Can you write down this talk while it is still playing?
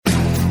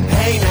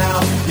Hey now,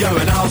 you're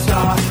an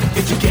all-star.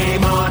 Get your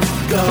game on,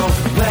 go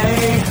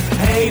play.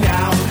 Hey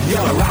now,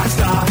 you're a rock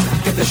star.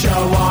 Get the show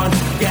on,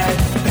 get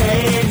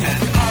paid.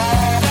 And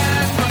all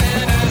that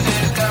glitters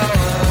is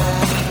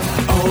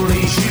gold.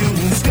 Only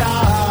shooting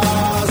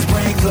stars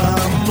break the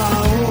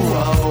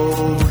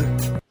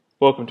mold.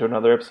 Welcome to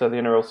another episode of the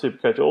NRL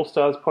Supercoach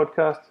All-Stars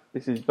podcast.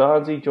 This is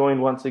Barnesy,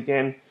 joined once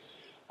again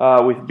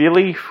with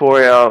Billy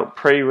for our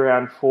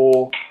pre-round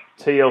 4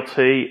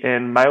 TLT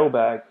and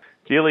mailbag.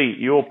 Billy,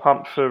 you're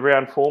pumped for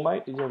round 4,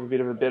 mate? Did you have a bit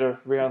of a better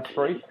round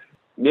 3?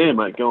 Yeah,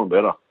 mate, going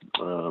better.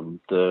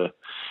 The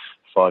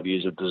 5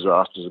 years of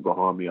disasters are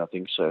behind me, I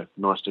think, so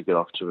nice to get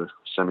off to a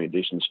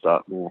semi-decent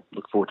start. We'll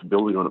look forward to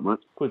building on it, mate.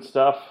 Good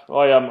stuff.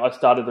 I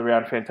started the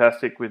round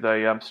fantastic with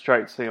a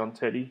straight C on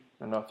Teddy,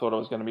 and I thought I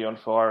was going to be on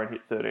fire and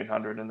hit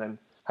 1,300, and then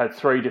had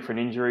 3 different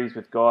injuries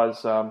with guys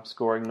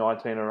scoring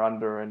 19 or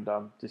under and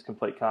just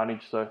complete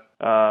carnage. So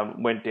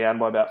went down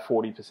by about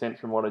 40%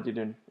 from what I did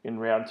in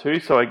round 2.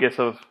 So I guess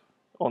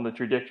on the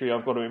trajectory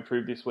I've got to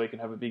improve this week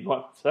and have a big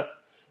one. So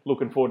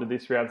looking forward to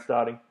this round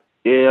starting.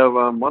 Yeah,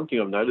 one thing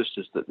I've noticed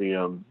is that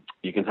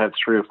you can have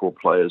 3 or 4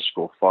 players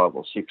score 5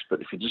 or 6, but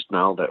if you just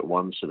nail that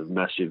one sort of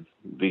massive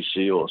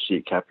VC or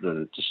C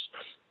captain, it just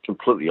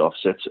completely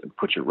offsets it and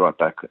puts it right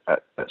back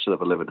at that sort of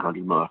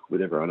 1,100 mark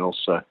with everyone else.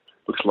 So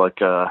looks like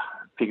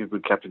pick a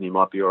good captain, you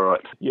might be all right.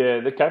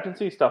 Yeah, the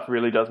captaincy stuff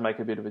really does make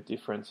a bit of a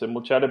difference, and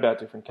we'll chat about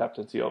different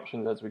captaincy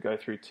options as we go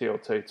through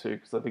TLT too,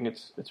 because I think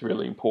it's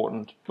really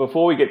important.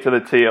 Before we get to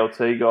the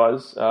TLT,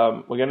 guys,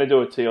 we're going to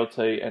do a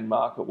TLT and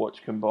market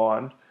watch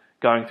combined,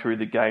 going through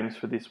the games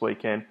for this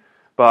weekend.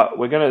 But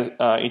we're going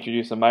to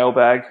introduce a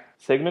mailbag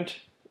segment,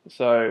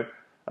 so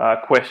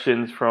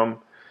questions from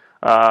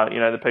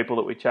the people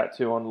that we chat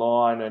to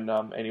online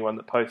and anyone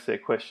that posts their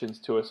questions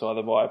to us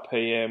either via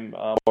PM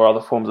or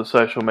other forms of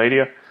social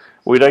media.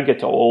 We don't get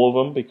to all of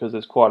them because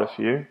there's quite a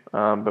few,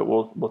 but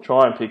we'll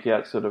try and pick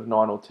out sort of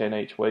 9 or 10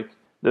 each week.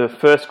 The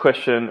first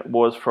question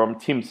was from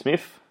Tim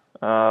Smith,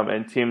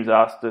 and Tim's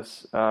asked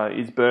us,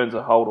 is Burns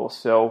a hold or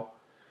sell?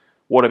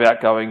 What about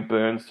going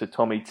Burns to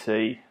Tommy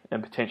T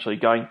and potentially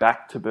going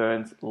back to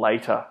Burns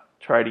later,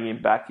 trading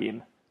him back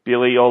in?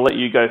 Billy, I'll let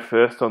you go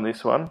first on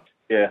this one.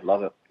 Yeah,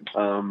 love it.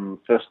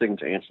 First thing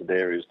to answer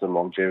there is the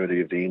longevity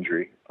of the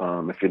injury.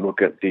 If you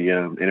look at the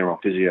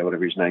NRL physio,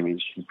 whatever his name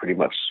is, he pretty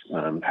much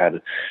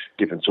had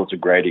different sorts of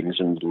gradings,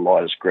 and the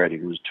lightest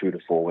grading was 2 to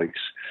 4 weeks.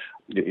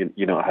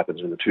 You know what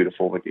happens with a 2 to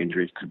 4 week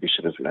injury? It could be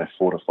sort of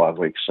 4 to 5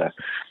 weeks. So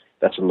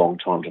that's a long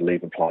time to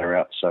leave a player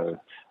out. So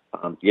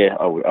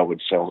I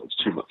would sell. It's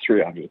too much.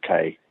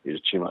 300k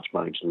is too much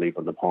money to leave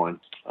on the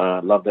pine.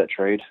 Love that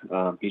trade.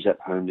 He's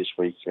at home this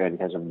week and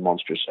he has a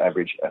monstrous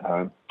average at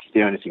home.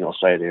 The only thing I'll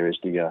say there is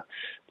the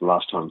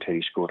last time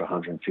Teddy scored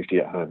 150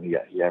 at home,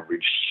 he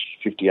averaged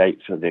 58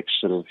 for the next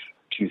sort of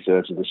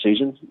 2/3 of the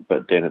season.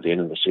 But then at the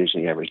end of the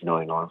season, he averaged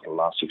 99 for the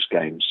last 6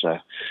 games. So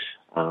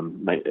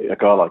a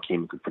guy like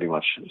him could pretty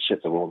much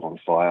set the world on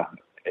fire.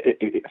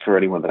 For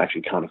anyone that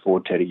actually can't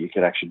afford Teddy, you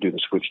could actually do the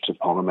switch to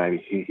Ponga.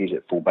 Maybe he's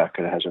at fullback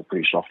and has a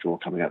pretty soft draw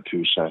coming out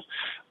too. So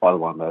either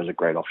one of those are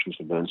great options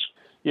for Burns.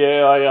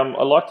 Yeah,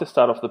 I like to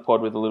start off the pod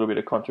with a little bit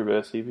of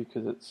controversy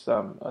because it's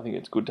I think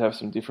it's good to have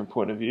some different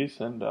point of views,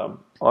 and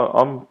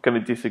I'm going to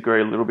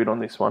disagree a little bit on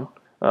this one.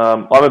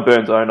 I'm a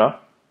Burns owner,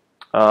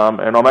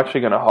 and I'm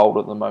actually going to hold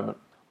at the moment.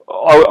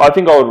 I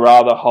think I would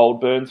rather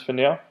hold Burns for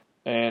now,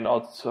 and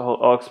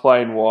I'll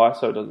explain why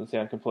so it doesn't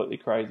sound completely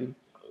crazy.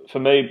 For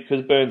me,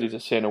 because Burns is a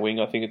centre wing,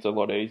 I think it's a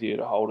lot easier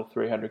to hold a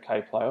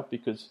 300k player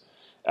because,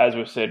 as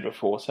we've said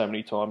before so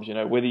many times,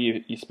 whether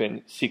you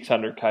spend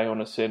 600k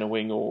on a centre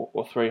wing or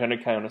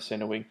 300k on a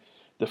centre wing,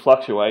 the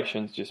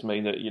fluctuations just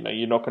mean that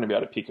you're not going to be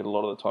able to pick it a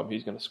lot of the time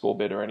who's going to score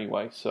better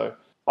anyway. So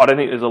I don't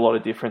think there's a lot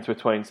of difference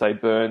between, say,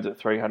 Burns at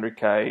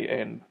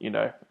 300k and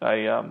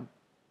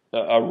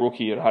a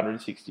rookie at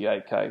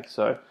 168k.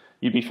 So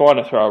you'd be fine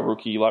to throw a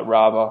rookie like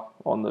Rava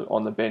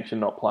on the bench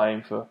and not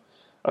playing for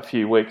a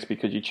few weeks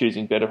because you're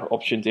choosing better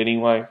options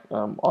anyway.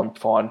 I'm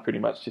fine pretty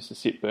much just to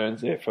sit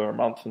Burns there for a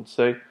month and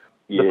see.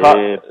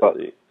 But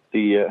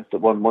the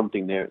one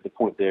thing there, the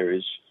point there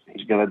is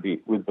he's going to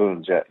be, with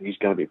Burns out, he's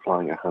going to be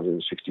playing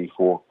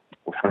 164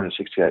 or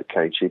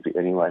 168k cheaply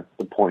anyway.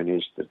 The point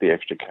is that the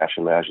extra cash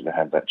allows you to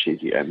have that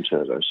cheeky M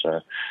turbo. So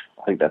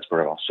I think that's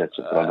where it offsets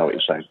it. But I know what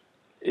you're saying.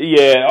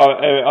 Yeah,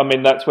 I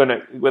mean that's when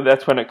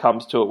it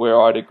comes to it where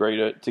I'd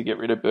agree to get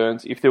rid of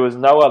Burns. If there was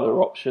no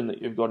other option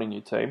that you've got in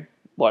your team,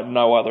 like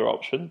no other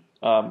option,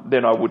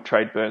 then I would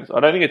trade Burns. I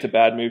don't think it's a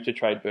bad move to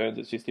trade Burns.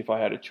 It's just if I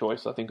had a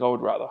choice, I think I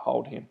would rather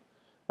hold him.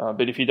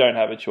 But if you don't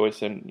have a choice,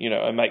 then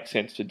it makes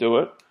sense to do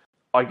it.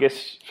 I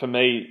guess for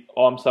me,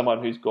 I'm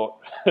someone who's got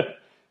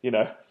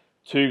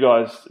two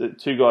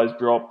guys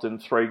dropped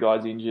and 3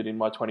 guys injured in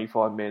my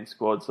 25-man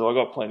squad, so I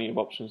got plenty of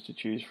options to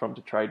choose from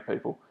to trade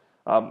people.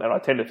 And I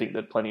tend to think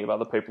that plenty of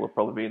other people will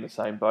probably be in the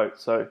same boat.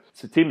 So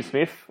Tim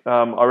Smith,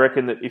 I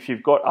reckon that if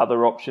you've got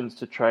other options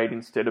to trade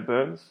instead of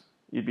Burns,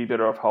 you'd be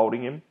better off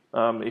holding him.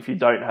 If you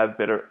don't have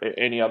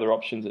any other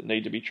options that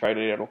need to be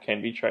traded out or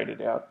can be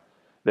traded out,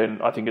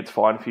 then I think it's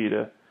fine for you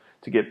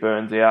to get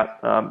Burns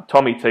out.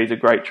 Tommy T's a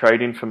great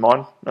trade-in for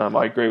mine.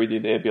 I agree with you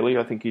there, Billy.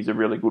 I think he's a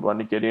really good one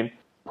to get in.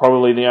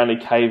 Probably the only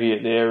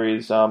caveat there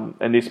is,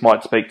 and this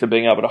might speak to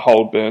being able to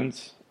hold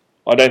Burns,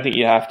 I don't think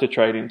you have to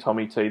trade in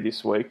Tommy T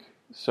this week.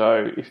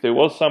 So if there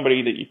was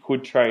somebody that you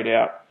could trade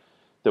out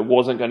that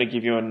wasn't going to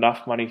give you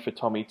enough money for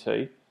Tommy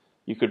T,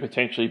 you could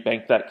potentially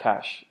bank that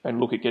cash and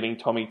look at getting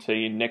Tommy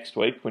T in next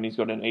week when he's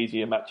got an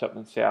easier matchup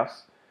than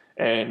South,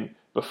 and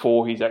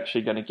before he's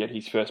actually going to get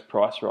his first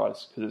price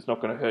rise, because it's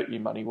not going to hurt you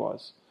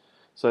money-wise.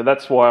 So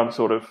that's why I'm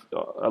sort of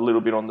a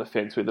little bit on the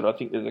fence with it. I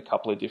think there's a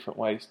couple of different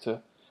ways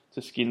to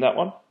skin that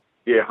one.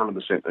 Yeah,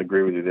 100%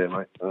 agree with you there,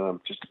 mate.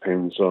 Just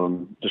depends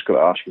on, just got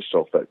to ask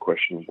yourself that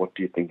question. What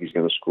do you think he's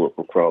going to score at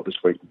Brookvale this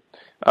week?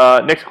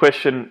 Next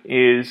question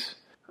is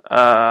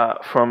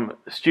from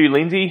Stu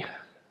Lindsay.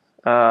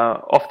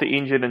 Off the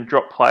injured and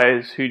dropped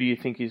players, who do you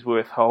think is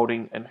worth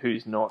holding and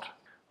who's not?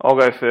 I'll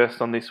go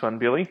first on this one,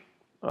 Billy.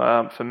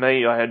 For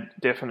me, I had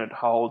definite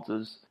holds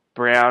as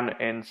Brown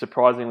and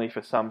surprisingly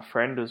for some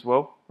Friend as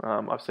well.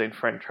 I've seen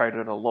Friend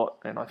traded a lot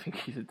and I think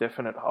he's a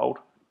definite hold.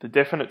 The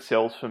definite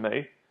sells for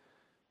me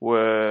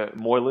were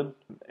Moylan,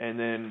 and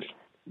then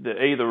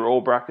the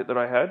either-or bracket that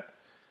I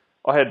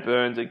had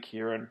Burns and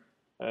Kieran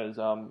as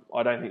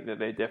I don't think that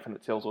they're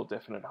definite sells or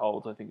definite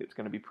holds. I think it's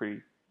going to be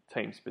pretty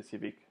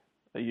team-specific.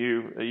 Are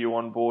you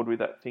on board with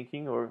that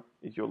thinking, or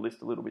is your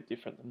list a little bit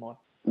different than mine?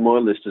 My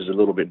list is a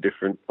little bit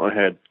different. I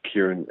had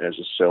Kieran as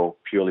a sell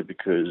purely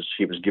because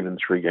he was given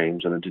 3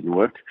 games and it didn't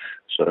work.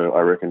 So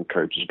I reckon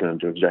coach is going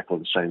to do exactly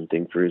the same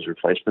thing for his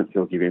replacement.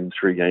 He'll give him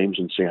 3 games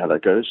and see how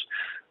that goes.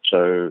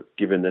 So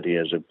given that he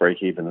has a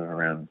break-even at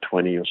around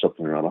 20 or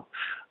something or other,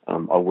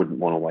 I wouldn't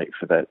want to wait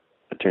for that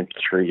attempt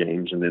 3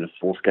 games and then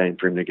a 4th game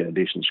for him to get a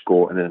decent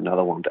score and then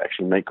another one to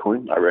actually make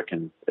coin. I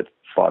reckon at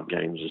 5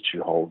 games is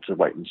too hold to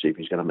wait and see if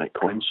he's going to make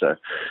coin. So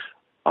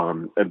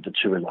of the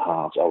 2 in the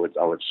halves, I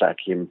would sack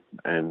him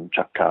and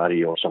chuck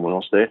Cardi or someone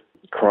else there.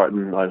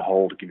 Crichton, I'd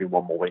hold, give him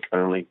 1 more week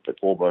only, but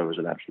Orbo was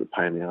an absolute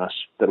pain in the ass.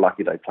 They're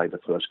lucky they played the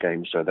first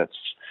game, so that's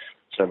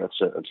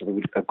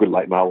a good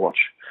late mail watch.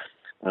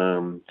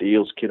 The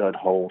Eels kid I'd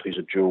hold, he's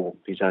a jewel.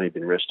 He's only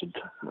been rested,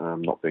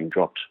 not being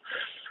dropped.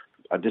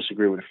 I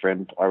disagree with a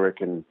friend. I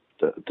reckon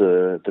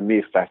the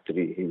mere fact that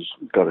he's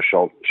got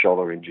a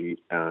shoulder injury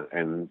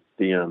and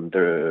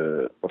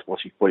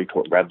what he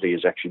called Radley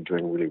is actually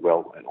doing really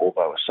well, and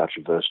Orbo is such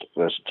a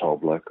versatile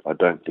bloke, I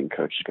don't think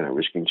coach is going to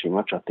risk him too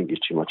much. I think he's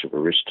too much of a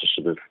risk to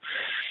sort of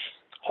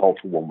hold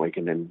for 1 week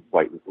and then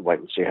wait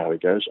and see how he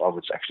goes. I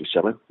would actually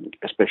sell him,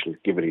 especially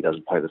given he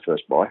doesn't play the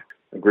first bye.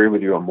 I agree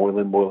with you on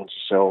Moylan. Moylan's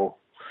a sell.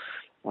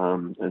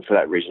 And for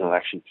that reason, I'm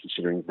actually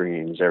considering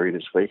bringing in Zeri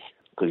this week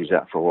because he's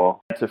out for a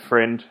while. It's a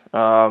Friend.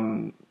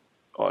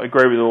 I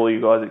agree with all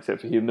you guys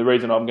except for him. The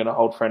reason I'm going to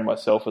hold Friend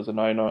myself as an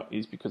owner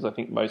is because I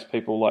think most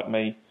people like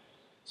me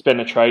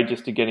spend a trade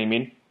just to get him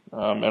in.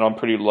 And I'm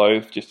pretty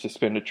loath just to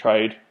spend a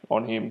trade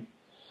on him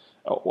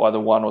either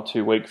 1 or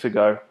 2 weeks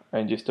ago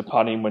and just to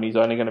punt him when he's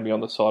only going to be on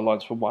the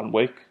sidelines for 1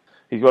 week.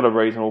 He's got a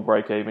reasonable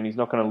break even. He's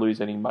not going to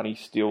lose any money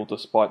still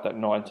despite that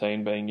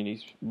 19 being in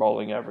his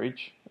rolling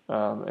average.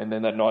 And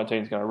then that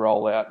 19 is going to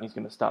roll out and he's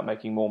going to start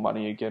making more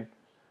money again.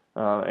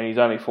 And he's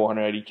only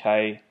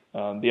 480k.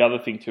 The other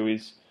thing too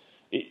is,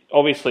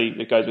 obviously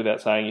it goes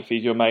without saying, if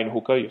he's your main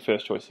hooker, your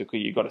first choice hooker,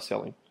 you've got to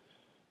sell him.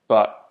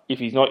 But if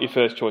he's not your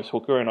first choice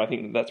hooker, and I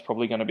think that's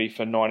probably going to be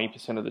for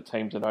 90% of the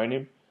teams that own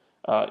him,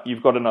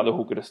 you've got another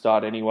hooker to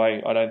start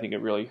anyway. I don't think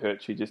it really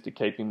hurts you just to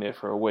keep him there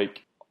for a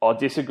week. I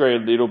disagree a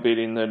little bit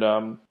in that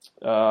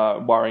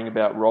worrying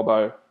about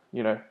Robbo,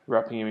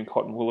 wrapping him in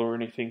cotton wool or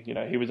anything.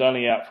 He was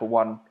only out for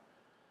one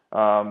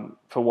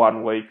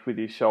week with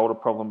his shoulder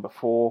problem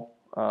before,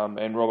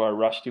 and Robbo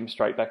rushed him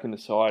straight back in the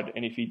side.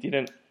 And if he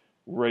didn't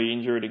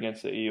re-injure it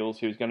against the Eels,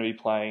 he was going to be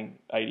playing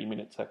 80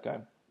 minutes that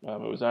game.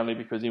 It was only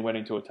because he went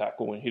into a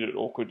tackle and hit it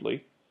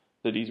awkwardly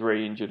that he's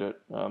re-injured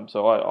it.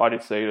 So I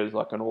just see it as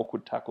like an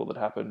awkward tackle that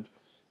happened.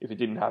 If it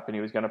didn't happen,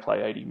 he was going to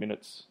play 80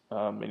 minutes,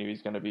 and he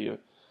was going to be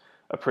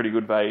a pretty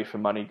good value for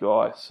money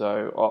guy.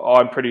 So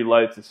I'm pretty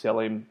loath to sell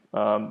him.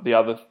 The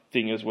other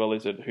thing as well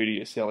is that who do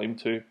you sell him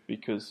to?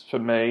 Because for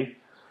me,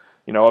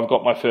 I've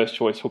got my first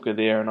choice hooker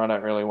there and I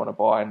don't really want to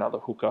buy another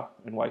hooker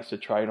and waste a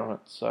trade on it.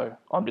 So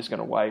I'm just going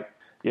to wait.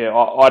 Yeah,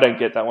 I don't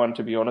get that one,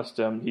 to be honest.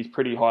 He's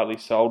pretty highly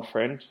sold,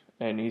 Friend,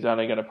 and he's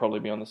only going to probably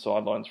be on the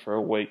sidelines for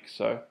a week.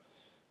 So,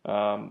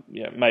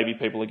 maybe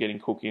people are getting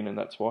Cook in and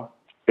that's why.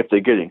 If they're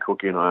getting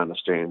Cook in, I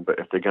understand. But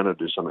if they're going to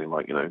do something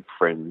like,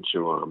 Friend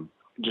to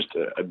just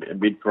a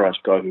mid-price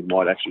guy who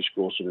might actually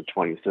score sort of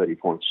 20, 30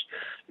 points,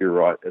 you're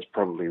right, it's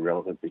probably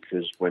relevant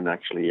because when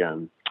actually...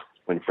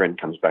 when Friend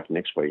comes back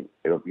next week,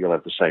 you'll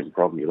have the same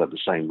problem. You'll have the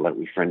same bloke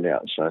with Friend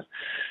out. So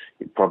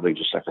you're probably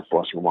just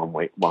sacrificing 1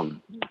 week,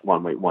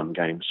 one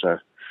game. So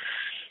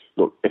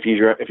look, if he's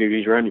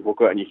your only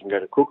hooker and you can go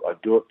to Cook,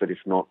 I'd do it. But if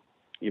not,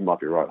 you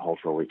might be right, hold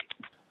for a week.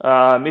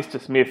 Mr.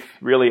 Smith,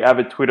 really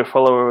avid Twitter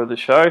follower of the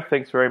show.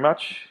 Thanks very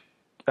much.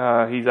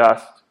 He's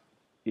asked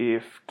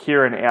if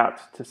Kieran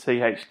out to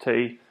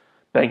CHT,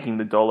 banking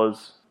the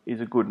dollars is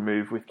a good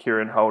move with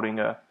Kieran holding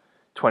a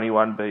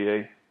 21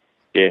 BE.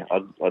 Yeah,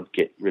 I'd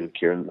get rid of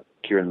Kieran,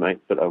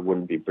 mate, but I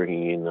wouldn't be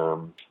bringing in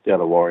the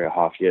other Warrior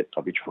half yet.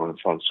 I'd be trying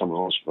to find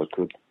someone else if I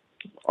could.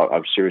 I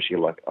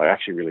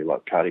actually really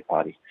like Cardi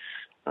Party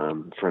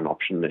for an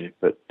option there,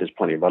 but there's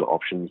plenty of other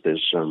options.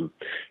 There's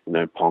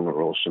Ponga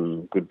or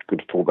some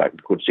good fullback,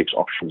 good 6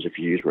 options if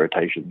you use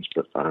rotations,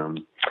 but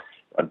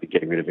I'd be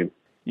getting rid of him.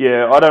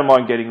 Yeah, I don't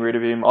mind getting rid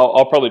of him.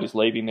 I'll probably just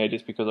leave him there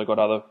just because I've got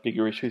other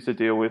bigger issues to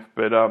deal with.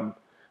 But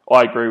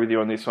I agree with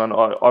you on this one.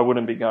 I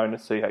wouldn't be going to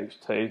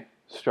CHT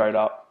straight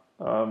up.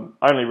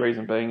 Only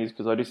reason being is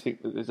because I just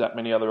think that there's that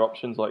many other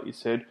options, like you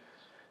said.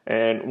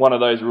 And one of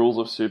those rules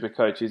of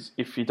Supercoach is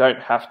if you don't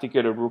have to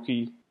get a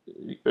rookie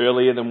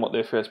earlier than what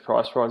their first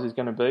price rise is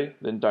going to be,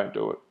 then don't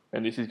do it.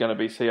 And this is going to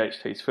be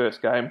CHT's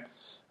first game.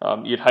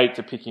 You'd hate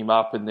to pick him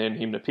up and then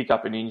him to pick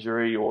up an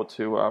injury or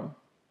to...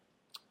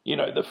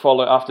 the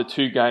follow after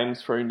 2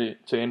 games for him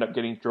to end up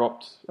getting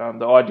dropped.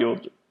 The ideal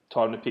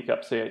time to pick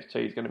up CHT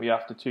is going to be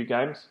after 2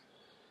 games.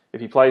 If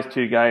he plays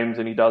 2 games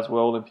and he does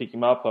well, then pick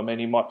him up. I mean,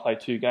 he might play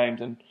 2 games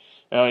and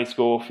only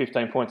score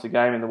 15 points a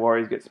game, and the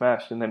Warriors get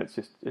smashed, and then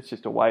it's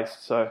just a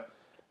waste. So,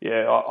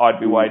 yeah, I'd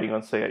be waiting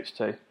on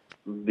CHT.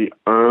 The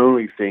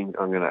only thing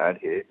I'm going to add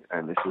here,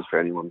 and this is for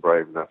anyone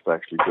brave enough to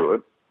actually do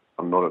it,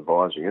 I'm not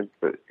advising it,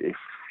 but if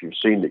you've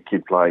seen the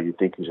kid play, you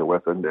think he's a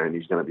weapon and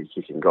he's going to be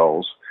kicking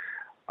goals.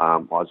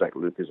 Isaac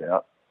Luke is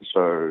out,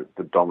 so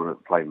the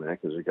dominant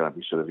playmakers are going to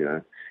be sort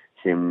of,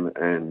 him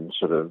and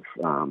sort of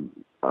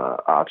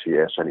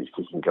RTS, and he's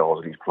kicking goals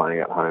and he's playing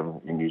at home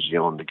in New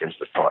Zealand against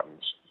the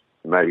Titans.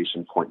 Maybe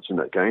some points in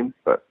that game,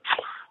 but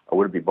I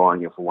wouldn't be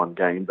buying it for 1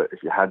 game, but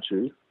if you had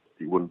to,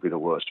 it wouldn't be the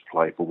worst to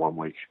play for 1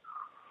 week.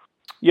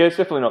 Yeah, it's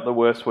definitely not the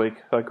worst week.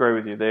 I agree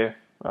with you there.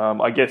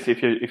 I guess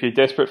if you're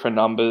desperate for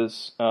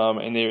numbers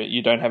and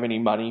you don't have any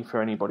money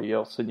for anybody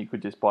else, then you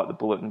could just bite the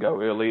bullet and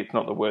go early. It's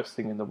not the worst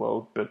thing in the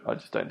world, but I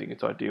just don't think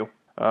it's ideal.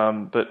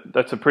 But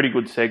that's a pretty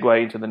good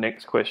segue into the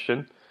next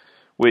question,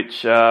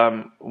 which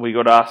we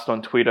got asked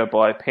on Twitter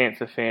by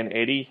Panther fan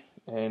Eddie,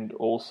 and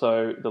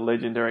also the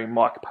legendary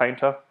Mike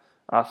Painter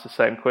asked the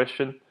same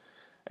question,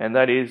 and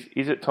that is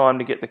it time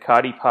to get the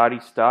Cardi Party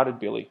started,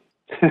 Billy?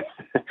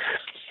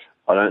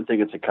 I don't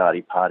think it's a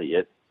Cardi Party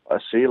yet. I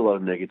see a lot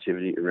of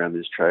negativity around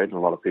this trade, and a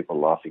lot of people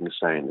laughing and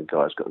saying the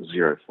guy's got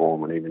 0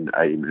 form, and even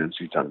 80 minutes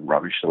he's done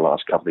rubbish the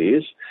last couple of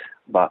years.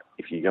 But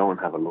if you go and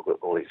have a look at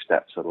all his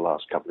stats for the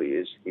last couple of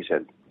years, he's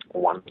had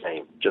 1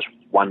 game, just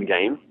 1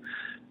 game,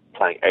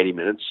 playing 80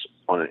 minutes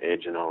on an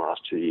edge in the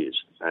last 2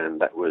 years.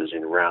 And that was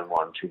in round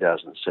 1,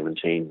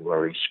 2017,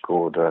 where he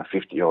scored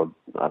 50-odd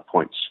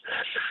points.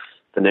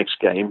 The next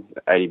game,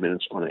 80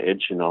 minutes on an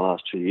edge in the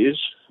last 2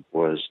 years,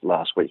 was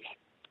last week,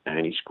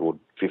 and he scored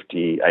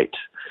 58.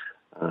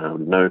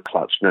 No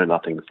clutch, no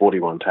nothing.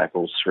 41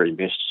 tackles, 3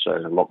 missed, so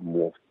a lot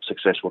more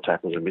successful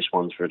tackles and missed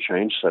ones for a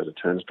change, so the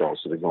turnstiles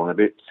sort of gone a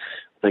bit.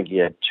 I think he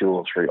had 2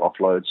 or 3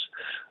 offloads,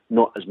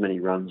 not as many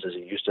runs as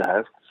he used to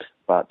have,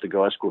 but the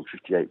guy scored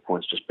 58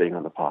 points just being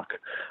on the park.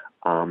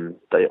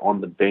 They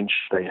on the bench,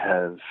 they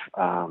have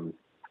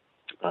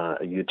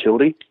a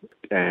utility,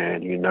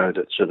 and you know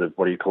that sort of,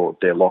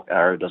 their lock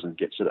arrow doesn't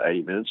get to the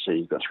 80 minutes, so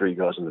you've got 3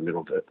 guys in the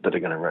middle that are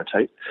going to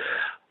rotate.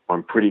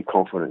 I'm pretty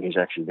confident he's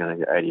actually going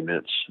to get 80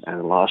 minutes. And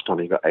the last time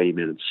he got 80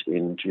 minutes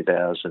in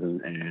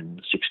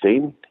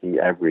 2016, he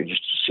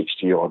averaged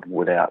 60-odd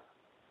without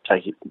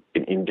taking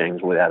in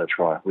games without a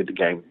try. With the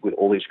game, with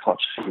all these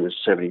clutches, he was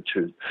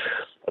 72.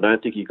 I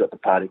don't think he got the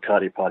Cardi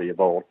Party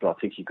evolved, but I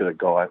think he got a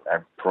guy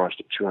priced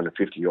at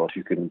 250-odd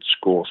who can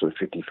score sort of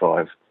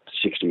 55 to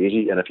 60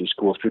 easy. And if he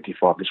scores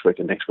 55 this week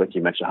and next week,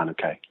 he makes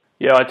 100K.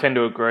 Yeah, I tend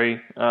to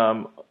agree,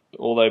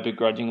 although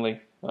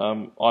begrudgingly.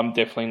 I'm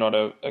definitely not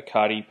a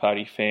Cardi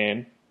Party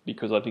fan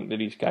because I think that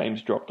his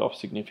game's dropped off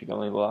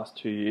significantly the last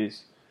 2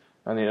 years.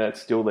 I think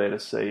that's still there to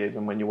see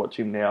even when you watch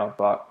him now.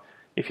 But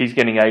if he's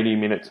getting 80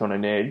 minutes on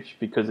an edge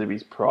because of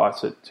his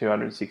price at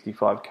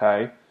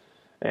 265k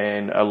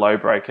and a low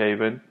break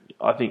even,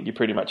 I think you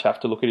pretty much have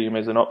to look at him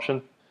as an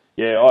option.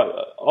 Yeah,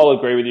 I'll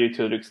agree with you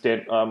to an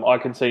extent. I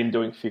can see him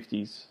doing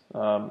 50s,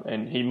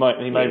 and he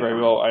may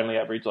very well only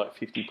average like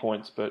 50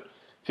 points, but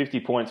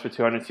 50 points for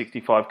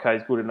 265k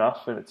is good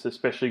enough, and it's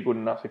especially good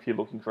enough if you're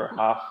looking for a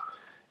half.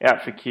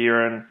 Out for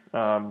Kieran,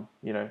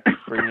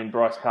 bringing in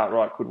Bryce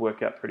Cartwright could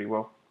work out pretty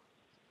well.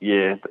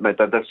 Yeah, mate,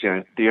 that's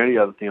the only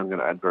other thing I'm going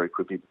to add very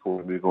quickly before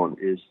we move on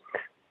is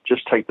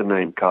just take the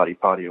name Cardi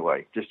Party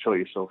away. Just tell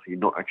yourself you're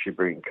not actually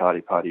bringing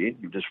Cardi Party in.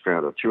 You've just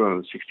found a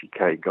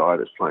 260k guy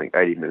that's playing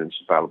 80 minutes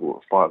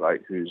available at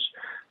 5'8", who's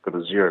got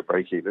a 0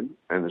 break even,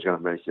 and is going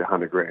to make you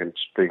 100 grand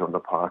being on the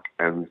park,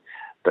 and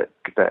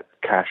that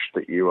cash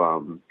that you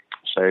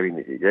saving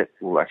that you get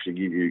will actually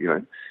give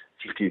you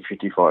 50,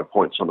 55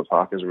 points on the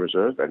park as a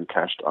reserve and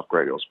cash to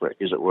upgrade elsewhere.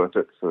 Is it worth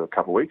it for a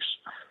couple of weeks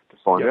to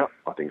find out?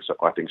 I think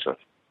so.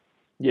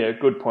 Yeah,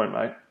 good point,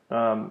 mate.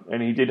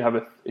 And he did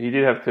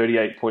have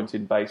 38 points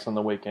in base on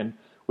the weekend,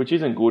 which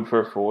isn't good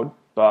for a forward,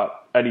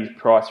 but at his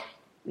price,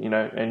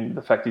 and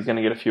the fact he's going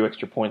to get a few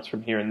extra points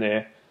from here and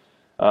there,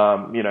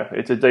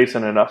 it's a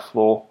decent enough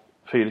floor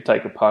for you to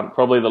take a punt.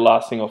 Probably the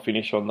last thing I'll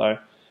finish on though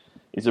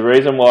is the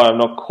reason why I'm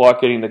not quite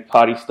getting the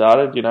party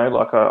started. You know,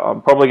 like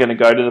I'm probably going to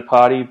go to the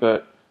party,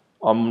 but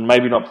I'm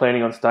maybe not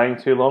planning on staying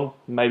too long.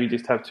 Maybe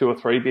just have 2 or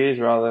 3 beers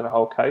rather than a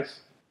whole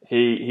case.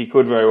 He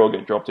could very well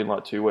get dropped in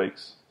like 2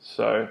 weeks.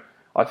 So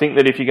I think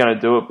that if you're going to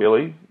do it,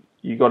 Billy,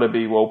 you got to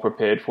be well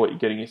prepared for what you're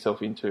getting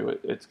yourself into.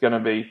 It's going to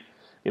be,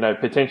 you know,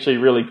 potentially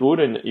really good,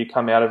 and you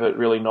come out of it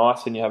really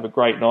nice, and you have a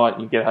great night,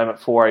 and you get home at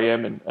 4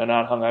 a.m. and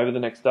aren't hungover the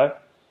next day.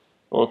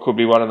 Or it could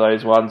be one of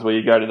those ones where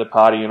you go to the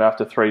party and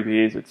after 3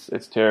 beers,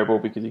 it's terrible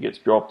because he gets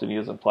dropped and he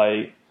doesn't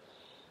play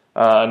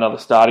another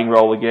starting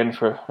role again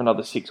for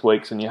another 6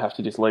 weeks, and you have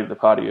to just leave the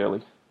party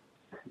early.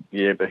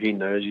 Yeah, but he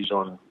knows he's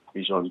on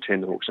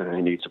tenterhooks and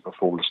he needs to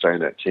perform to stay in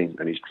that team,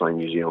 and he's playing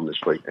New Zealand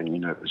this week, and you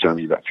know there's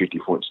only about 50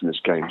 points in this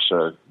game,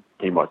 so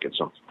he might get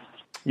some.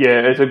 Yeah,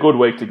 it's a good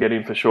week to get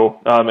in for sure,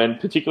 and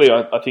particularly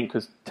I think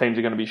because teams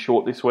are going to be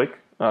short this week,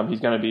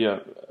 he's going to be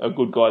a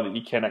good guy that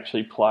you can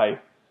actually play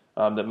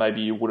that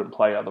maybe you wouldn't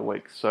play other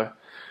weeks. So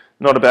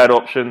not a bad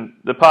option.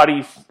 The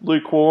party's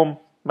lukewarm.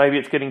 Maybe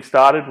it's getting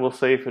started. We'll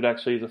see if it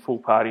actually is a full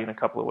party in a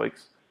couple of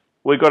weeks.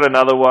 We've got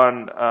another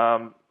one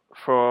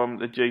from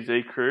the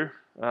GZ crew.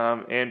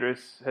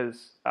 Andres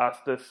has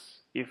asked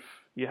us if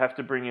you have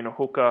to bring in a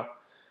hooker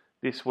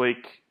this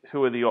week,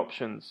 who are the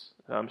options?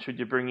 Should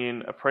you bring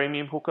in a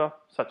premium hooker,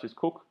 such as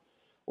Cook,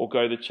 or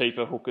go the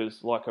cheaper hookers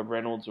like a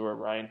Reynolds or a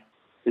Rain?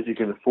 If you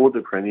can afford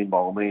the premium, by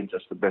all means,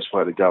 that's the best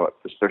way to go,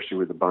 especially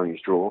with the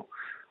Bunnies draw.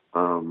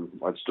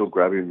 I'd still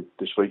grab him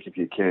this week if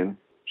you can.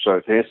 So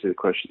to answer the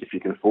question, if you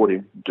can afford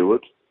him, do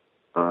it.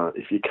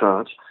 If you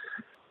can't,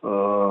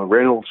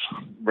 Reynolds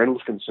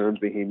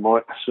concerns me. He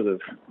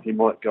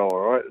might go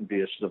all right and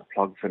be a sort of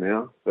plug for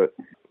now. But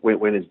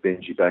when is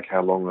Benji back?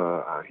 How long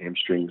are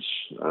hamstrings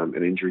an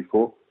injury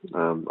for? I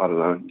don't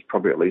know.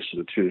 Probably at least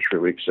sort of 2 to 3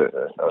 weeks.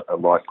 A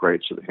light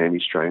grade sort of hammy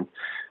strain.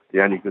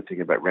 The only good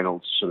thing about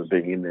Reynolds sort of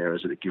being in there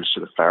is that it gives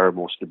sort of Farah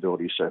more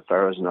stability. So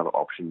Farah's another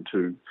option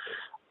too,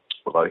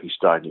 although he's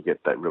starting to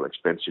get that real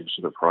expensive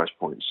sort of price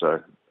point.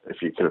 So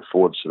if you can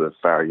afford sort of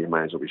Farah, you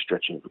may as well be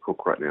stretching for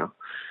Cook right now.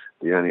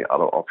 The only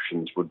other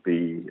options would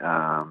be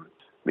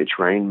Mitch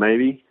Rain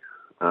maybe,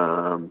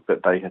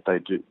 but they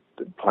do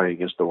play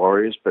against the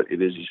Warriors, but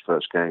it is his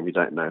first game. You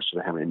don't know sort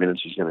of how many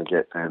minutes he's going to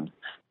get and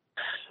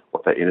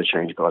what that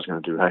interchange guy's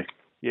going to do, hey?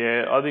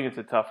 Yeah, I think it's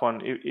a tough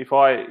one. If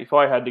I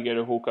had to get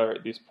a hooker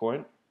at this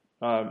point,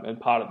 and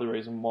part of the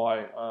reason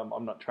why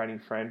I'm not training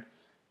Friend,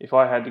 if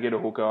I had to get a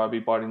hooker, I'd be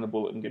biting the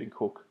bullet and getting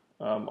Cook.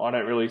 I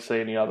don't really see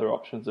any other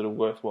options that are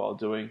worthwhile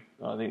doing.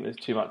 I think there's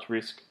too much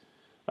risk.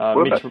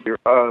 What about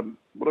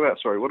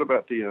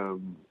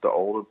the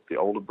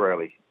older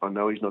Braley? I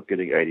know he's not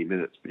getting 80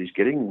 minutes, but he's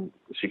getting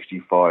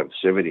 65,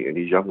 70, and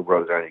his younger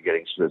brother's only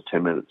getting sort of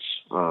 10 minutes.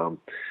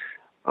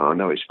 I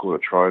know he scored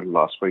a try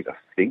last week, I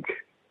think.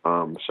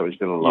 So he's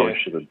going to lower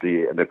sort of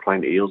and they're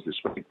playing the Eels this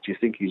week. Do you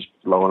think he's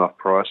low enough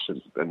price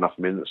and enough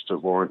minutes to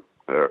warrant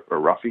a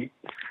roughie?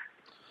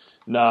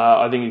 No,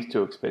 I think he's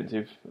too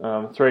expensive.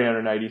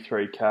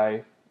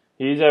 383k.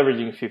 He is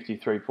averaging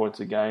 53 points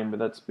a game, but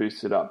that's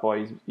boosted up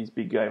by his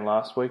big game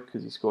last week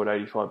because he scored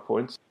 85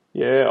 points.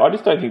 Yeah, I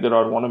just don't think that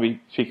I'd want to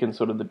be picking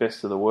sort of the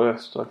best of the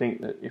worst. I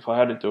think that if I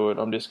had to do it,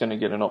 I'm just going to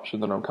get an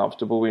option that I'm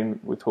comfortable in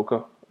with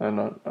hooker.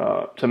 And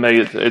to me,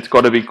 it's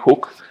got to be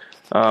Cook.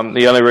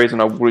 The only reason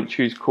I wouldn't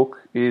choose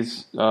Cook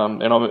is,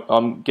 and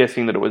I'm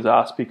guessing that it was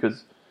asked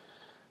because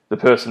the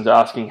person's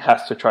asking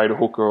has to trade a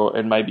hooker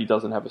and maybe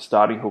doesn't have a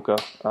starting hooker.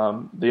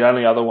 The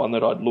only other one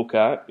that I'd look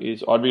at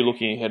is I'd be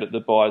looking ahead at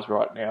the buys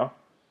right now.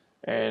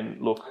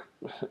 And look,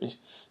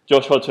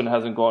 Josh Hodgson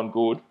hasn't gone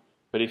good,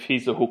 but if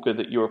he's the hooker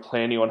that you're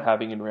planning on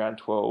having in round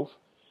 12,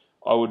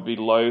 I would be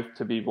loath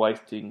to be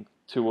wasting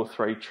 2 or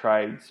 3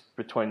 trades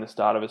between the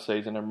start of a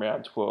season and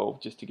round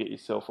 12 just to get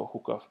yourself a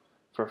hooker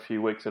for a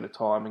few weeks at a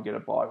time and get a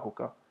buy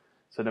hooker.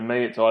 So to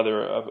me, it's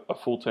either a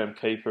full-term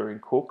keeper in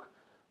Cook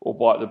or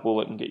bite the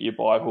bullet and get your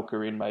buy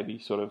hooker in maybe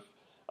sort of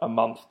a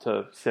month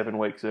to 7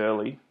 weeks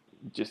early.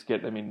 Just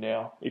get them in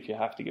now if you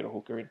have to get a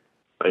hooker in.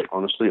 Hey,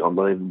 honestly, I'm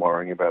not even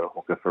worrying about a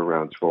hooker for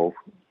round 12.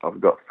 I've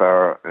got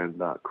Farah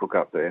and Cook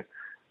up there,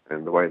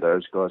 and the way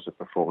those guys are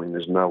performing,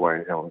 there's no way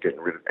in hell I'm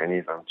getting rid of any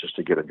of them just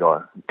to get a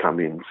guy come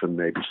in for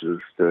maybe sort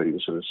of 30 to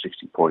sort of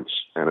 60 points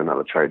and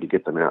another trade to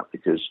get them out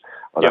because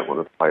I don't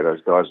want to play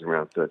those guys in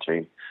round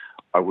 13.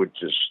 I would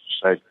just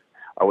say,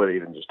 I would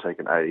even just take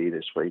an AE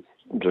this week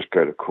and just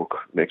go to Cook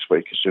next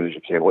week as soon as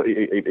you can. Well,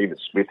 even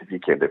Smith if you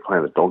can. They're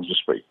playing the Dogs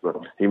this week, but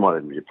he might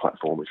even be a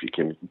platform if you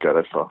can go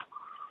that far.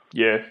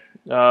 Yeah,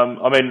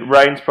 I mean,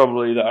 Rain's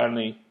probably the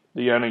only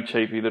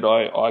cheapie that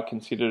I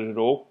considered at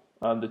all,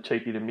 the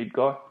cheapie to mid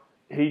guy.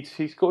 He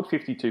scored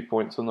 52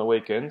 points on the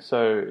weekend,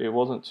 so it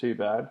wasn't too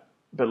bad.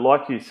 But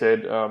like you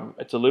said,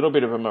 it's a little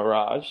bit of a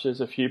mirage. There's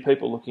a few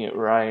people looking at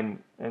Rain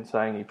and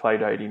saying he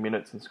played 80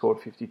 minutes and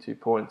scored 52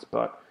 points,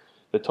 but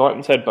the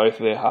Titans had both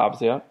of their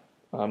halves out.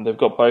 They've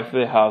got both of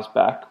their halves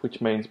back,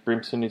 which means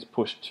Brimson is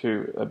pushed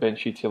to a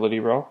bench utility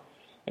role,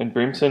 and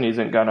Brimson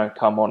isn't going to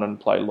come on and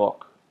play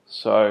lock.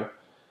 So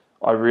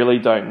I really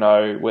don't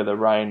know whether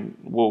Rain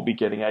will be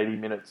getting 80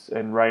 minutes.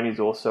 And Rain is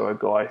also a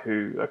guy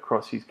who,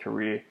 across his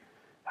career,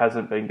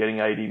 hasn't been getting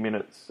 80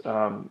 minutes.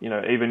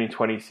 Even in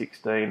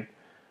 2016,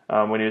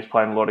 when he was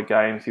playing a lot of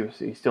games,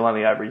 he still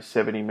only averaged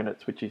 70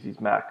 minutes, which is his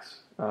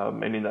max.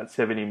 And in that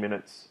 70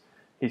 minutes,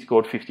 he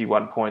scored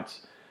 51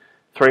 points.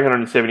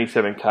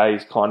 377k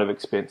is kind of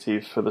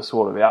expensive for the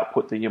sort of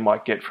output that you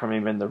might get from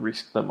him and the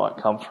risk that might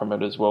come from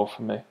it as well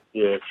for me.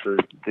 Yeah, true.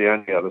 The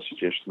only other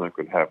suggestion I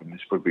could have, and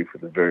this would be for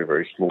the very,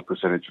 very small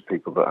percentage of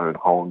people that own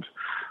Holland.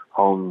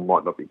 Holland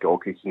might not be goal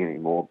kicking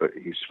anymore, but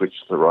he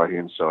switched to the right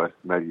hand side.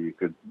 Maybe you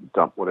could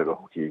dump whatever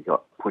hooker you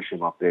got, push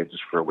him up there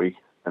just for a week,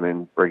 and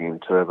then bring in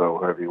Turbo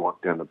or whoever you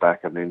want down the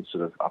back, and then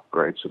sort of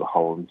upgrade sort of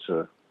Holland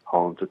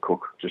to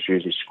Cook. Just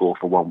use his score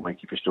for 1 week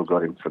if you still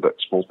got him, for that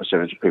small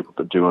percentage of people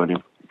that do own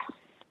him.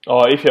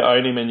 Oh, if you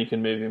own him and you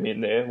can move him in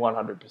there,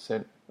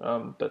 100%.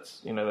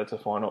 That's a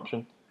fine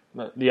option.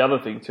 The other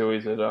thing too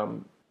is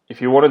that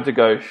if you wanted to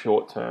go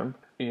short term,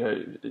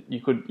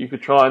 you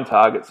could try and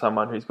target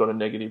someone who's got a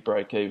negative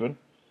break even,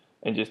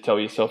 and just tell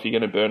yourself you're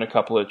going to burn a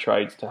couple of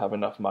trades to have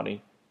enough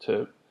money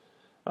to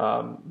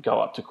go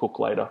up to Cook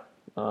later.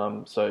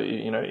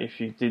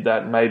 If you did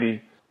that,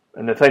 maybe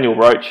Nathaniel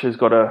Roach has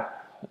got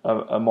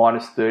a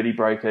minus 30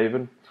 break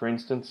even, for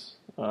instance.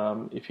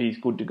 If he's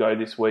good to go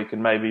this week,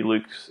 and maybe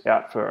Luke's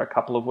out for a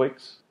couple of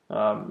weeks,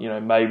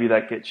 maybe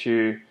that gets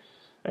you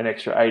an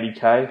extra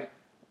 80k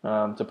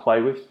to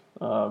play with,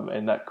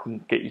 and that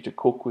couldn't get you to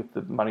Cook with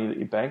the money that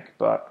you bank.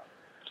 But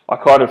I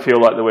kind of feel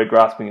like that we're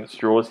grasping at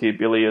straws here,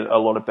 Billy. A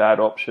lot of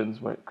bad options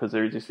because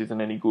there just isn't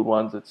any good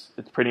ones.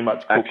 It's pretty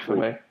much Cook for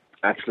me.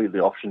 Actually, the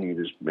option you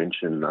just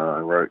mentioned,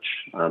 Roach,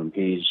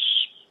 he's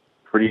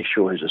pretty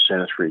sure he's a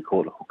centre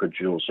three-quarter hooker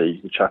dual, so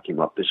you can chuck him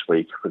up this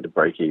week with the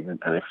break-even,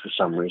 and if for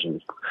some reason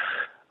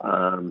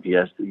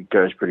he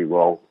goes pretty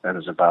well and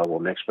is available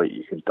next week,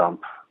 you could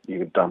dump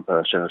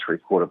a centre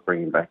three-quarter,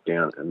 bring him back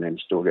down, and then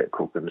still get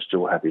Cook and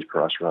still have his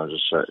price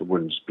rises, so it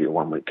wouldn't just be a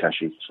 1 week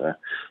cashy, so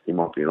he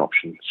might be an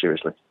option,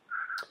 seriously.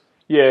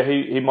 Yeah,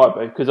 he might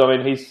be, because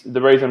he's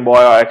the reason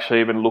why I actually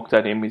even looked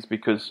at him is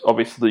because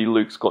obviously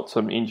Luke's got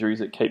some injuries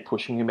that keep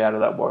pushing him out of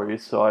that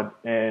Warriors side,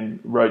 and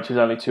Roach is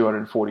only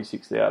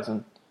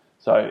 246,000,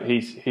 so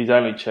he's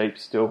only cheap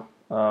still.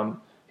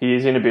 He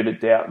is in a bit of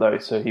doubt though,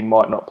 so he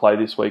might not play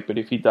this week. But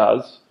if he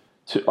does,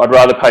 I'd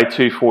rather pay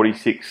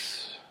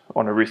 246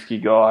 on a risky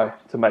guy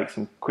to make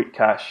some quick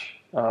cash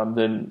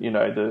than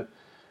the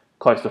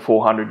close to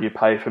 400 you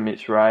pay for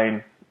Mitch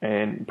Rain,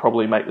 and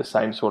probably make the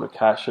same sort of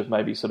cash of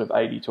maybe sort of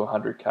 80 to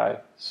 100k.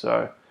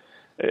 So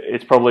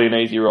it's probably an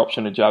easier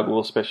option to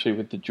juggle, especially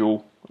with the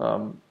dual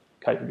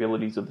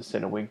capabilities of the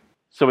centre wing.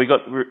 So we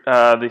got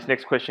this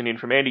next question in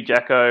from Andy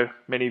Jacko.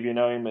 Many of you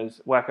know him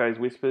as Wacko's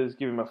Whispers.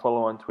 Give him a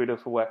follow on Twitter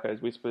for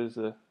Wacko's Whispers,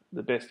 the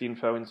best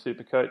info in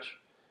Supercoach.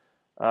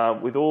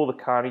 With all the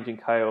carnage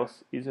and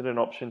chaos, is it an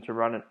option to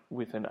run it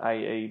with an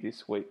AE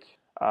this week?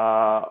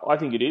 I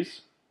think it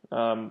is.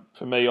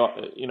 For me,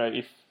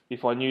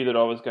 if I knew that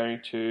I was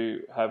going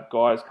to have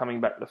guys coming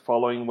back the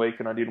following week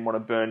and I didn't want to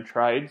burn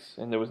trades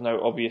and there was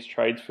no obvious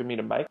trades for me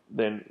to make,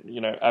 then,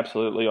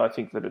 absolutely I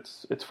think that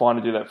it's fine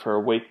to do that for a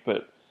week,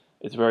 but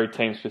it's very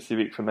team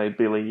specific for me,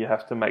 Billy. You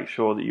have to make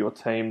sure that your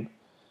team,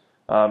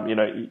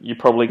 you're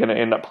probably going to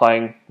end up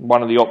playing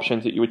one of the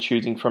options that you were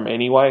choosing from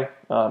anyway.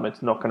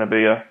 It's not going to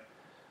be a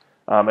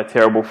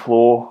terrible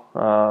flaw,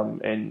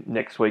 and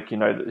next week you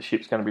know that the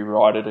ship's going to be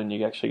righted and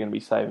you're actually going to be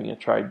saving a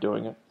trade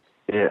doing it.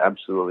 Yeah,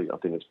 absolutely. I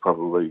think it's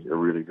probably a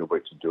really good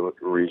week to do it.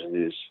 The reason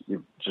is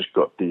you've just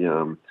got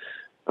the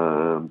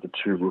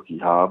two rookie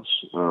halves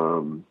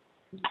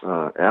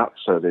out,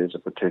 so there's a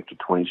potential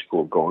 20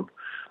 score gone.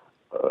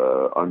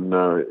 I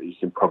know you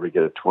can probably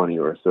get a 20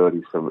 or a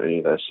 30 from any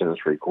of those centre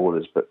three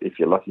quarters, but if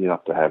you're lucky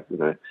enough to have,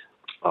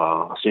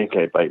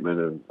 CNK Bateman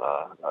and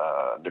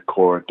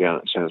Nakora down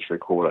at centre three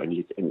quarter, and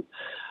you're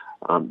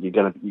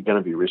going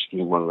to be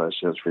risking one of those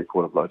centre three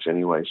quarter blokes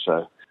anyway.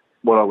 So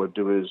what I would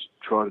do is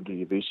try to do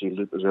your VC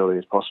loop as early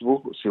as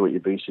possible. See what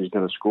your VC is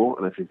going to score,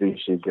 and if your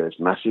VC goes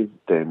massive,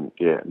 then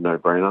yeah, no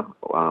brainer.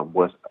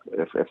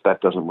 If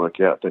that doesn't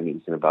work out, then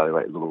you can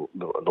evaluate a little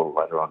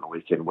later on the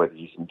weekend whether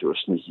you can do a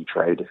sneaky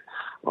trade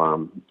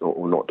or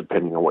not,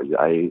 depending on what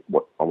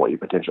your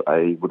potential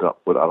A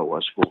would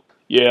otherwise score.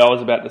 Yeah, I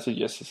was about to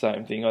suggest the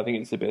same thing. I think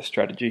it's the best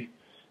strategy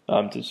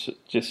to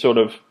just sort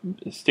of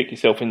stick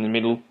yourself in the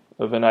middle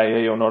of an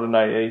AE or not an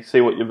AE.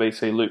 See what your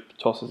VC loop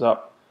tosses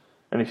up.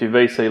 And if your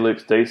VC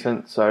loop's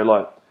decent, so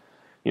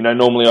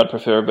normally I'd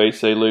prefer a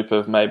VC loop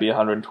of maybe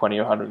 120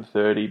 or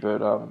 130,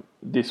 but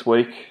this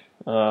week,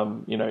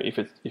 if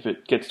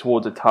it gets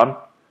towards a ton,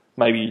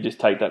 maybe you just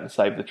take that and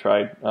save the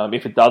trade.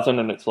 If it doesn't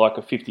and it's like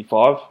a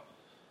 55,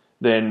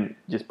 then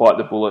just bite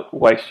the bullet,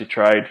 waste your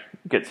trade,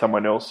 get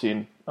someone else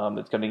in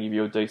that's going to give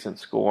you a decent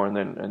score, and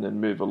then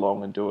move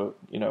along and do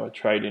a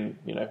trade in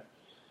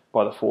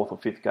by the fourth or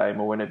fifth game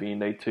or whenever you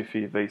need to for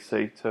your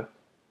VC to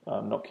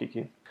not kick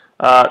in.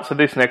 So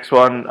this next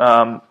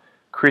one,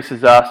 Chris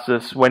has asked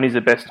us, when is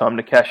the best time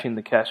to cash in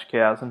the cash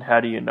cows and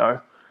how do you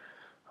know?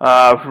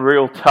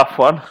 Real tough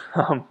one.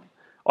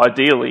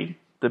 Ideally,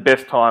 the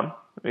best time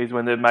is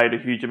when they've made a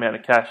huge amount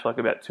of cash, like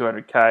about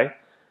 200k,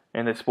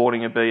 and they're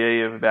sporting a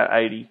BE of about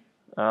 80.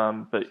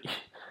 But,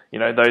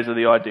 those are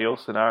the ideal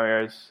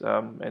scenarios,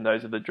 and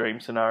those are the dream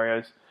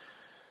scenarios.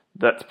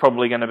 That's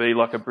probably going to be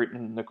like a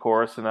Britton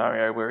Nakora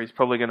scenario where he's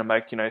probably going to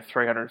make,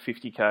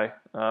 350k.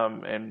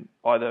 And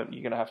either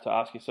you're going to have to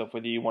ask yourself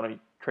whether you want to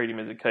treat him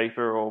as a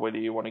keeper or whether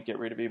you want to get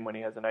rid of him when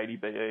he has an 80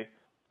 BE.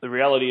 The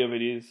reality of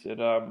it is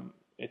that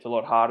it's a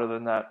lot harder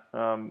than that.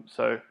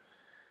 So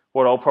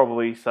what I'll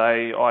probably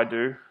say I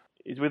do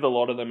is with a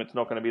lot of them, it's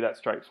not going to be that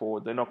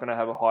straightforward. They're not going to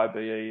have a high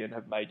BE and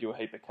have made you a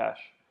heap of cash.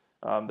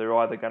 They're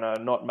either going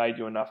to not made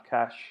you enough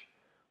cash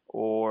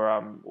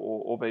or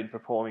been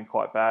performing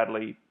quite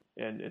badly,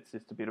 and it's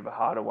just a bit of a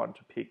harder one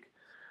to pick.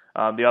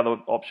 The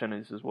other option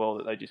is as well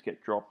that they just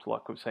get dropped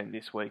like we've seen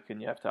this week,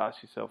 and you have to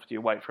ask yourself, do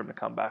you wait for him to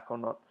come back or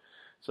not?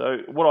 So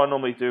what I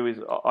normally do is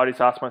I just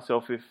ask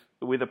myself if,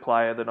 with a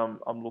player that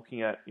I'm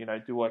looking at,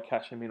 do I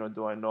cash him in or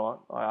do I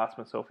not? I ask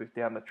myself if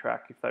down the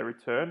track, if they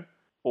return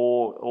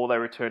or they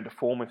return to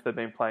form if they've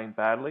been playing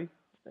badly,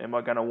 am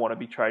I going to want to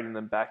be trading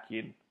them back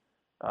in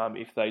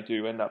if they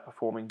do end up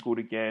performing good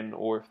again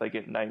or if they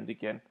get named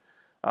again?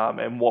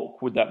 And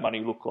what would that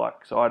money look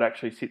like? So I'd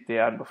actually sit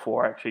down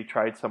before I actually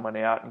trade someone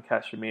out and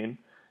cash them in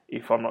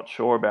if I'm not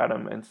sure about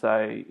them and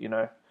say,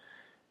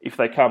 if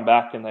they come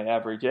back and they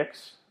average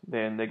X,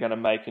 then they're going to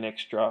make an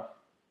extra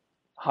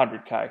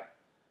 100k.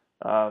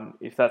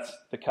 If that's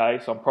the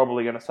case, I'm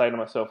probably going to say to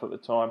myself at the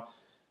time,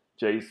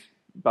 geez,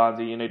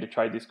 Barnesy, you need to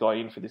trade this guy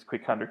in for this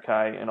quick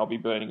 100k and I'll be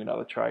burning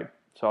another trade.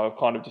 So I'll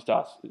kind of just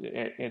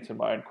answer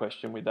my own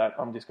question with that.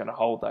 I'm just going to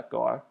hold that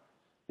guy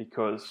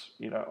because,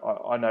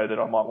 I know that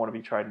I might want to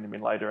be trading him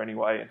in later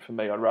anyway. And for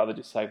me, I'd rather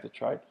just save the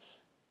trade.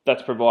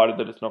 That's provided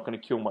that it's not going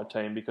to kill my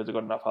team because I've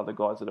got enough other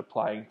guys that are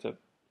playing to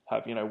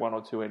have, 1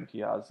 or 2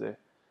 NPRs there.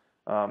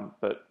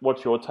 But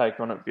what's your take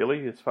on it,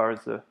 Billy, as far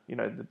as the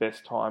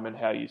best time and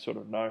how you sort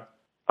of know?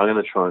 I'm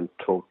going to try and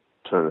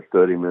turn a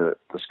 30-minute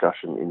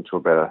discussion into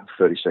about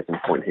a 30-second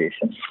point here.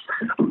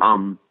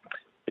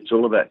 It's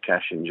all about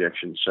cash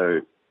injection.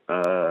 So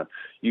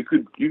you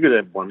could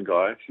have one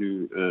guy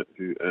who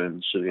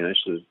earns sort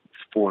of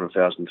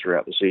 400,000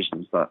 throughout the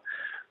season, but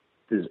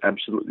there's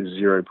absolutely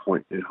 0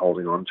 point in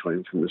holding on to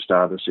him from the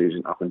start of the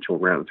season up until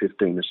round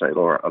 15 to say,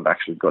 Laura, I've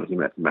actually got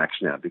him at max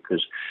now,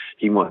 because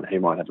he might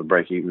have a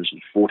break even of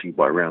 40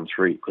 by round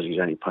 3 because he's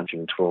only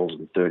punching 12s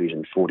and 30s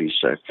and 40s.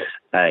 So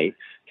A,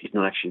 he's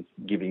not actually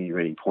giving you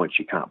any points.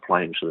 You can't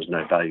play him, so there's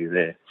no value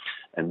there.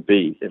 And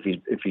B, if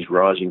he's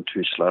rising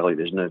too slowly,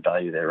 there's no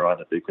value there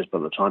either, because by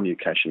the time you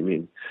cash him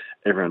in,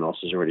 everyone else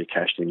has already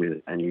cashed him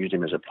in and used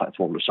him as a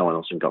platform to someone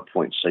else and got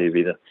points. So you've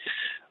either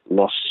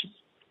lost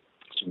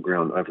some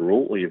ground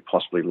overall, or you've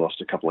possibly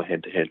lost a couple of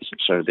head-to-heads.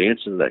 So the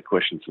answer to that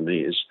question for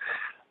me is,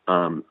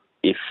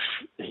 if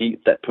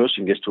that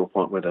person gets to a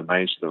point where they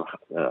made sort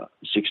of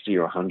 60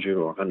 or 100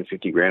 or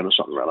 150 grand or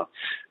something rather,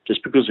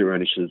 just because they're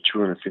only sort of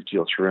 250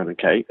 or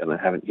 300k and they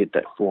haven't hit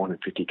that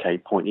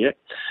 450k point yet,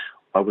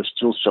 I would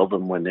still sell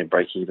them when their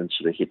break-even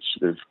sort of hits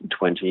sort of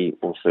 20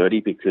 or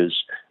 30, because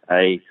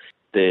A,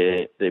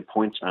 their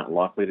points aren't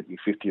likely to be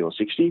 50 or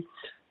 60,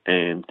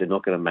 and they're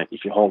not going to make,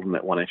 if you hold them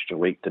that one extra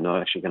week, they're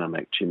not actually going to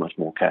make too much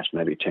more cash,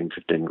 maybe 10,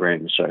 15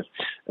 grand. So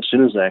as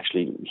soon as they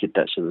actually hit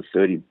that sort of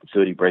 30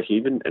 break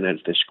even, and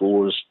if their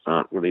scores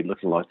aren't really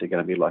looking like they're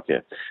going to be like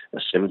a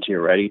 70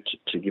 or 80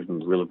 to give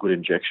them a really good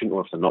injection,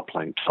 or if they're not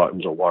playing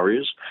Titans or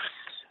Warriors,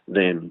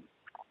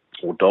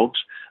 or Dogs,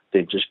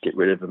 then just get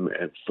rid of them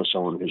for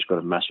someone who's got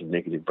a massive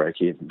negative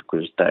break-even,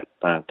 because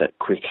that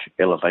quick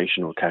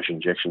elevation or cash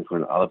injection for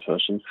another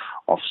person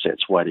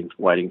offsets waiting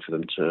for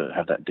them to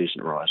have that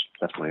decent rise.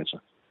 That's my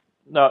answer.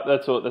 No,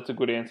 that's a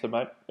good answer,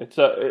 mate.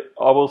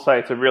 I will say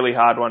it's a really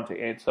hard one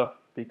to answer,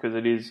 because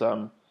it is,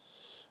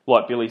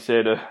 like Billy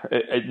said,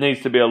 it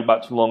needs to be a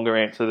much longer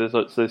answer.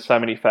 There's so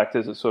many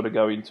factors that sort of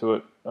go into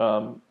it.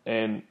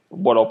 And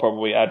what I'll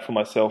probably add for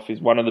myself is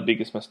one of the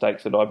biggest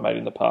mistakes that I've made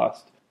in the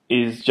past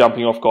is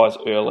jumping off guys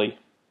early.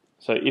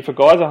 So if a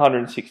guy's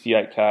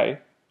 168k,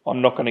 I'm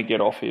not going to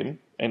get off him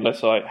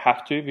unless I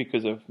have to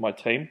because of my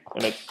team.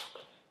 And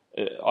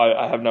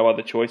I have no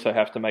other choice. I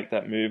have to make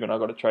that move and I've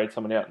got to trade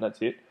someone out and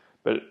that's it.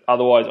 But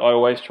otherwise, I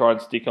always try and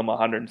stick on my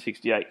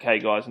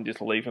 168k guys and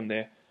just leave them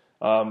there.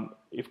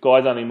 If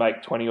guys only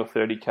make 20 or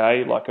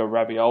 30k, like a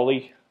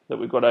Ravioli that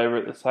we've got over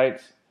at the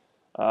Saints,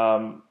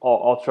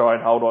 I'll try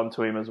and hold on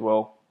to him as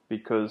well,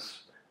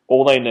 because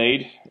all they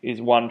need is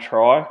one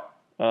try,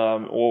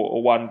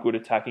 or one good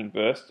attacking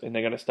burst, and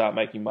they're going to start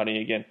making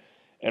money again.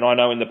 And I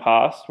know in the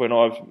past, when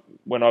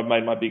I've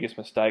made my biggest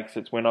mistakes,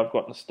 it's when I've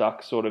gotten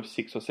stuck sort of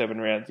 6 or 7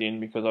 rounds in,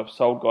 because I've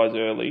sold guys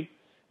early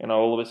and I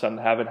all of a sudden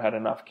haven't had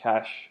enough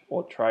cash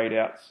or trade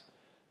outs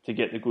to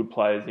get the good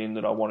players in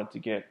that I wanted to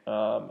get,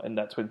 and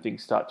that's when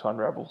things start to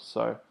unravel.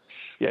 So,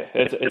 yeah,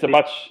 it's a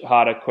much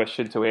harder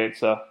question to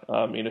answer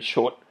in a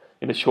short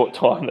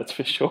time, that's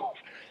for sure.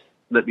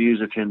 Let me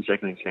use a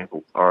 10-second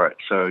example. All right,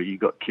 so you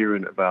got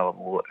Kieran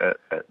available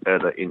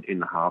in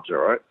the halves. All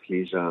right,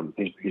 he's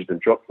been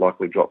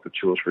likely dropped for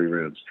 2 or 3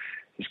 rounds.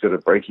 He's got a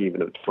break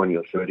even of 20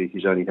 or 30.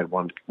 He's only had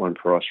one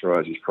price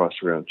rise. He's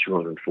priced around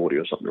 240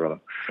 or something or other.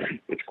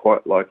 It's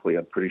quite likely,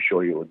 I'm pretty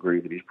sure you'll agree,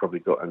 that he's probably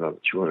got another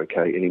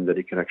 200k in him that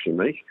he can actually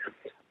make.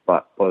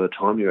 But by the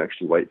time you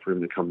actually wait for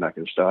him to come back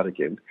and start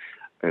again,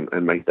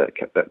 and make that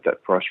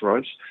price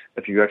rise,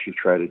 if you actually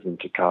traded him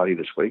to Cardi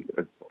this week,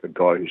 a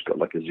guy who's got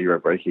like a zero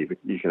break even,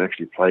 you can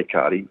actually play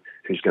Cardi,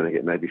 who's going to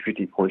get maybe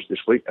 50 points this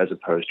week, as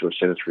opposed to a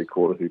centre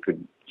three-quarter who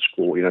could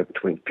score,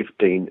 between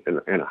 15 and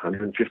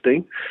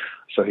 115.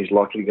 So he's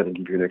likely going to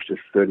give you an extra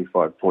 30 to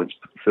 35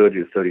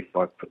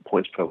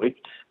 points per week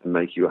and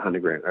make you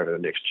 100 grand over the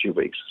next 2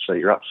 weeks. So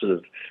you're up sort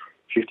of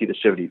 50 to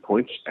 70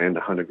 points and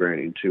 100 grand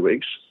in 2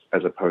 weeks,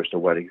 as opposed to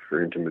waiting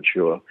for him to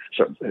mature.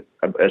 So,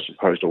 as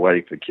opposed to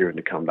waiting for Kieran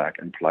to come back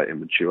and play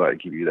and mature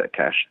and give you that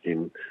cash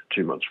in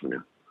 2 months from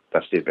now.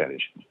 That's the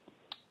advantage.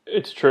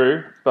 It's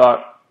true,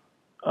 but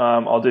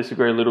I'll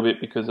disagree a little bit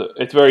because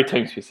it's very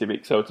team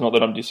specific. So it's not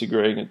that I'm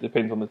disagreeing; it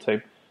depends on the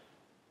team.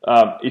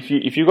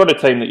 If you've got a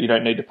team that you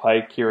don't need to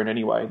play Kieran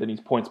anyway, then his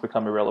points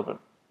become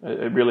irrelevant.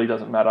 It really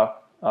doesn't matter,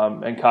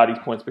 and Cardi's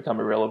points become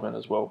irrelevant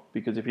as well,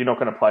 because if you're not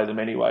going to play them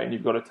anyway, and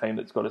you've got a team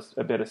that's got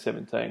a better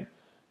 17.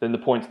 Then the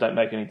points don't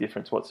make any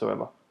difference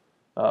whatsoever.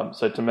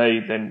 So to me,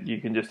 then you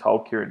can just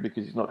hold Kieran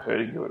because he's not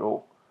hurting you at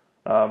all.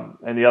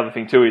 And the other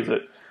thing too is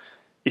that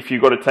if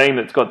you've got a team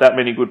that's got that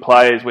many good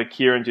players where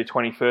Kieran's your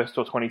 21st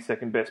or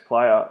 22nd best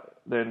player,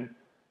 then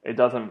it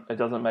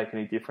doesn't make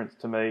any difference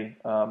to me.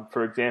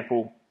 For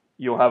example,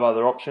 you'll have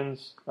other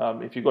options.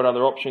 If you've got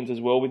other options as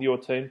well with your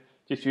team,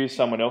 just use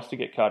someone else to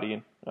get Cardi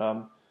in.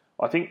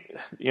 I think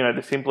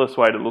the simplest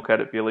way to look at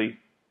it, Billy,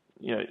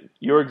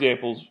 your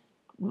example's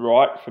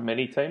right for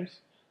many teams.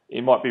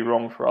 It might be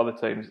wrong for other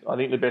teams. I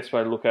think the best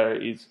way to look at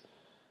it is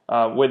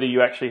whether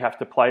you actually have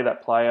to play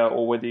that player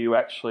or whether you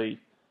actually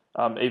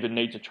even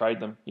need to trade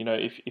them.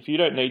 If you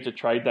don't need to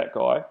trade that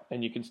guy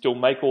and you can still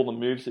make all the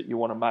moves that you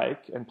want to make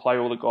and play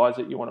all the guys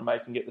that you want to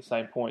make and get the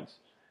same points,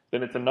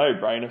 then it's a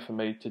no-brainer for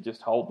me to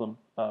just hold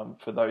them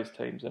for those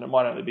teams. And it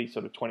might only be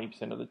sort of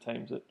 20% of the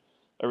teams that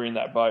are in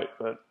that boat,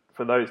 but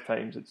for those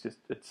teams,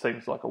 it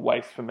seems like a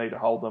waste for me to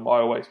hold them. I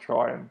always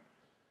try and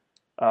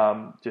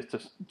just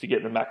to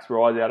get the max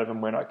rise out of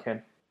them when I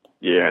can.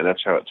 Yeah, and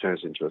that's how it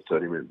turns into a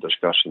 30-minute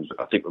discussion. But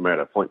I think we made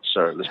our point,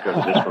 so let's go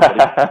to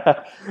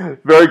this one.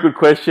 Very good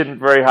question.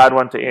 Very hard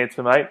one to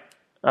answer, mate.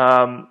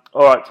 All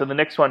right, so the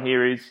next one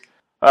here is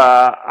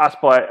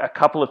asked by a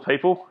couple of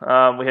people.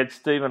 We had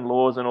Stephen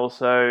Laws and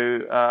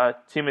also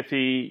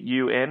Timothy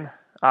UN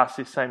asked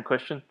this same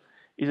question.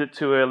 Is it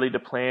too early to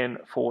plan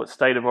for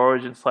state of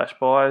origin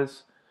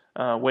 /buys?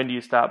 When do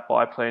you start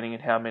buy planning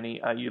and how many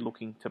are you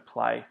looking to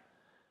play?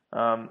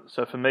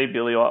 So for me,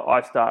 Billy,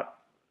 I start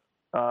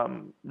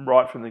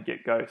right from the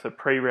get-go. So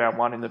pre-round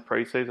 1 in the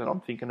pre-season, I'm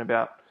thinking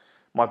about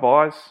my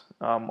buys.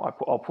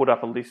 I'll put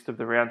up a list of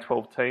the round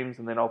 12 teams,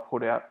 and then I'll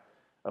put out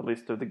a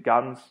list of the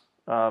guns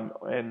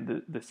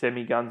and the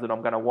semi-guns that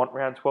I'm going to want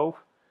round 12.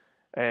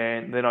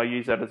 And then I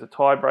use that as a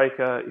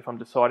tiebreaker. If I'm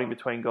deciding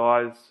between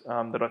guys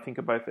that I think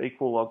are both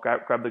equal, I'll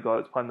grab the guy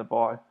that's playing the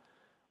buy.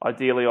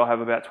 Ideally, I'll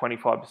have about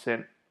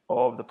 25%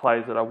 of the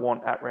players that I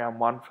want at round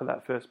 1 for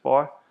that first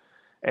buy.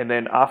 And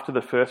then after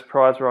the first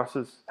prize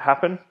rises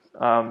happen,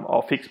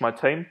 I'll fix my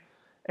team.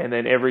 And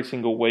then every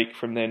single week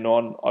from then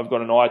on, I've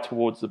got an eye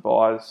towards the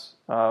buys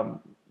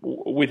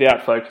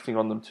without focusing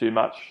on them too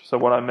much. So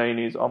what I mean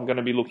is I'm going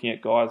to be looking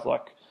at guys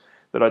like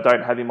that I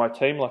don't have in my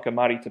team, like a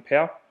Marty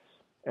Tapau,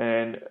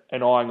 and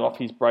eyeing off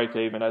his break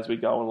even as we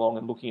go along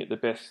and looking at the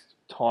best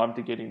time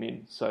to get him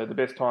in. So the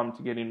best time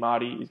to get in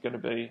Marty is going to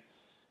be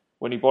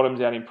when he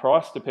bottoms out in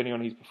price, depending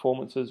on his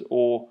performances,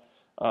 or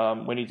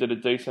when he's at a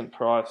decent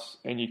price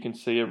and you can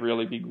see a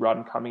really big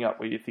run coming up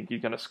where you think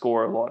you're going to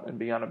score a lot and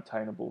be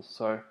unobtainable.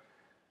 So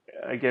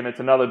again, it's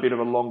another bit of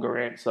a longer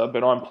answer,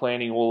 but I'm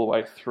planning all the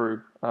way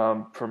through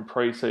from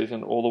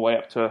pre-season all the way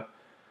up to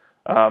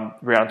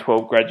round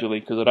 12 gradually,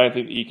 because I don't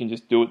think that you can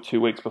just do it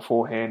 2 weeks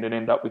beforehand and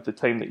end up with the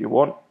team that you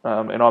want.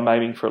 And I'm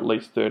aiming for at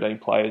least 13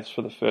 players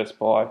for the first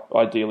buy,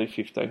 ideally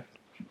 15.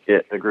 Yeah,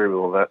 I agree with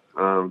all that.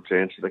 To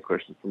answer the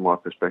question from my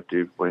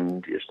perspective, when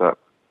do you start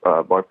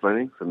buy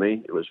planning? For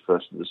me, it was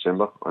 1st of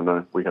December. I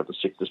know we have the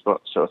sickness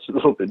spot, so it's a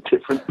little bit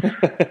different.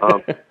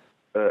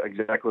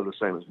 Exactly the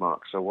same as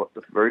Mark. So what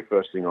the very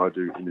first thing I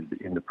do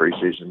in the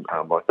pre-season,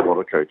 like a lot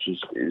of coaches,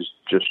 is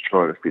just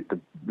try to fit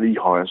the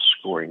highest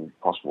scoring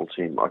possible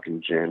team I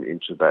can jam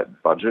into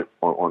that budget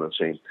on a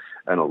team.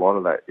 And a lot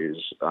of that is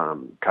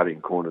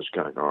cutting corners,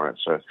 going, all right,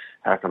 so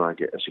how can I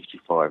get a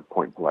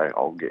 65-point player?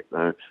 I'll get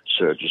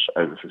Surges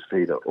over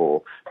Fafita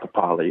or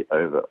Papali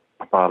over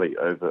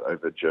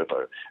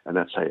Jervo, and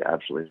that's how you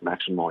absolutely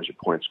maximise your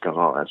points going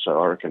on.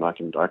 So I reckon I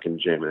can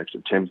jam an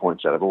extra 10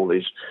 points out of all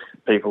these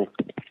people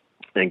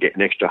and get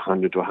an extra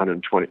 100 to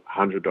 120,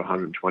 100 to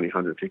 120,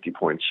 150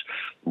 points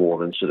more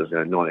than sort of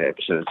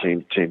 98%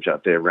 of teams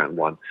out there round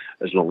 1,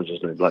 as long as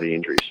there's no bloody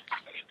injuries.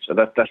 So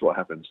that's what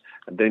happens.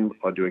 And then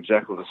I do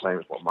exactly the same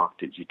as what Mark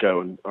did. You go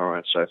and, all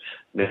right, so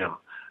now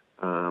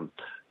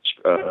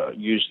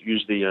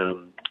use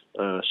the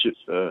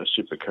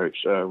Super Coach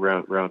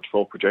round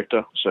 12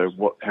 projector.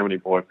 So how many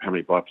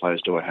buy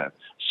players do I have?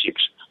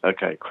 6.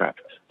 Okay, crap.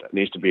 That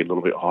needs to be a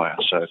little bit higher.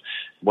 So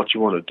what you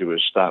want to do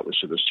is start with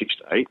sort of 6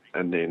 to 8,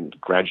 and then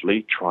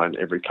gradually try and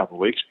every couple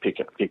of weeks pick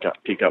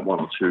up 1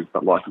 or 2.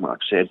 But like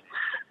Mark said,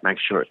 make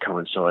sure it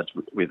coincides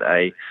with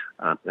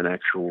an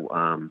actual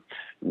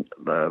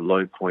the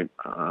low point,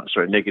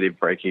 negative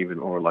break even,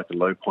 or like a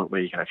low point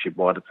where you can actually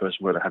buy the person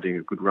where they're having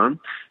a good run.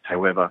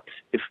 However,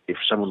 if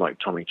someone like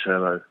Tommy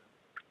Turbo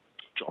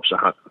drops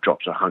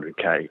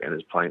 100k and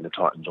is playing the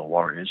Titans or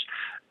Warriors,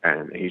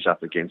 and he's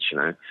up against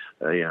a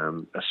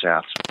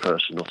South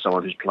person or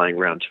someone who's playing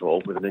round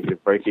 12 with a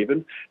negative break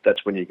even,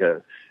 that's when you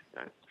go,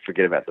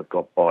 forget about the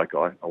buy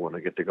guy. I want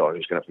to get the guy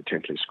who's going to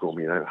potentially score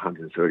me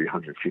 130,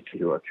 150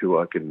 who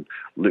I can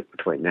loop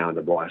between now and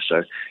the buy.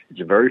 So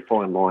it's a very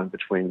fine line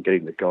between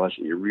getting the guys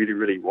that you really,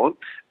 really want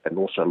and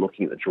also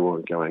looking at the draw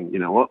and going, you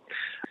know what,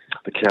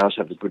 the Cows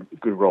have a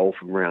good role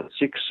from round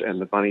 6 and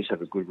the Bunnies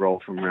have a good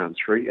role from round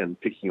 3, and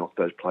picking off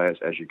those players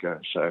as you go.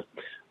 So,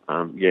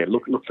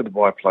 look for the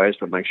buy players,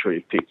 but make sure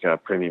you pick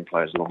premium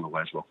players along the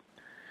way as well.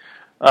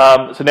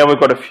 So now we've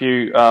got a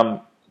few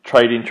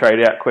trade-in,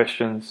 trade-out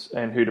questions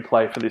and who to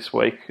play for this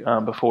week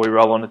before we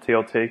roll on to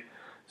TLT.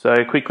 So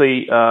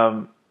quickly,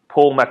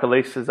 Paul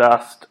McAleese has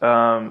asked,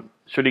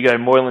 should he go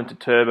Moylan to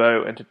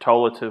Turbo and to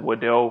Tola to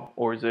Waddell,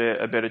 or is there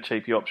a better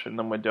cheapie option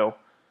than Waddell?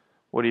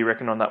 What do you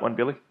reckon on that one,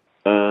 Billy?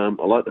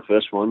 I like the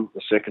first one.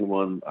 The second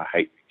one, I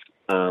hate.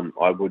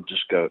 I would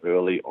just go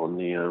early on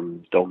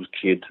the Dogs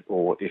kid,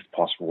 or if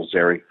possible,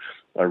 Zeri.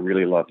 I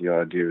really like the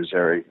idea of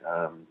Zeri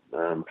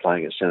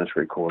playing at centre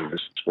 3/4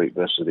 this week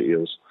versus the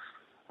Eels.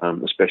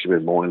 Especially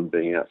with Moylan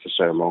being out for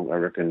so long, I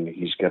reckon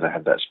he's going to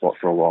have that spot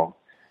for a while.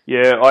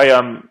 Yeah,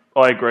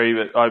 I agree,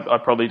 but I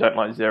probably don't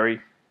like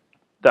Zeri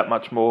that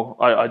much more.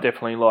 I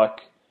definitely like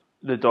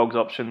the Dogs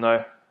option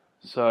though.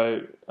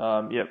 So,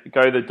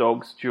 go the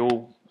Dogs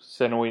dual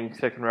centre wing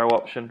second row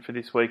option for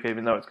this week,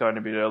 even though it's going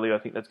a bit early. I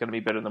think that's going to be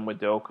better than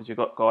Waddell because you've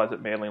got guys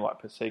at Manly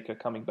like Paseka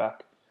coming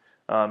back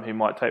who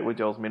might take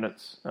Waddell's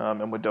minutes,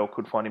 and Waddell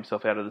could find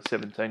himself out of the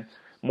 17.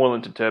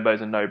 Moylan to Turbo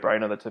is a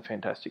no-brainer. That's a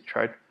fantastic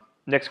trade.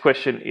 Next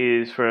question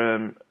is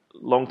from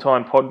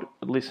long-time pod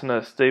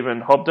listener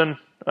Stephen Hobden.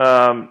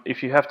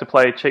 If you have to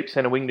play a cheap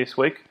centre wing this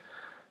week,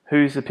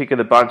 who's the pick of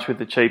the bunch with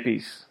the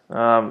cheapies?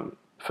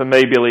 For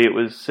me, Billy, it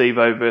was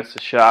Sevo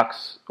versus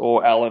Sharks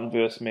or Allen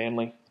versus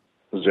Manly.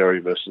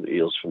 Zeri versus the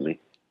Eels for me.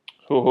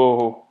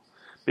 Oh,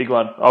 big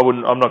one.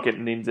 I'm not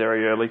getting in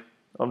Zeri early.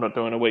 I'm not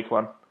doing a week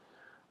one.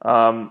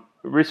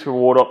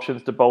 Risk-reward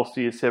options to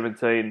bolster your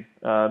 17.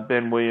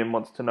 Ben William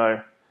wants to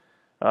know,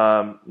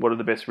 what are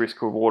the best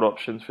risk-reward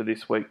options for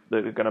this week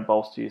that are going to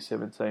bolster your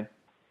 17?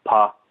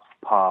 Par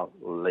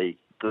league.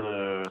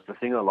 The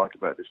thing I liked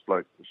about this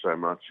bloke so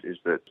much is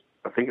that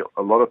I think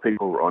a lot of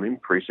people were on him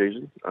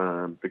pre-season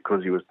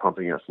because he was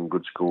pumping out some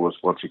good scores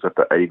once he got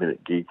the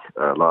 80-minute gig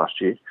last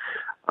year.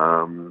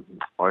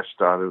 I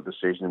started the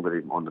season with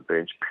him on the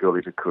bench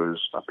purely because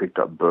I picked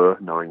up Burr,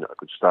 knowing that I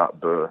could start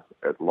Burr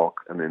at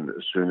lock, and then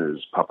as soon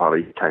as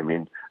Papali came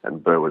in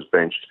and Burr was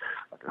benched,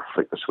 I could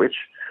flick the switch.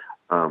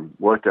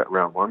 Worked out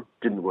round 1,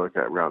 didn't work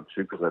out round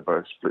 2 because they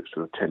both split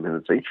sort of 10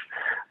 minutes each.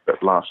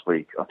 But last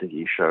week, I think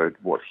he showed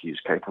what he's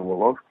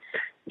capable of.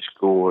 He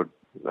scored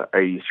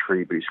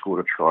 83, but he scored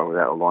a try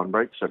without a line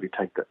break. So if you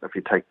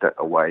take that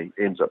away,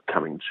 it ends up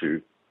coming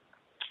to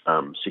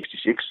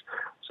 66.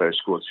 So he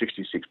scored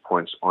 66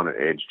 points on an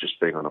edge, just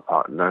being on a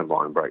part, no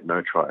line break,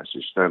 no try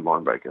assist, no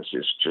line break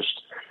assist,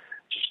 just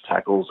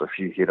tackles, a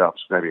few hit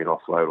ups, maybe an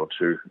offload or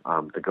two.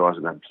 The guy's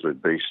an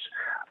absolute beast.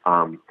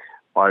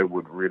 I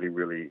would really,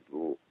 really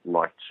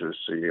like to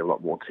see a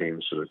lot more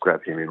teams sort of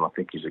grab him in. I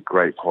think he's a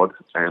great pod,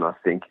 and I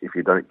think if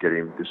you don't get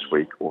him this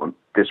week or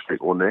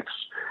next,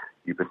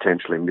 you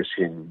potentially miss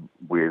him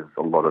with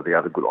a lot of the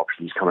other good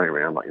options coming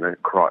around, like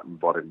Crichton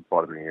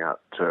bottoming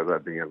out, Turbo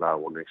being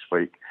available next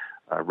week,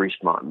 Reece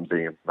Martin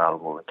being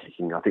available and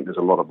kicking. I think there's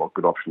a lot of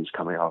good options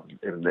coming up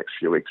in the next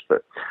few weeks,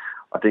 but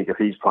I think if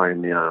he's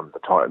playing the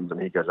Titans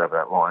and he goes over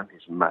that line,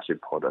 he's a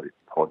massive pod at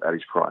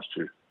his price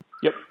too.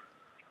 Yep.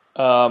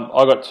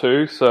 I got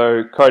 2.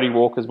 So Cody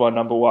Walker's my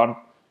number 1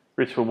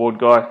 risk reward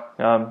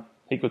guy.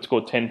 He could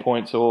score 10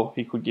 points or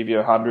he could give you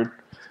 100.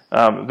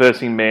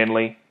 Versus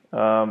Manly,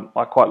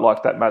 I quite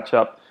like that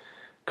matchup.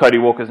 Cody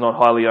Walker's not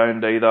highly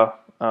owned either.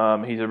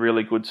 He's a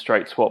really good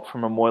straight swap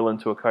from a Moylan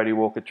to a Cody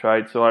Walker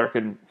trade. So I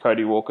reckon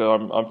Cody Walker,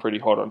 I'm pretty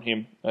hot on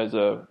him as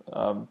a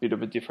bit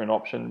of a different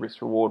option,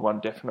 risk reward one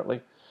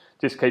definitely.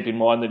 Just keep in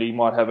mind that he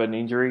might have an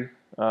injury,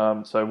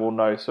 so we'll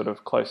know sort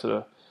of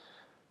closer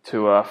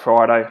to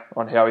Friday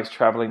on how he's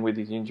travelling with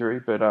his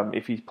injury. But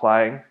if he's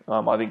playing,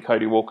 I think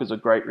Cody Walker's a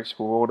great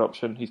risk-reward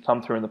option. He's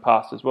come through in the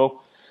past as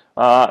well.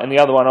 And the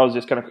other one I was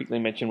just going to quickly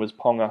mention was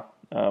Ponga.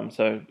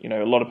 So,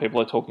 a lot of people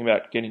are talking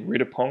about getting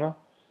rid of Ponga.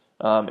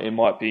 It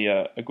might be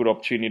a good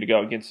opportunity to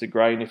go against the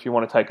grain if you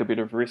want to take a bit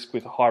of risk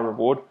with a high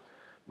reward.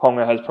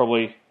 Ponga has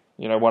probably,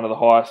 one of the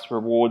highest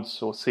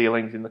rewards or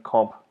ceilings in the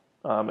comp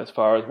as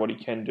far as what he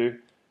can do.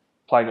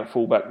 Playing at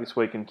fullback this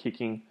week and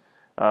kicking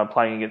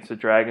playing against the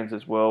Dragons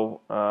as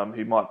well,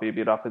 who might be a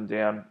bit up and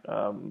down.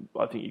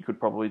 I think you could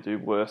probably do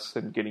worse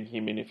than getting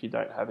him in if you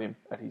don't have him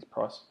at his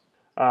price.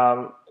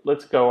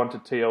 Let's go on to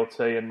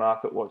TLT and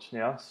Market Watch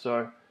now.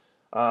 So,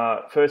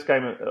 first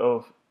game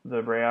of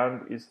the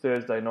round is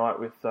Thursday night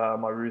with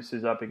my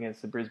Roosters up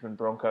against the Brisbane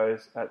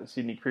Broncos at the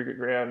Sydney Cricket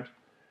Ground.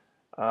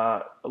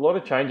 A lot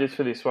of changes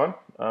for this one.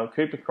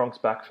 Cooper Cronk's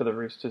back for the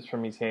Roosters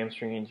from his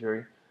hamstring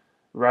injury.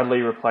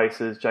 Radley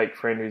replaces Jake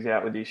Friend, who's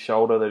out with his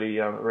shoulder that he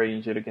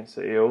re-injured against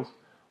the Eels.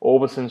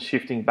 Orbison's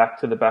shifting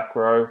back to the back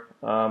row.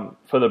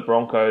 For the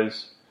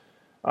Broncos,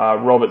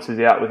 Roberts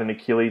is out with an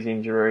Achilles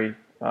injury.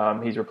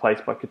 He's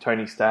replaced by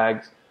Katoni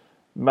Staggs.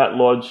 Matt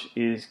Lodge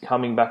is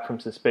coming back from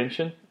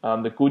suspension.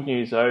 The good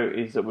news, though,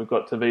 is that we've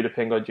got Tavita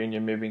Pengai Jr.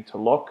 moving to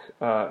lock,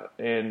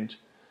 and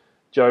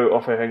Joe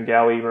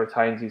Ofahengawi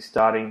retains his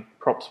starting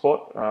prop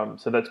spot.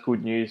 So that's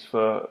good news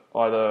for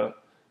either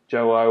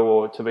Joe O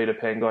or Tavita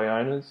Pengai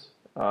owners.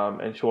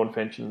 And Sean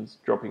Fenton's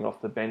dropping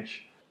off the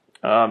bench.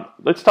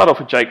 Let's start off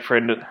with Jake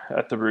Friend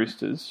at the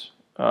Roosters.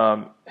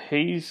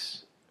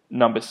 He's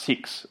number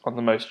 6 on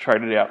the most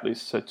traded out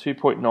list, so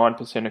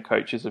 2.9% of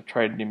coaches have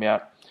traded him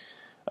out.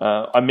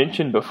 I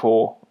mentioned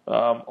before,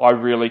 I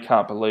really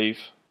can't believe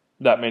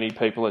that many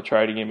people are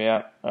trading him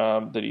out,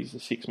 that he's the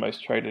 6th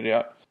most traded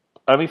out.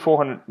 Only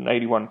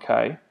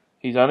 481k.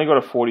 He's only got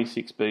a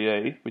 46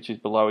 BE, which is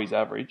below his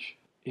average.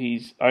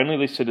 He's only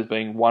listed as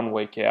being 1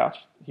 week out.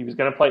 He was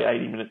going to play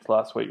 80 minutes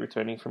last week,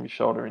 returning from his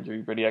shoulder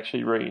injury, but he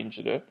actually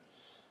re-injured it.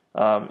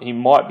 He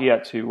might be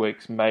out 2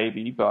 weeks,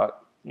 maybe,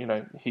 but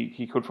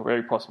he could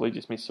very possibly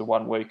just miss the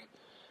 1 week.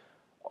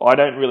 I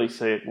don't really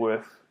see it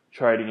worth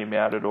trading him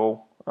out at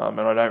all,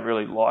 and I don't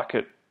really like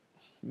it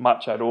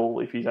much at all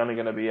if he's only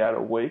going to be out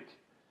a week,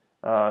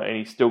 and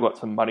he's still got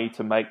some money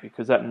to make,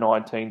 because that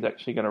 19 is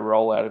actually going to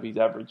roll out of his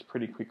average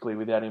pretty quickly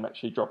without him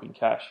actually dropping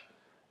cash.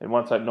 And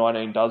once that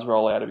 19 does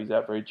roll out of his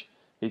average,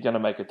 he's going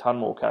to make a ton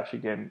more cash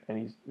again, and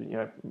he's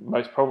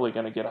most probably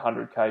going to get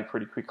 100k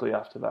pretty quickly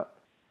after that.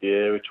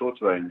 Yeah, we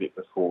talked about him a bit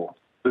before.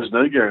 There's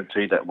no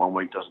guarantee that 1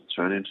 week doesn't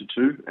turn into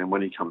 2, and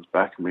when he comes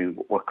back, I mean,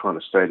 what kind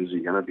of state is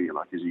he going to be?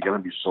 Like, is he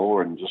going to be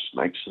sore and just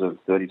make sort of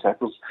 30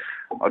 tackles?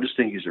 I just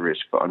think he's a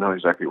risk, but I know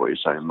exactly what you're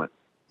saying, mate.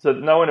 So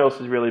no one else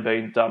has really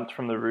been dumped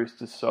from the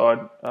Roosters side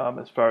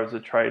as far as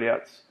the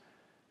trade-outs.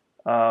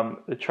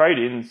 The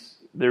trade-ins,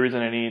 there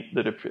isn't any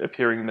that are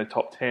appearing in the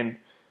top 10.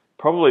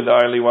 Probably the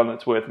only one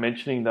that's worth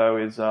mentioning, though,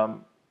 is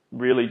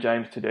really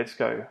James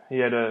Tedesco. He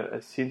had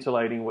a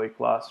scintillating week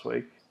last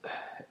week.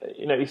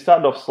 He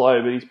started off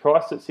slow, but he's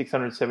priced at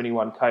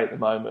 671k at the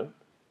moment.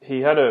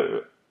 He had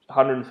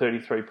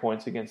 133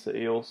 points against the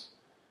Eels.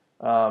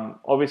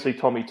 Obviously,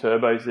 Tommy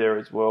Turbo's there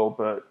as well,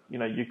 but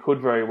you could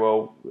very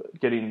well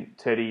get in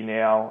Teddy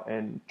now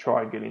and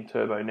try and get in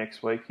Turbo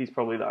next week. He's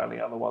probably the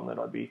only other one that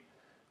I'd be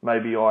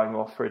maybe eyeing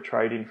off for a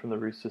trade-in from the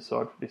Roosters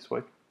side for this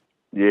week.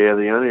 Yeah,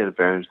 the only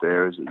advantage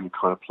there is that you're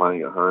kind of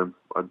playing at home.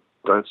 I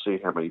don't see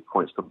how many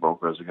points the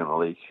Broncos are going to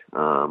leak.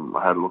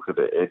 I had a look at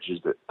the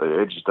edges. The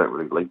edges don't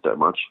really leak that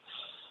much.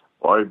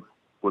 I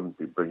wouldn't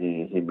be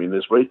bringing him in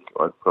this week.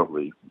 I'd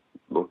probably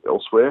look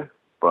elsewhere.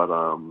 But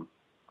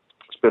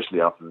especially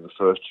after the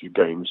first 2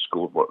 games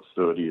scored,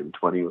 30 and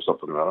 20 or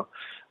something or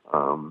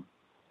other.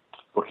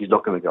 Look, he's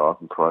not going to go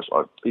up in price.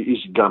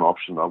 He's a gun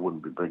option. I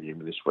wouldn't be bringing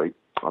him in this week.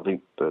 I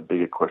think the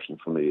bigger question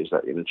for me is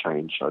that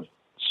interchange.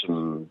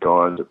 Some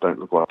guys that don't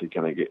look like they're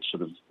going to get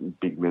sort of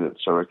big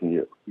minutes. So I reckon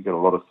you got a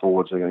lot of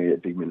forwards that are going to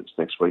get big minutes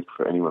next week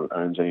for anyone that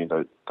owns any of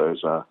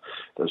those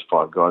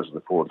 5 guys in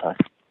the forward pack.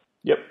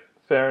 Yep,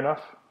 fair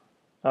enough.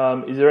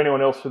 Is there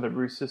anyone else from the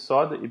Roosters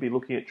side that you'd be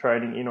looking at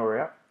trading in or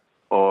out?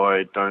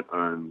 I don't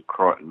own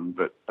Crichton,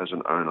 but as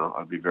an owner,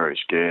 I'd be very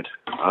scared.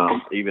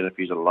 Even if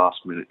he's a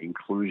last-minute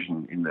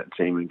inclusion in that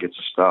team and gets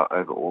a start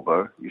over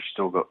Orbo, you've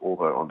still got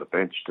Orbo on the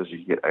bench. Does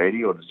he get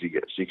 80 or does he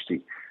get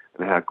 60?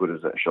 And how good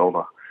is that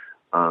shoulder?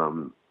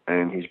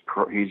 And his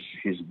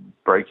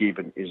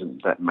break-even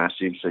isn't that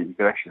massive, so you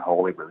could actually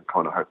hold him and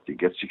kind of hope to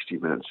get 60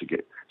 minutes to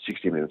get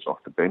 60 minutes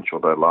off the bench,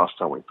 although last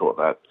time we thought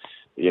that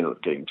he ended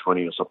up getting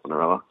 20 or something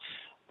or other.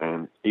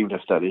 And even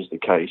if that is the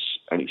case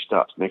and he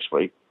starts next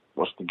week,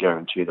 what's the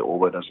guarantee that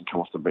Orbo doesn't come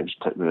off the bench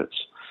in 10 minutes?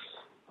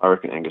 I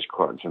reckon Angus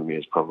Crichton for me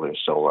is probably a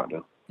sell right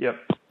now. Yep,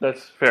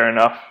 that's fair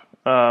enough.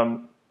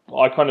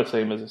 I kind of see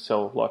him as a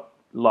sell like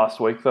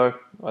last week, though.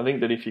 I think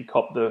that if you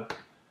cop the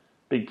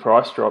big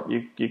price drop,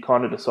 you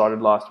kind of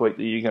decided last week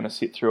that you're going to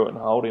sit through it and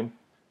hold him.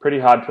 Pretty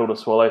hard pill to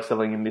swallow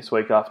selling him this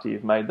week after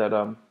you've made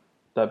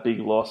that big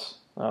loss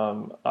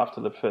after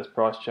the first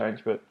price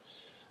change. But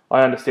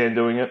I understand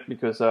doing it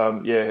because,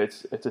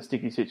 it's a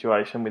sticky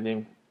situation with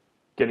him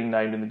getting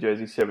named in the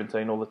jersey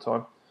 17 all the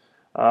time.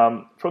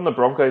 From the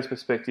Broncos'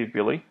 perspective,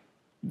 Billy,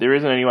 there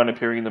isn't anyone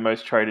appearing in the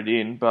most traded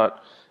in,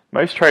 but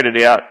most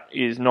traded out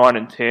is 9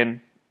 and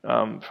 10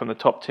 from the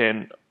top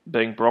 10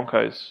 being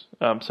Broncos.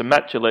 So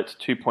Matt Gillette's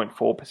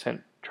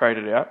 2.4%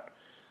 traded out.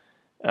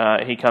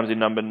 He comes in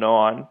number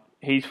 9.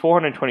 He's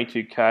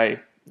 422k.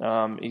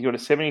 He's got a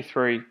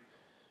 73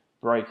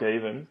 break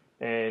even,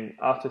 and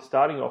after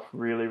starting off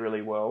really,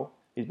 really well,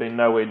 He's been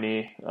nowhere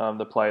near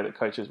the player that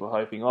coaches were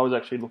hoping. I was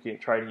actually looking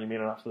at trading him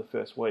in after the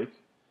first week,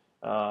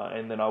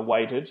 and then I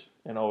waited,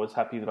 and I was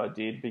happy that I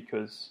did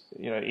because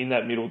in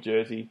that middle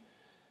jersey,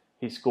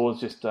 his scores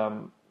just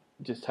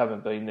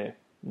haven't been there.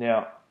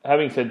 Now,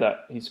 having said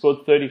that, he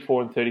scored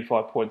 34 and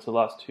 35 points the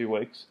last 2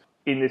 weeks.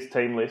 In this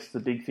team list, the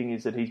big thing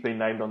is that he's been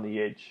named on the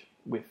edge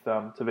with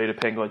Tavita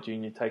Pangai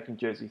Jr. taking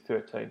jersey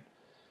 13.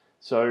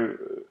 So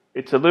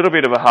it's a little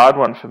bit of a hard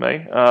one for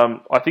me.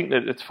 I think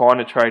that it's fine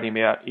to trade him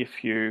out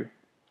if you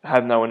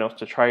have no one else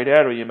to trade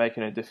out or you're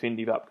making a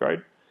definitive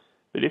upgrade.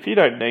 But if you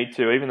don't need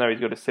to, even though he's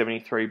got a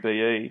 73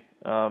 BE,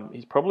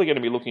 he's probably going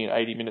to be looking at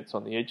 80 minutes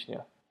on the edge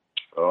now.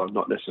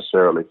 Not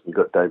necessarily. You've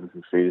got David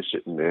Fifita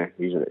sitting there.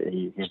 He's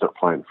not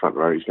playing front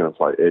row. He's going to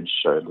play edge.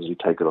 So does he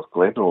take it off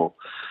Glenn or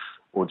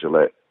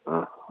Gillette?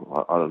 I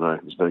don't know.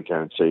 There's no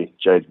guarantee.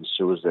 Jaden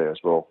Sewer's there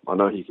as well. I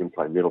know he can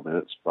play middle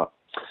minutes, but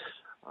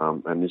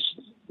and this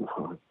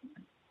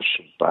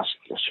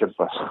Shibasaki.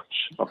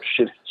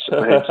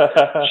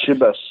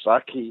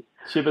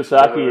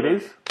 Shibasaki it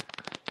is.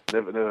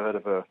 Never heard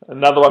of her.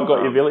 Another one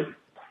got you, Billy.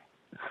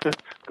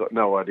 Got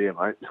no idea,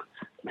 mate.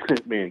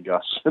 Me and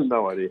Gus,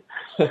 no idea.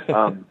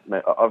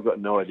 Mate, I've got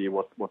no idea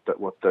what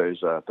those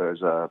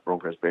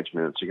Broncos bench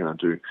minutes are going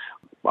to do.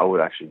 I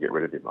would actually get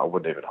rid of him. I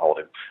wouldn't even hold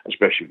him,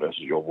 especially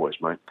versus your boys,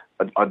 mate.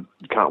 I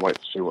can't wait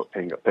to see what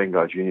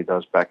Pangai Jr.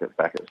 does back at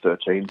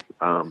 13.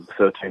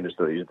 13 is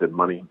the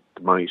money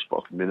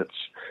spot for minutes.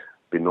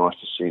 It'd be nice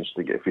to see him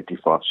to get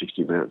 55,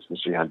 60 minutes and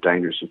see how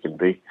dangerous he can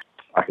be.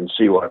 I can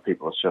see why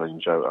people are selling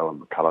Joe O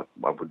and McCulloch.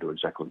 I would do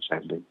exactly the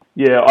same thing.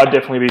 Yeah, I'd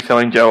definitely be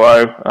selling Joe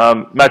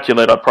O. Matt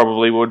Gillette I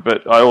probably would,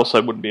 but I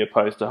also wouldn't be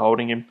opposed to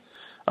holding him.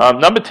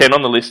 Number 10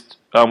 on the list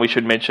we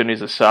should mention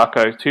is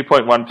Asako.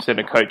 2.1%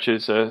 of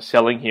coaches are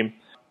selling him.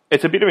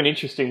 It's a bit of an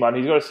interesting one.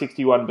 He's got a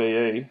 61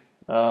 BE,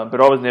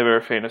 but I was never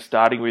a fan of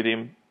starting with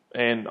him.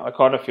 And I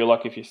kind of feel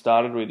like if you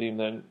started with him,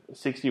 then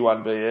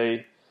 61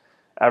 BE,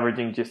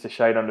 averaging just a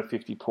shade under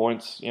 50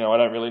 points. I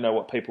don't really know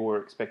what people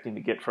were expecting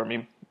to get from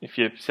him if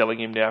you're selling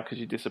him now because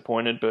you're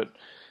disappointed. But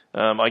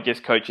I guess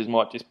coaches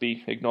might just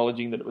be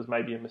acknowledging that it was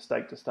maybe a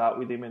mistake to start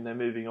with him and they're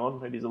moving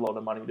on. It is a lot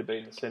of money to be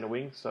in the centre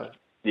wing. So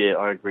yeah,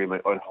 I agree,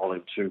 mate. I'd hold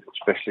him too,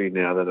 especially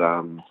now that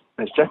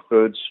has Jack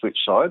Bird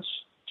switched sides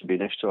to be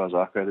next to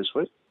Asako this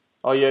week?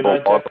 Oh yeah,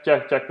 no,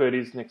 Jack Bird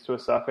is next to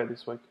Asako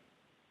this week.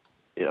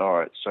 Yeah, all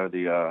right. So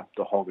the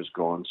hog is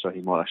gone, so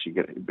he might actually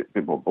get a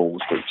bit more ball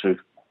this week too.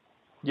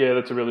 Yeah,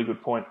 that's a really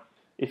good point.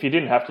 If you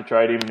didn't have to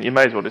trade him, you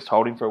may as well just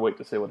hold him for a week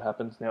to see what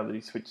happens now that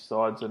he's switched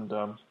sides and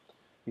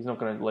he's not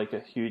going to leak a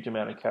huge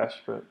amount of cash.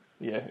 But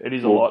yeah, it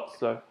is a lot.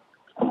 So.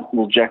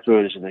 Well, Jack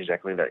Bird isn't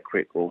exactly that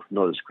quick, or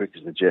not as quick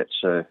as the Jets,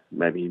 so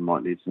maybe he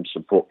might need some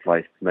support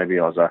play. Maybe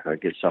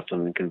Asako gets something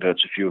and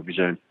converts a few of his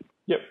own.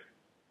 Yep.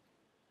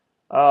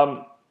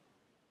 Tavita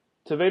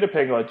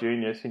Pangai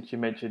Jr., since you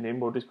mentioned him,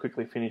 we'll just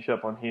quickly finish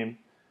up on him.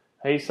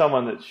 He's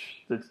someone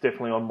that's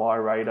definitely on my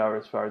radar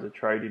as far as a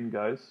trade-in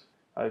goes.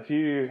 Have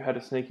you had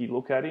a sneaky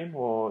look at him,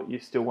 or you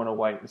still want to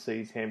wait and see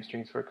his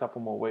hamstrings for a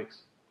couple more weeks?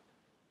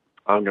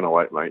 I'm going to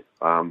wait, mate.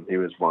 He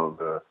was one of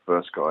the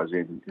first guys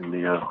in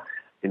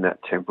that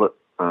template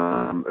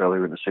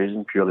earlier in the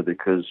season, purely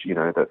because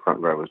that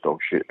front row was dog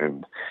shit,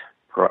 and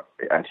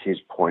at his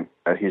price,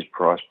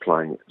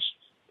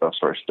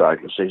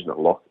 starting the season at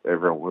lock,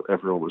 everyone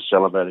was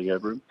salivating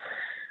over him.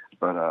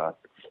 But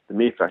the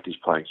mere fact he's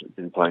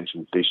been playing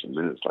some decent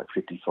minutes, like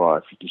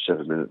 55,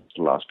 57 minutes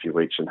the last few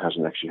weeks, and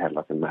hasn't actually had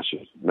like a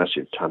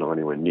massive ton or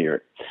anywhere near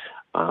it.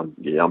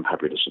 I'm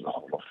happy to sort of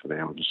hold off for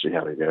now and just see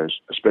how he goes,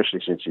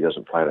 especially since he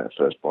doesn't play that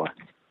first bye.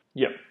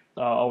 Yep.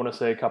 I want to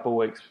see a couple of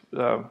weeks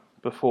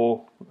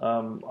before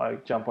I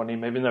jump on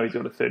him, even though he's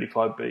got a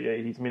 35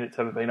 BE. His minutes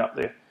haven't been up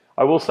there.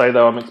 I will say,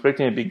 though, I'm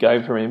expecting a big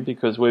game from him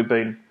because we've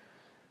been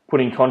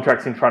putting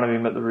contracts in front of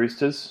him at the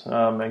Roosters,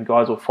 and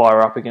guys will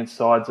fire up against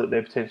sides that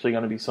they're potentially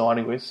going to be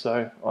signing with.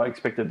 So I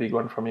expect a big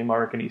one from him. I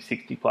reckon he's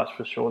 60 plus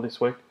for sure this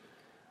week.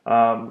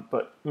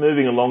 But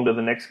moving along to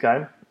the next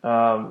game,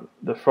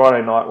 the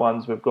Friday night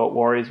ones, we've got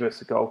Warriors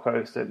versus Gold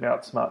Coast at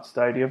Mount Smart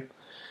Stadium.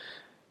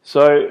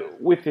 So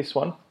with this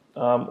one,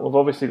 we've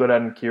obviously got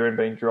Adam Kieran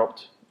being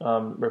dropped,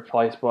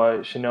 replaced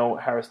by Chanel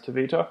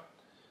Harris-Tavita.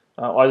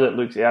 Isaac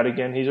Luke's out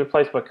again. He's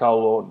replaced by Carl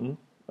Lawton.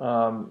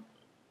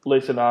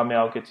 Leeson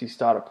Armour gets his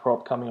start at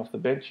prop coming off the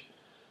bench.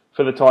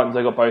 For the Titans,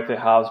 they got both their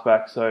halves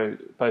back, so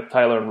both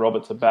Taylor and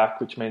Roberts are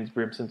back, which means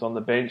Brimson's on the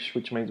bench,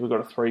 which means we've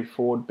got a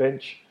 3-forward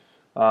bench.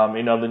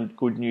 In other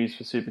good news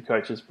for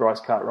Supercoaches,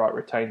 Bryce Cartwright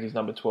retains his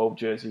number 12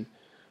 jersey,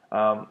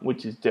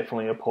 which is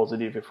definitely a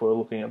positive if we're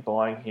looking at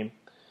buying him.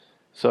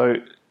 So,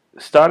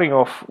 starting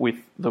off with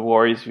the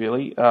Warriors,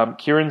 really,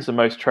 Kieran's the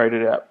most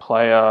traded out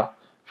player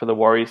for the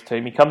Warriors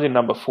team. He comes in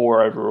number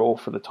 4 overall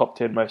for the top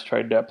 10 most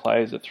traded out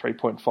players at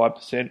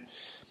 3.5%.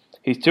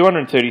 He's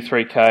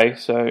 233k,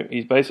 so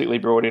he's basically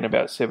brought in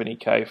about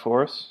 70k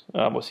for us,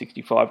 or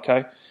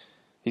 65k.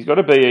 He's got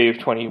a BE of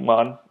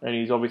 21, and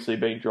he's obviously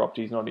been dropped.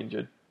 He's not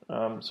injured.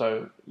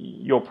 So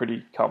you're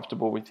pretty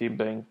comfortable with him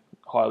being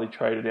highly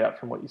traded out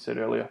from what you said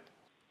earlier.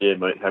 Yeah,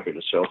 mate, happy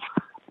to sell.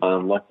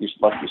 Like you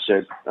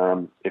said,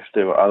 if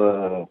there were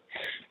other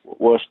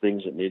worse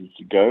things that needed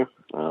to go,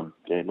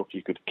 look,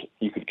 you could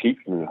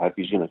keep him, and hope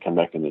he's going to come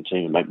back in the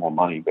team and make more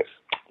money. But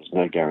there's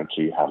no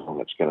guarantee how long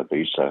it's going to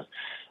be. So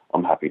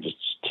I'm happy just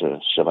to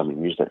sell him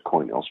and use that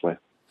coin elsewhere.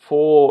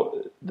 For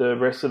the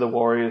rest of the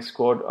Warriors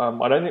squad,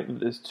 I don't think that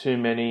there's too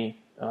many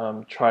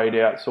trade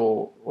outs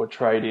or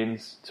trade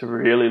ins to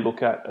really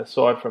look at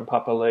aside from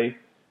Papa Lee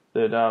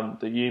that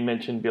you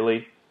mentioned,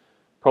 Billy.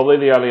 Probably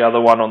the only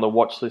other one on the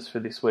watch list for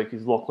this week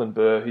is Lachlan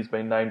Burr, who's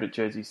been named at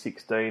jersey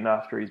 16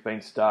 after he's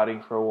been starting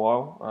for a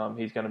while.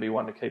 He's going to be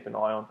one to keep an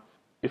eye on.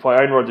 If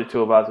I own Roger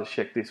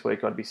Tuivasa-Sheck this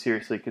week, I'd be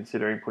seriously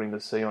considering putting the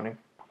C on him.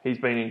 He's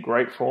been in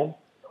great form,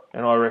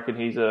 and I reckon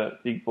he's a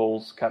big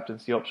balls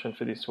captaincy option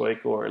for this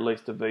week, or at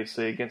least a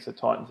VC against the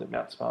Titans at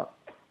Mount Smart.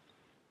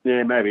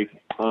 Yeah, maybe.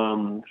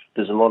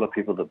 There's a lot of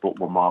people that bought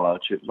Mamalo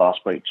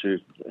last week too.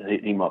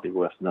 He might be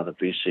worth another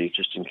VC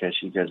just in case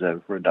he goes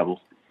over for a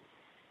double.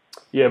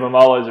 Yeah,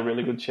 Mamalo's a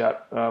really good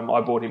shout.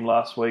 I bought him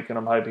last week, and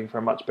I'm hoping for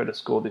a much better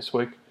score this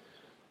week.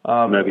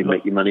 Maybe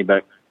make your money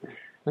back.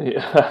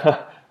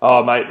 Yeah.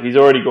 Oh, mate, he's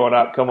already gone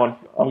up. Come on,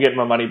 I'm getting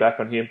my money back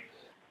on him.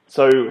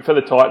 So for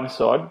the Titans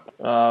side,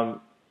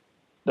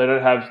 they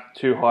don't have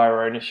too high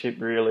ownership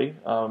really.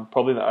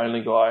 Probably the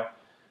only guy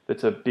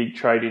that's a big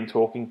trade-in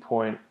talking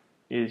point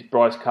is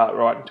Bryce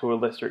Cartwright and to a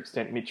lesser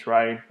extent Mitch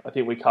Rain. I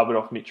think we covered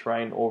off Mitch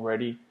Rain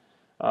already.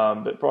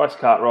 But Bryce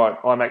Cartwright,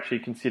 I'm actually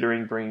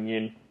considering bringing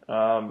in.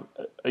 Are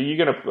you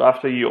going to,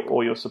 after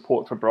all your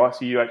support for Bryce,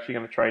 are you actually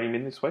going to trade him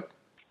in this week?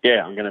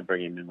 Yeah, I'm going to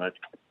bring him in, mate.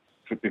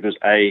 Because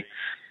A,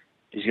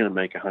 he's going to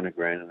make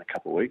 $100,000 in a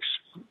couple of weeks.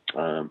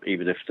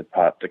 Even if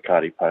the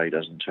Cardi party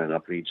doesn't turn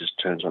up and he just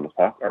turns on the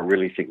puck, I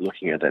really think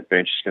looking at that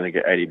bench is going to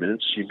get 80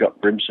 minutes. You've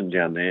got Brimson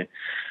down there,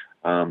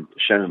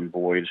 Shannon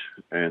Boyd,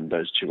 and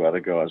those two other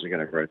guys are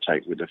going to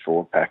rotate with the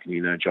forward pack.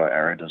 And Jai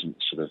Arrow doesn't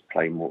sort of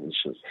play more than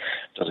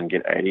doesn't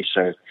get 80.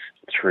 So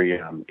 3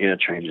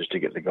 interchanges to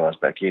get the guys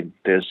back in.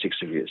 There's six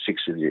of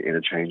your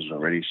interchanges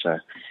already. So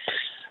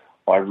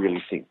I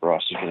really think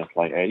Bryce is going to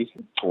play 80,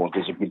 or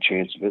there's a good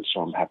chance of it,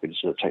 so I'm happy to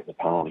sort of take the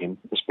punt on him,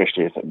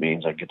 especially if it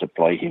means I get to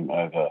play him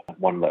over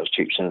one of those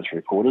cheap centre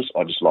three-quarters.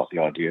 I just like the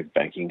idea of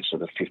banking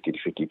sort of 50 to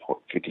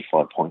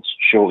 55 points.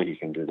 Surely he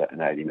can do that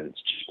in 80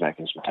 minutes, just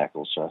making some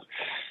tackles. So,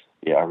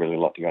 yeah, I really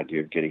like the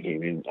idea of getting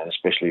him in, and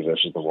especially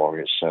versus the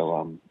Warriors. So,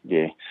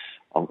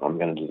 I'm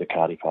going to do the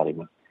Cardi party,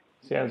 man.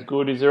 Sounds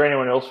good. Is there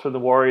anyone else for the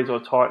Warriors or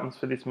Titans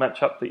for this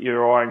matchup that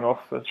you're eyeing off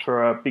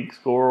for a big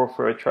score or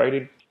for a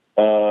trade-in?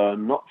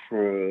 Not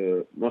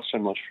so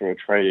much for a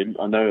trade-in.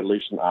 I know at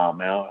least an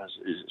Armau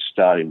is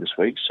starting this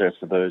week, so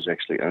for those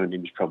actually owned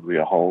him, it's probably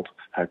a hold.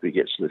 Hope he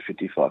gets to the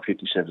 55,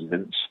 57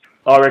 minutes.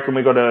 I reckon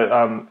we got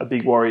a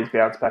big Warriors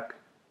bounce back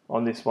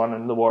on this one,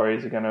 and the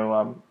Warriors are going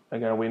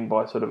to win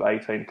by sort of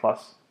 18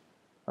 plus.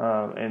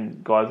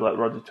 And guys like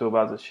Roger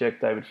Tuivasa-Sheck,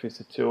 David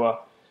Fusitu'a,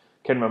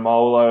 Ken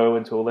Mamolo,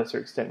 and to a lesser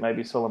extent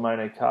maybe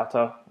Solomone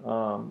Carter.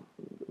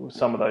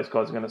 Some of those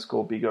guys are going to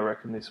score big, I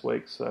reckon, this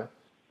week. So.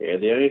 Yeah,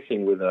 the only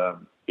thing with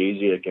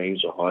easier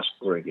games or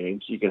high-scoring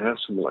games, you can have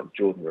someone like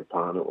Jordan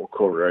Rapana or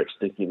Corey Oates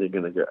thinking they're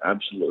going to go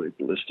absolutely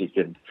ballistic,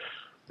 and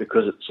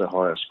because it's a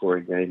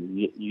higher-scoring game,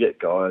 you get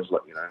guys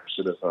like,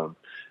 sort of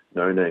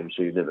no-names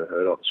who you've never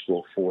heard of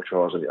score 4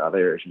 tries in the other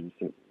areas, and you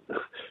think,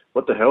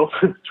 what the hell?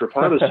 It's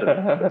Rapana's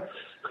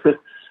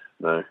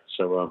No,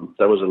 so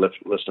that was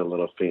less than a lot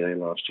of PA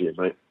last year,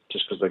 mate.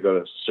 Just because they got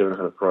a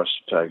 700 price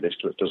tag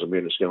next to it doesn't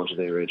mean it's going to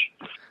their edge.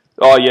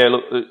 Oh, yeah,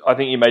 look, I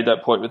think you made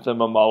that point with the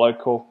Mamolo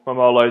call.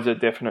 Mamolo's a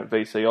definite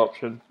VC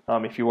option.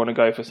 If you want to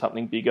go for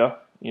something bigger,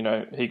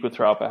 he could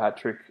throw up a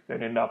hat-trick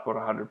and end up on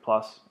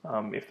 100-plus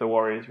if the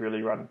Warriors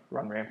really run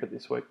rampant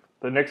this week.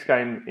 The next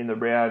game in the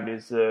round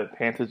is the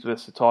Panthers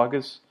versus the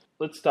Tigers.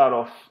 Let's start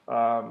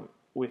off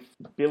with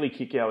Billy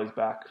Kickow is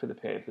back for the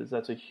Panthers.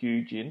 That's a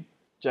huge in.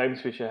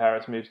 James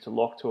Fisher-Harris moves to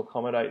lock to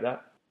accommodate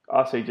that.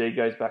 RCG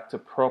goes back to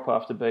prop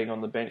after being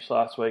on the bench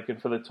last week, and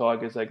for the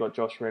Tigers, they got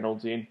Josh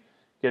Reynolds in,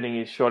 getting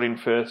his shot in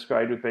first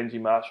grade with Benji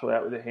Marshall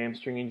out with a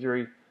hamstring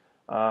injury.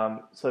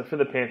 So for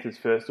the Panthers,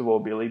 first of all,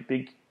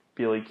 big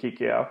Billy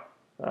Kickow,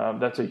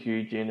 that's a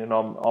huge in, and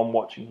I'm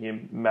watching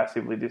him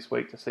massively this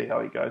week to see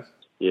how he goes.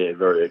 Yeah,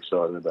 very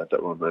excited about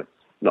that one, mate.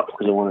 Not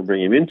because I want to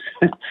bring him in.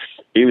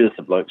 Even if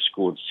the bloke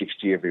scored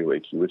 60 every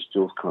week, he would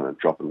still kind of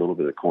drop a little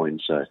bit of coin.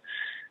 So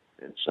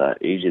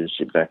it's easy to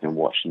sit back and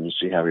watch and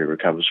see how he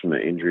recovers from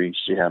an injury,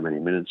 see how many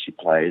minutes he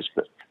plays,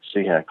 but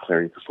see how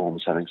Cleary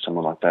performs having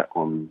someone like that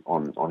on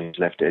his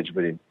left edge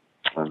with him.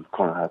 I'm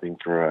kind of hoping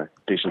for a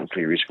decent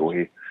Cleary score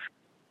here.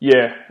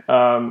 Yeah,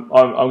 I'm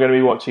going to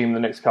be watching him the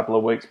next couple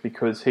of weeks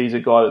because he's a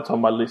guy that's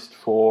on my list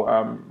for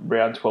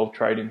round 12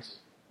 trade-ins.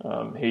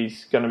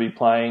 He's going to be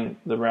playing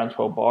the round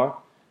 12 bye,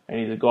 and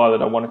he's a guy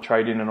that I want to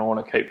trade in and I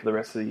want to keep for the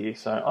rest of the year.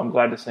 So I'm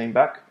glad to see him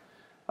back.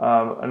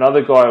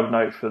 Another guy of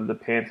note for the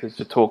Panthers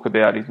to talk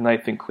about is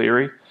Nathan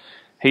Cleary.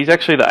 He's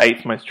actually the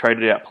 8th most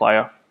traded out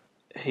player.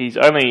 He's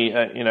only,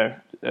 at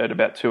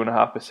about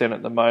 2.5%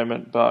 at the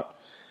moment, but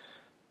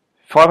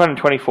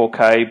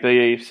 524k,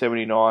 BE of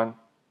 79,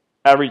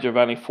 average of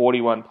only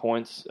 41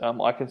 points.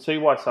 I can see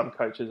why some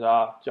coaches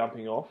are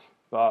jumping off,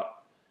 but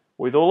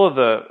with all of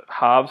the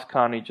halves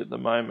carnage at the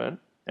moment,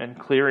 and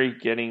Cleary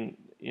getting,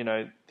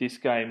 this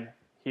game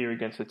here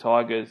against the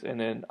Tigers, and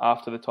then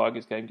after the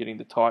Tigers game getting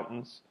the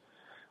Titans,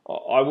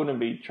 I wouldn't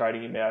be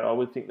trading him out. I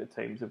would think the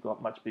teams have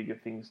got much bigger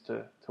things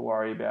to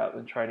worry about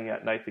than trading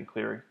out Nathan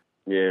Cleary.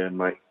 Yeah,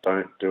 mate,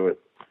 don't do it.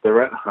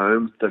 They're at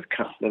home. They've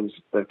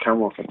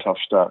come off a tough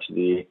start to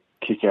the year.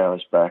 Kikau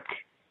is back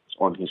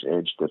on his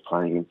edge. They're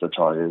playing against the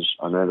Tigers.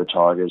 I know the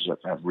Tigers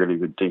have really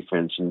good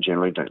defence and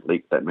generally don't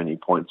leak that many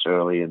points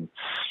early, and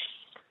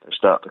they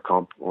start the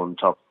comp on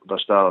top. They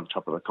start on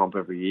top of the comp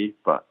every year,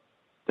 but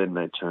then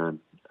they turn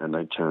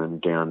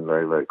down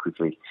very, very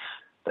quickly.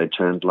 They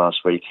turned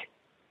last week.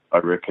 I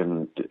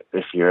reckon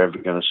if you're ever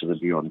going to sort of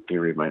be on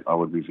Cleary, mate, I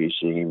would be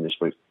VCing him this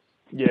week.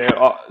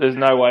 Yeah, there's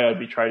no way I'd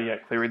be trading out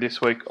Cleary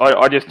this week.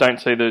 I just don't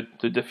see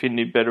the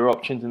definitive better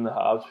options in the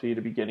halves for you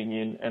to be getting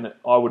in, and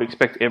I would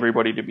expect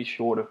everybody to be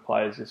short of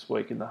players this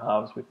week in the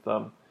halves with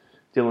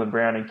Dylan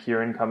Brown and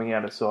Kieran coming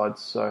out of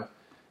sides. So,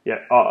 yeah,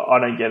 I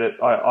don't get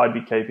it. I'd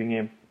be keeping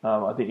him.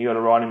 I think you got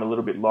to ride him a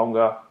little bit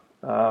longer.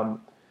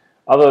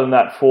 Other than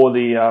that, for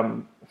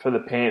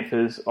the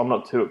Panthers, I'm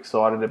not too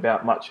excited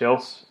about much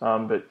else.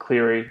 But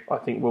Cleary, I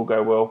think, will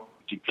go well.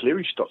 Did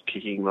Cleary stop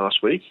kicking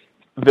last week?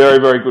 Very,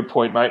 very good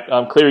point, mate.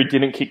 Cleary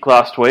didn't kick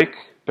last week,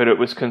 but it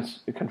was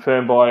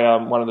confirmed by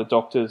one of the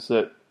doctors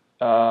that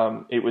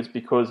it was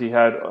because he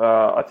had,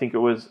 I think it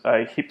was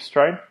a hip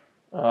strain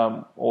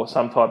or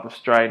some type of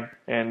strain,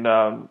 and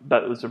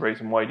that was the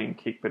reason why he didn't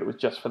kick, but it was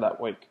just for that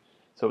week.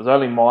 So it was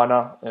only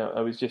minor,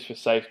 it was just for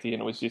safety,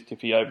 and it was just if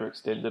he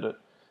overextended it.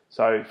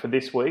 So for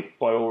this week,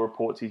 by all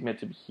reports, he's meant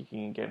to be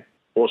kicking again.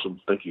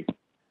 Awesome, thank you.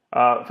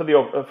 For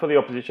the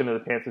opposition of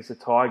the Panthers, the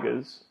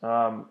Tigers,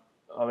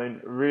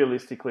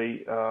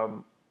 realistically,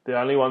 the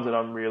only ones that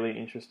I'm really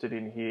interested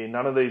in here,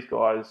 none of these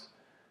guys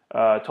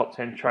top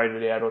 10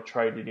 traded out or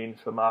traded in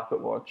for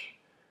Market Watch.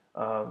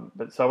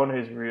 But someone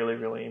who's really,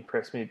 really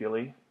impressed me,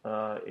 Billy,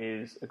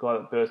 is a guy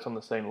that burst on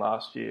the scene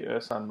last year,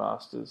 Ersan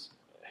Masters.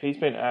 He's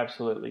been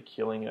absolutely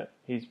killing it.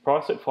 He's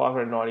priced at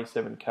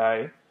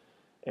 $597K,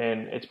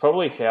 and it's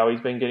probably how he's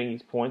been getting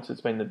his points.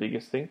 It's been the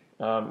biggest thing.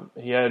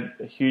 He had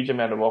a huge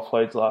amount of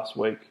offloads last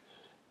week,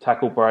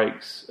 tackle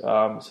breaks,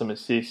 some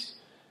assists.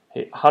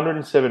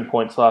 107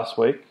 points last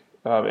week,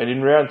 and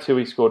in round 2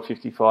 he scored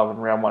 55,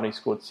 and round 1 he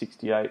scored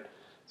 68.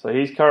 So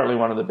he's currently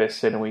one of the best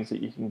centre wings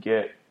that you can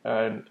get,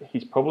 and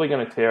he's probably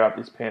going to tear up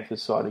this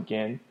Panthers side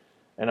again,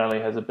 and only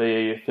has a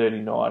BE of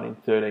 39 in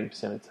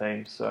 13% of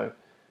teams. So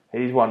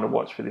he's one to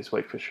watch for this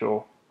week for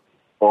sure.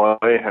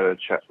 I had a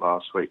chat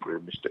last week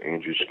with Mr.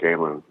 Andrew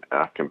Scanlon,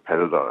 our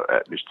competitor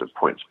at Mr.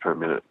 Points Per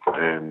Minute,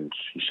 and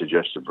he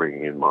suggested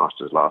bringing in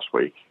Masters last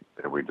week,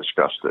 and we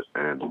discussed it,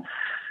 and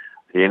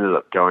he ended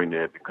up going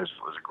there because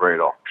it was a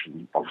great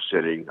option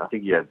offsetting. I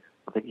think he had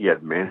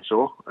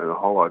Mansour, and the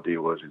whole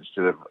idea was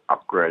instead of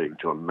upgrading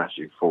to a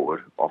massive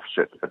forward,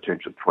 offset the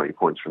potential 20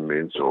 points from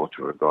Mansour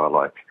to a guy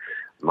like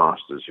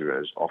Masters who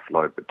has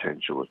offload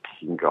potential with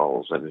kicking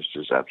goals and is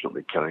just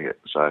absolutely killing it.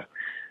 So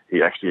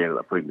he actually ended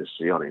up putting the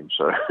C on him.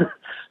 So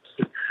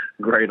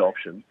great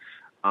option.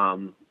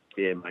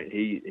 Yeah, mate,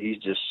 he's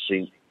just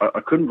seen... I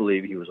couldn't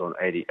believe he was on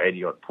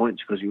 80 odd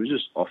points because he was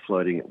just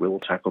offloading at will,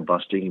 tackle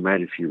busting. He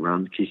made a few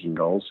runs, kicking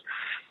goals.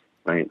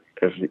 Mate,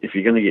 if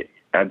you're going to get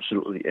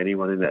absolutely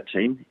anyone in that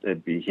team,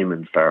 it'd be him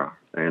and Farah.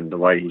 And the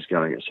way he's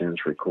going at centre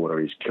three quarter,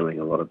 he's killing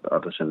a lot of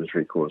other centre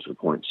three quarters of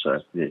points.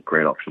 So, yeah,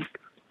 great option.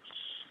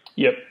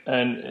 Yep,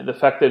 and the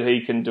fact that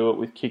he can do it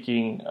with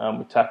kicking,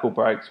 with tackle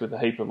breaks, with a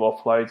heap of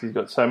offloads, he's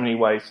got so many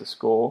ways to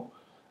score.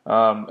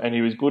 And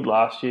he was good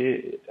last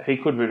year. He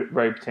could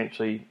very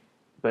potentially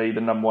be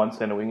the number one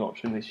centre wing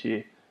option this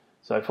year.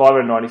 So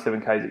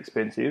 597k is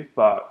expensive,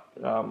 but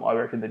I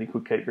reckon that he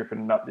could keep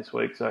ripping it up this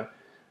week. So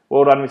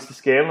well done, Mr.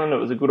 Scanlon. It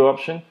was a good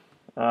option.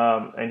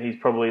 And he's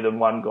probably the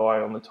one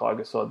guy on the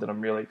Tiger side that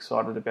I'm really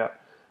excited about.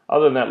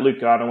 Other than that, Luke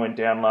Garner went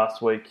down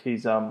last week.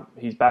 He's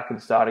back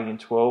and starting in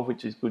 12,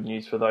 which is good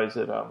news for those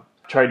that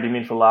traded him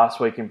in for last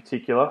week in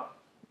particular.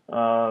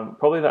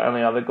 Probably the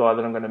only other guy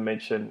that I'm going to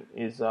mention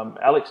is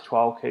Alex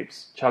Twal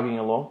keeps chugging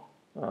along.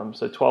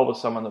 So Twal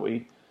was someone that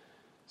we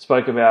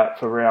spoke about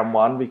for round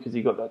 1 because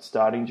he got that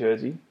starting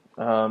jersey.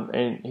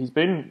 And he's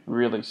been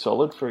really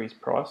solid for his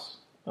price.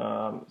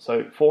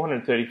 So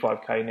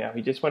 435k now.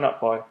 He just went up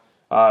by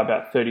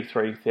about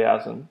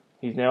 33,000.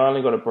 He's now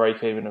only got a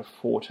break-even of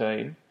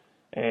 14.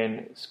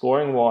 And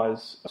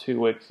scoring-wise,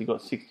 2 weeks he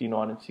got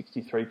 69 and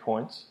 63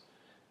 points.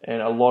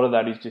 And a lot of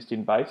that is just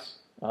in base.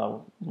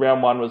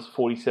 Round 1 was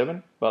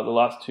 47, but the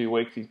last 2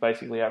 weeks he's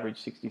basically averaged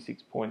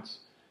 66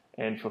 points.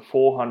 And for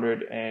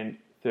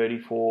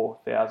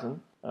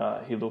 434,000,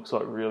 he looks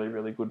like really,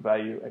 really good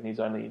value, and he's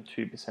only in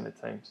 2%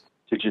 of teams.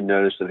 Did you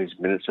notice that his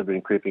minutes have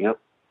been creeping up?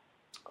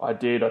 I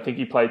did. I think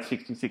he played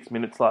 66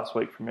 minutes last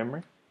week from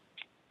memory.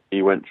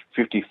 He went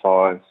 50,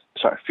 55,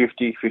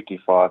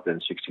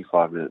 then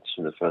 65 minutes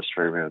in the first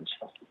 3 rounds.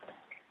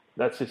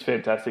 That's just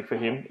fantastic for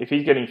him. If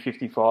he's getting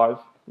 55,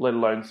 let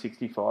alone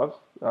 65,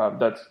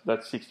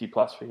 that's 60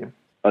 plus for him.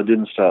 I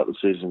didn't start the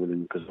season with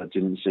him because I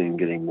didn't see him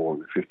getting more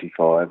than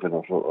 55, and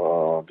I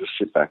thought, I'll just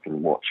sit back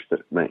and watch.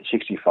 But mate,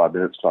 65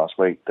 minutes last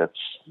week, that's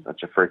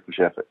a freakish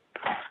effort.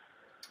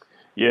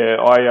 Yeah,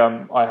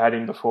 I had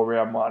him before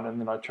round one,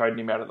 and then I traded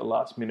him out at the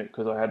last minute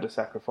because I had to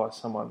sacrifice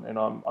someone, and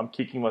I'm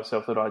kicking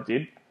myself that I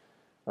did.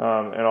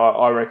 And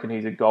I reckon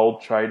he's a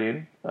gold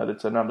trade-in.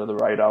 That's an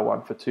under-the-radar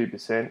one for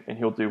 2%, and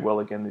he'll do well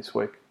again this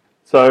week.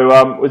 So,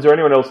 was there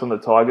anyone else on the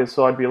Tigers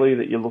side, Billy,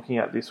 that you're looking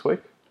at this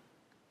week?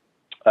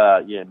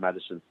 Yeah,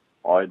 Madison.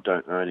 I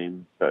don't own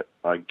him, but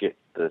I get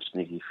the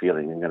sneaky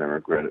feeling I'm going to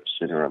regret it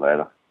sooner or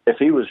later. If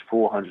he was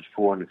 400,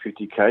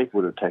 450k,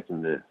 would have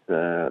taken the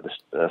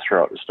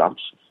throw at the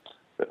stumps.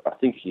 But I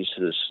think he's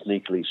sort of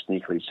sneakily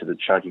sort of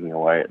chugging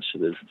away at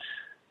sort of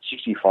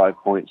 65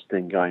 points,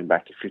 then going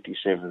back to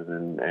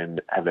 57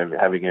 and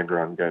having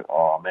everyone go,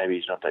 oh, maybe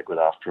he's not that good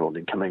after all,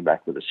 then coming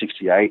back with a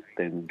 68,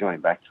 then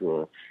going back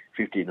to a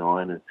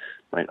 59. And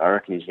mate, I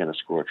reckon he's going to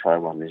score a try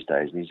one these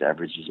days, and his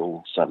average is all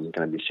of a sudden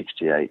going to be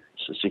 68.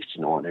 So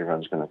 69,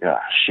 everyone's going to go,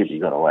 shit, he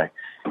got away.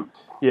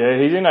 Yeah,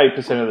 he's in 8%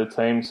 of the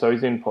team, so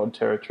he's in pod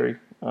territory.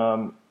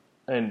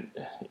 And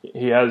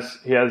he has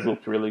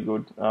looked really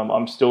good.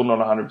 I'm still not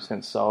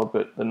 100% sold,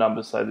 but the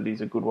numbers say that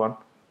he's a good one.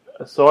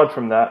 Aside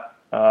from that,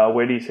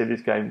 where do you see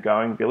this game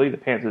going, Billy? The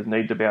Panthers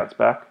need to bounce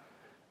back.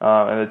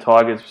 And the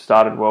Tigers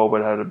started well,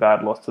 but had a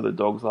bad loss to the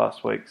Dogs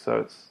last week, so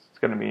it's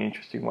going to be an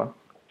interesting one.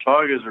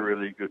 Tigers are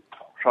really good.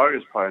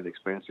 Tigers play an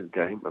expansive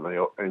game,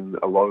 and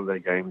a lot of their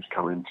games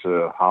come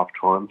into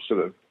half-time,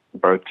 sort of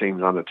both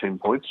teams under 10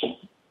 points.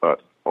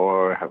 But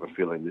I have a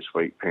feeling this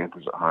week,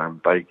 Panthers at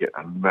home, they get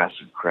a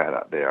massive crowd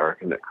out there. I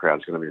reckon that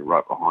crowd's going to be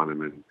right behind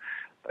them, and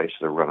they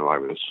sort of run away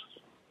with us.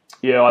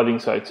 Yeah, I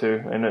think so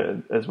too.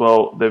 And as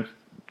well,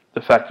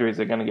 the factor is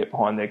they're going to get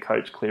behind their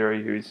coach,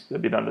 Cleary, who's a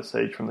bit under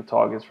siege from the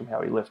Tigers from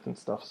how he left and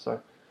stuff.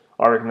 So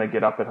I reckon they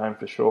get up at home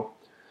for sure.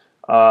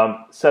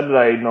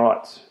 Saturday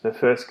night, the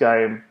first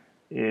game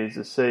is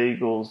the Sea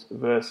Eagles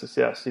versus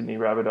South Sydney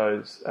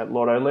Rabbitohs at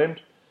Lottoland.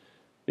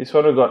 This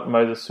one have got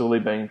Moses Sully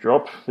being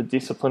dropped for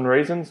discipline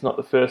reasons. Not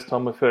the first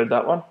time we've heard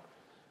that one.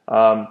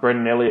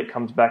 Brendan Elliott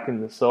comes back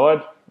into the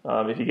side.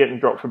 If you're getting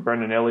dropped for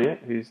Brendan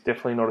Elliott, who's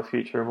definitely not a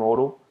future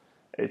immortal,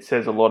 it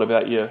says a lot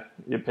about your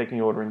pecking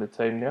order in the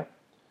team now.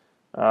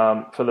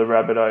 For the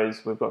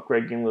Rabbitohs, we've got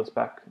Greg Inglis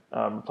back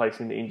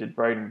replacing the injured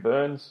Braden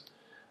Burns.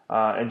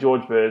 And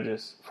George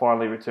Burgess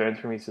finally returns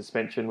from his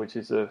suspension, which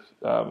is the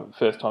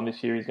first time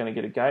this year he's going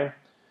to get a game.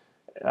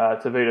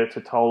 Tavita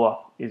Totola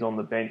is on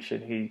the bench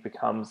and he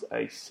becomes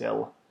a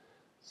sell.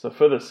 So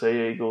for the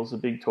Sea Eagles, the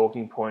big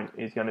talking point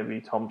is going to be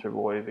Tom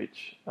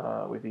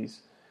Trbojevic with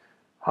his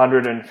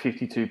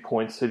 152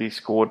 points that he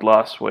scored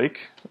last week.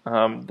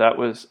 That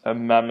was a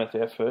mammoth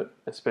effort,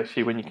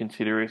 especially when you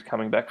consider he's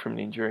coming back from an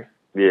injury.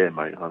 Yeah,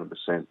 mate,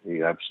 100%.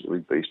 He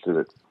absolutely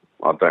beasted it.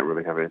 I don't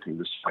really have anything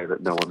to say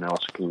that no one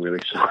else can really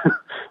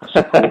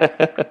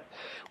support.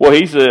 Well,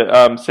 he's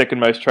the second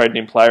most traded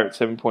in player at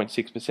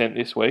 7.6%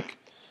 this week.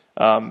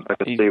 I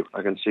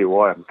can see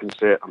why. I'm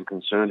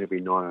concerned he'll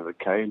be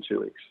 900k in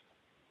 2 weeks.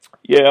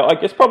 Yeah, I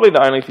guess probably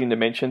the only thing to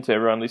mention to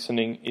everyone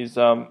listening is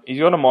he's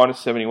got a minus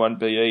 71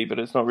 BE, but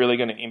it's not really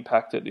going to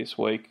impact it this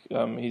week.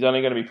 He's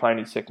only going to be playing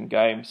his second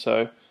game,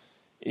 so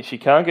if you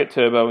can't get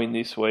Turbo in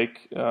this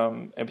week,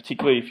 and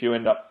particularly if you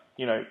end up,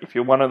 if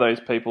you're one of those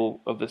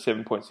people of the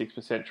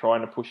 7.6%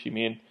 trying to push him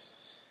in,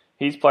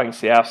 he's playing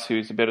Souths,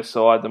 who's a better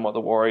side than what the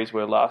Warriors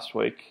were last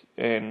week,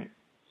 and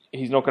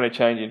he's not going to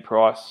change in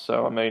price.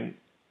 So, I mean,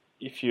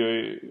 if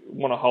you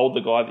want to hold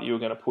the guy that you were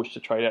going to push to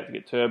trade out to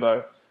get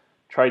Turbo,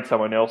 trade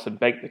someone else and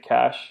bank the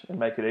cash and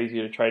make it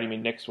easier to trade him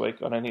in next week.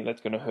 I don't think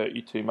that's going to hurt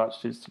you too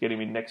much just to get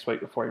him in next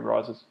week before he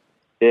rises.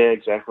 Yeah,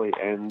 exactly.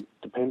 And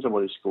depends on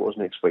what he scores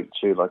next week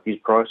too. Like, his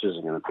price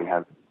isn't going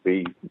to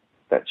be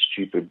that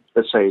stupid.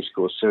 Let's say he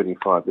scores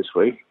 75 this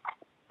week,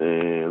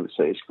 and let's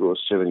say he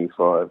scores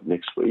 75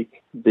 next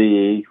week.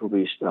 BE will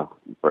be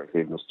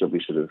break-even will still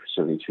be sort of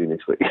 72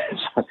 next week.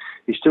 So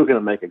he's still going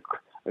to make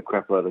a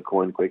crap load of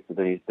coin quick, but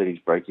then his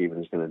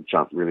break-even is going to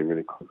jump really,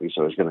 really quickly.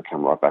 So he's going to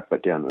come right back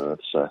down to earth.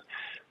 So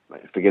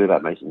forget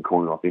about making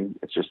coin off him.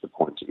 It's just the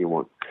points that you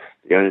want.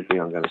 The only thing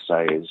I'm going to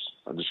say is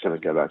I'm just going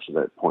to go back to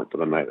that point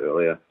that I made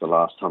earlier. The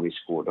last time he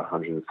scored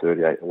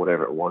 138 or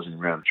whatever it was in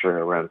round 3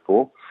 or round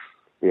 4,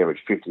 he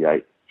averaged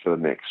 58 for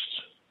the next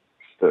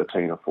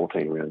 13 or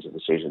 14 rounds of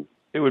the season.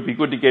 It would be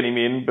good to get him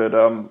in, but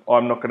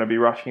I'm not going to be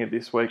rushing it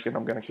this week, and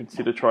I'm going to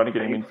consider trying to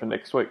get him in for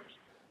next week.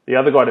 The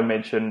other guy to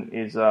mention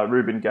is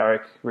Ruben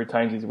Garrick,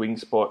 retains his wing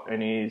spot,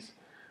 and he's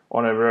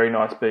on a very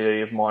nice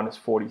BE of minus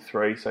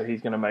 43, so he's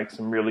going to make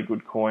some really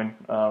good coin.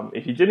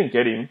 If you didn't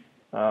get him,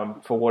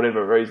 for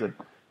whatever reason,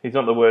 he's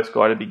not the worst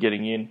guy to be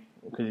getting in,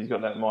 because he's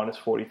got that minus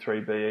 43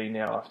 BE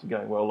now after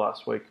going well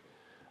last week.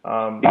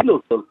 He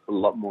looked a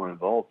lot more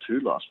involved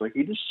too last week.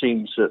 He just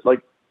seems to,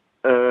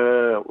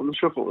 I'm not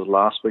sure if it was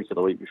last week or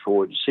the week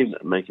before, he just seemed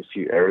to make a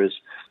few errors.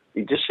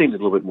 He just seemed a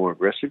little bit more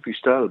aggressive. He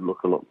started to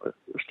look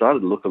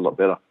a lot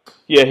better.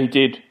 Yeah, he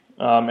did.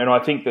 And I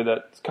think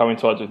that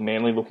coincides with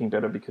Manly looking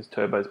better because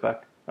Turbo's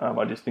back.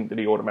 I just think that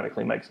he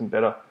automatically makes them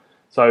better.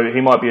 So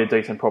he might be a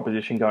decent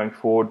proposition going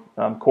forward.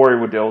 Corey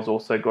Waddell's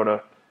also got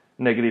a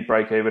negative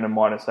break-even of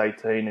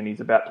 -18, and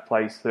he's about to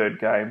play his third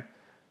game.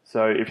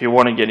 So if you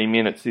want to get him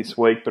in, it's this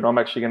week. But I'm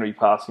actually going to be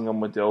passing on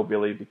Waddell,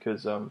 Billy,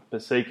 because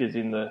Pasika's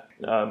in the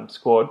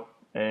squad,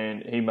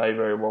 and he may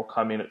very well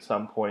come in at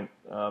some point.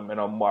 And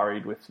I'm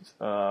worried with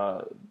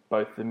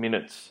both the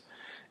minutes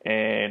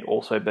and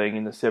also being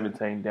in the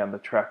 17 down the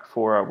track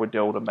for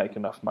Waddell to make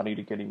enough money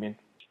to get him in.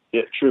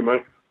 Yeah, true,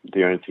 mate.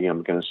 The only thing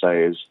I'm going to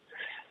say is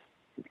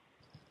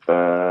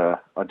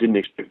I didn't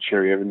expect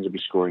Cherry Evans to be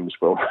scoring as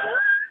well.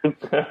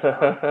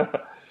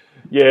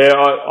 Yeah,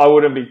 I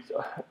wouldn't be.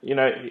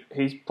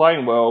 He's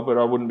playing well, but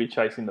I wouldn't be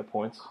chasing the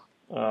points.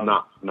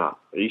 No.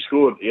 He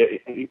scored. Yeah,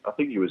 I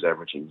think he was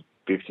averaging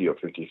 50 or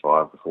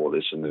 55 before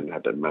this, and then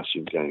had that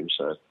massive game.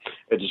 So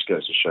it just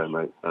goes to show,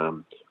 mate,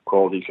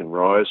 quality can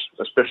rise,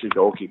 especially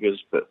goal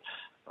kickers. But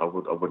I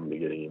wouldn't be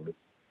getting him.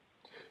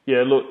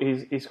 Yeah, look,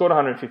 he scored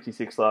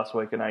 156 last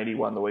week and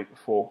 81 the week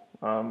before.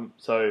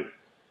 So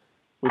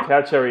with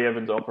how Cherry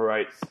Evans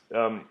operates,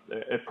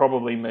 it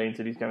probably means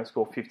that he's going to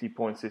score 50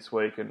 points this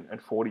week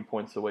and 40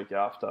 points the week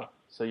after.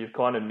 So you've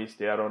kind of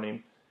missed out on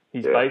him.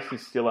 His base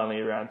is still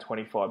only around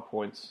 25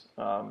 points,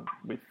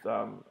 with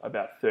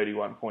about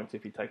 31 points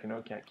if you take into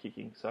account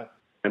kicking. So,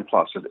 and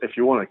plus, if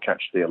you want to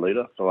catch their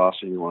leader, the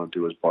last thing you want to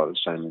do is buy the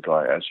same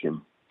guy as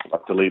him.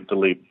 Like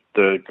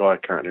the guy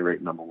currently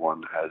ranked number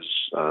one has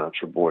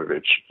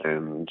Trebojevic,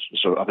 and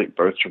so I think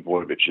both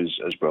Trebojevic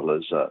as well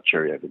as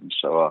Cherry Evans.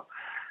 So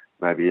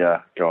maybe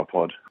go a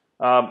pod.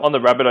 On the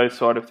Rabbitohs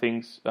side of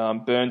things,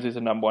 Burns is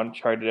a number one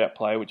traded out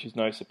player, which is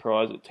no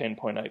surprise at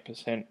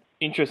 10.8%.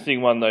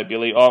 Interesting one though,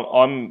 Billy.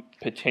 I'm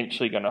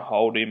potentially going to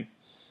hold him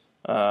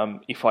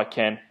if I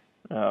can.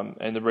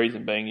 And the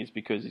reason being is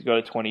because he's got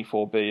a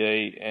 24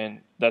 BE, and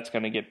that's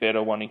going to get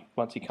better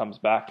once he comes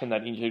back and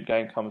that injured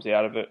game comes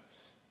out of it.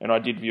 And I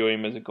did view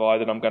him as a guy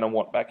that I'm going to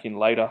want back in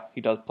later.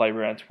 He does play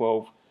round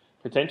 12.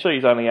 Potentially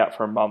he's only out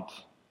for a month.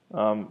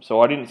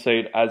 So I didn't see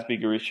it as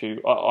big an issue.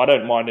 I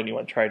don't mind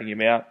anyone trading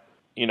him out.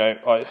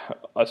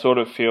 I sort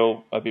of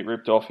feel a bit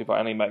ripped off if I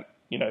only make,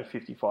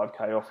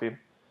 55k off him,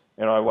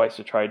 and I waste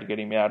a trade to get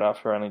him out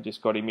after I only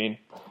just got him in.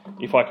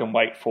 If I can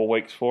wait 4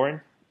 weeks for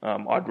him,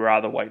 I'd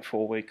rather wait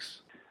 4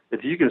 weeks.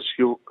 If you can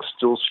still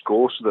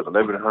score so that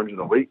 1,100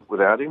 a week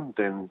without him,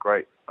 then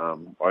great.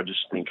 I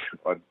just think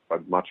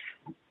I'd much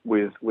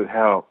with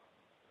how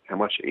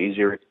much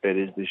easier it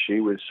is this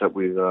year with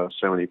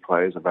so many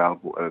players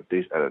available at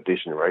a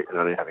decent rate, and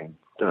only having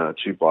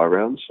 2 buy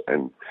rounds,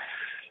 and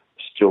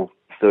still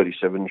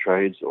 37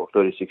 trades or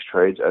 36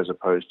 trades as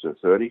opposed to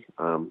 30.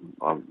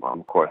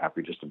 I'm quite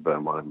happy just to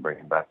burn one and bring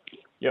him back.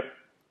 Yep.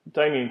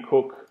 Damien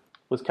Cook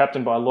was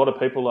captained by a lot of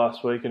people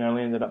last week and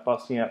only ended up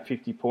busting out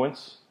 50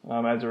 points.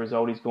 As a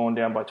result, he's gone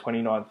down by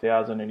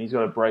 29,000 and he's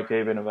got a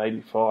break-even of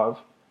 85,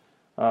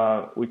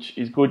 which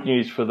is good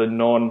news for the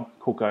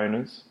non-Cook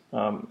owners.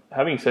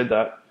 Having said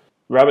that,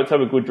 Rabbits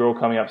have a good draw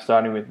coming up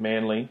starting with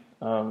Manly,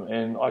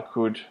 and I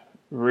could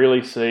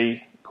really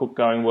see Cook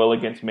going well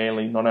against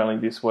Manly, not only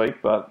this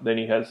week, but then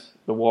he has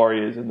the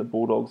Warriors and the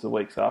Bulldogs the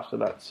weeks after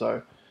that.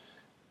 So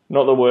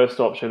not the worst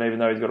option, even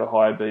though he's got a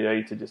higher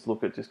BE, to just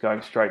look at just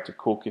going straight to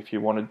Cook if you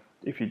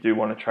do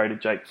want to trade a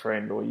Jake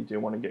Friend, or you do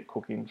want to get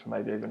Cook in for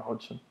maybe even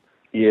Hodgson.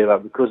 Yeah,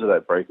 because of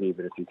that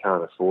break-even, if you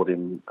can't afford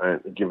him,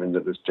 given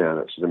that it's down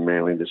at sort of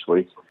Manly this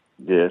week,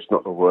 it's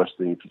not the worst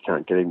thing if you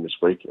can't get him this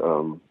week.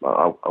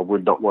 I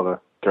would not want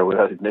to go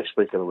without him next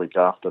week or the week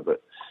after,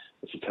 but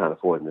if you can't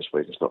afford him this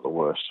week, it's not the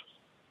worst.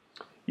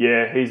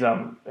 Yeah,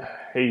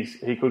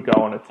 he could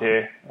go on a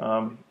tear.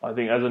 I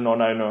think as a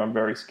non-owner, I'm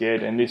very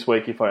scared. And this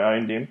week, if I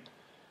owned him,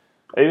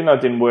 even though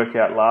it didn't work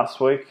out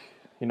last week,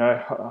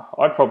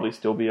 I'd probably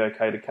still be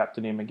okay to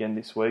captain him again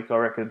this week. I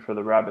reckon for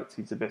the Rabbits,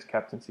 he's the best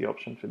captaincy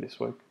option for this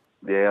week.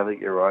 Yeah, I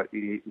think you're right.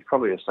 He's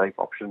probably a safe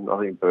option. I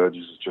think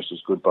Burgess is just as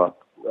good, but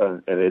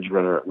an edge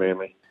runner at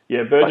Manly.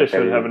 Yeah, Burgess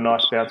should have a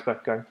nice bounce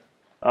back game.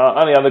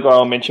 Only other guy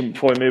I'll mention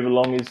before we move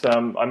along is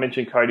I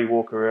mentioned Cody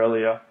Walker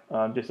earlier.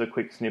 Just a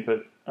quick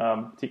snippet,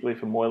 particularly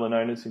for Moylan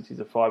owners since he's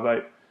a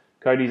 5'8".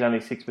 Cody's only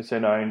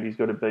 6% owned. He's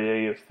got a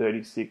BE of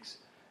 36,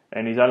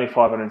 and he's only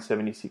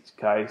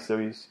 576k, so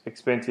he's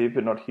expensive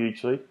but not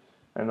hugely.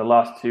 And the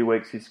last 2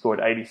 weeks he's scored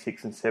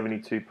 86 and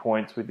 72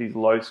 points, with his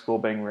low score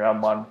being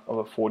round 1 of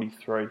a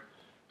 43.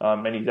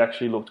 And he's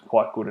actually looked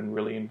quite good and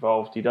really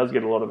involved. He does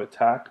get a lot of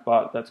attack,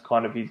 but that's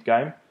kind of his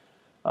game.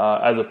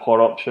 As a pod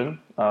option,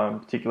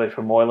 particularly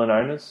for Moylan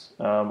owners,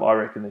 I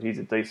reckon that he's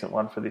a decent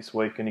one for this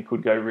week, and he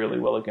could go really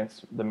well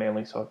against the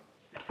Manly side.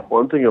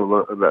 One thing I've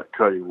learned about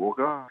Cody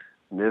Walker,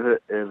 never,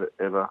 ever,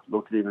 ever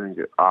look at him and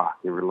go,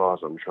 he relies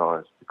on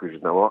tries. Because you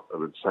know what? I've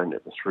been saying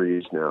that for 3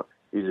 years now.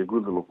 He's a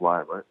good little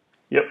player, mate.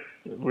 Yep,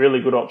 really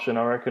good option,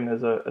 I reckon,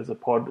 as a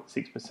pod at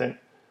 6%.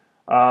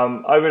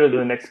 Over to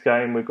the next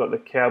game, we've got the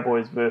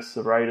Cowboys versus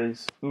the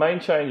Raiders. Main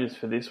changes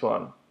for this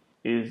one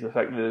is the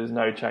fact that there's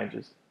no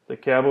changes. The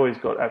Cowboys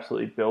got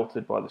absolutely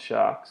belted by the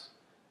Sharks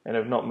and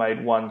have not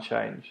made one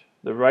change.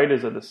 The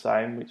Raiders are the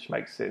same, which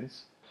makes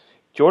sense.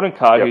 Jordan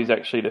Cargill is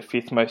actually the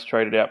 5th most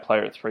traded out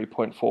player at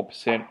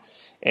 3.4%.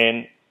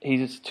 And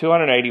He's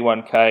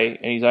 281k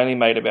and he's only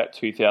made about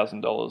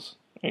 $2,000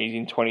 and he's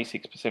in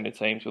 26% of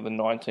teams with a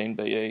 19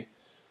 BE.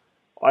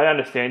 I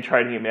understand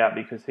trading him out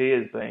because he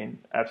has been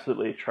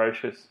absolutely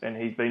atrocious and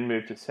he's been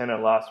moved to centre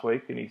last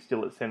week and he's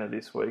still at centre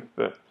this week.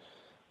 But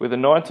with a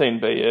 19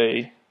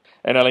 BE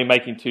and only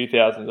making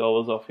 $2,000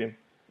 off him,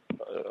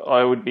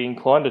 I would be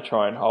inclined to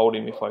try and hold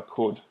him if I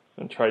could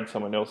and trade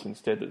someone else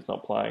instead that's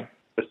not playing.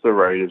 It's the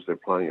Raiders, they're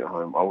playing at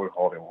home. I would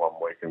hold him 1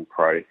 week and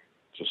pray.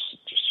 Just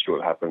see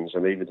what happens.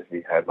 And even if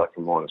he had like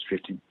a minus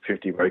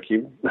 50 break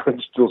even,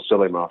 I'd still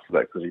sell him after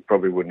that because he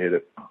probably wouldn't hit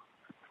it.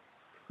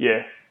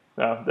 Yeah,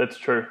 no, that's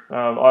true.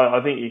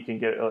 I think you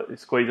can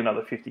squeeze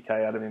another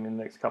 50k out of him in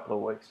the next couple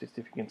of weeks just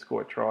if you can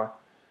score a try.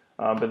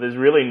 But there's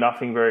really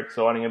nothing very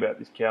exciting about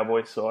this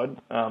Cowboys side.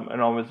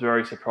 And I was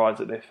very surprised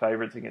that they're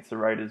favourites against the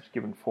Raiders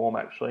given form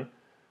actually.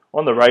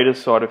 On the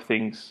Raiders side of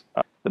things,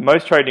 the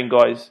most trading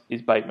guy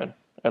is Bateman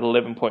at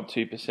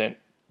 11.2%.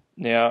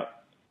 Now,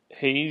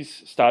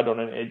 he's started on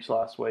an edge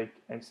last week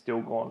and still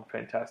gone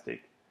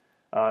fantastic.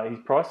 He's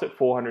priced at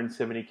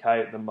 470k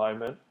at the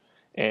moment,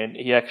 and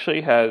he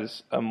actually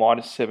has a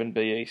minus 7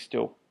 BE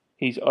still.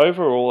 He's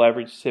overall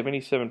averaged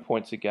 77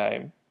 points a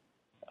game,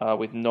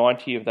 with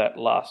 90 of that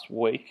last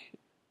week,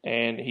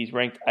 and he's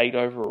ranked 8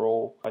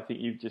 overall. I think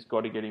you've just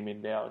got to get him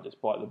in now and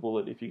just bite the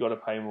bullet. If you've got to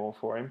pay more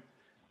for him,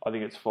 I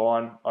think it's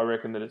fine. I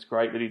reckon that it's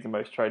great that he's the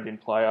most traded in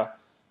player,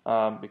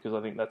 because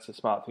I think that's a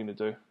smart thing to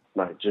do.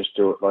 Mate, just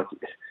do it. Like,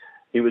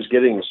 he was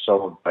getting a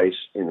solid base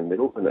in the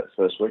middle in that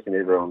first week, and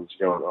everyone's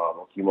going, oh,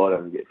 look, you might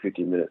only get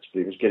 50 minutes,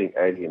 but he was getting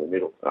 80 in the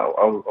middle.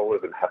 I would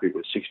have been happy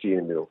with 60 in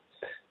the middle.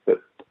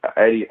 But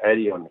 80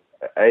 on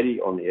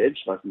the edge,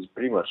 like, he's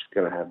pretty much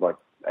going to have, like,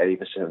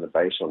 80% of the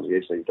base on the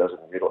edge that he does in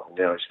the middle, and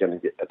now he's going to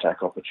get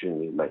attack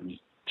opportunity,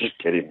 mate. Just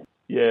get him.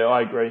 Yeah,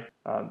 I agree.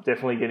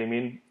 Definitely get him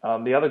in.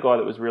 The other guy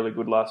that was really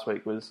good last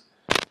week was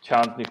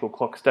Chance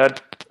Nickel-Klokstad,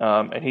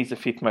 and he's the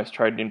 5th most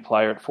traded in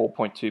player at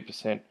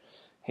 4.2%.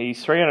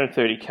 He's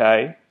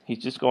 330k. He's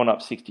just gone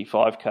up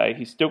 65k.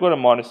 He's still got a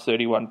minus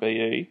 31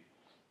 BE.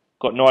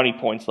 Got 90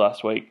 points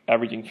last week,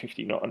 averaging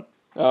 59.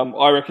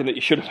 I reckon that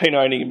you should have been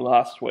owning him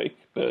last week,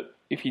 but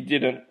if you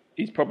didn't,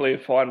 he's probably a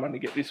fine one to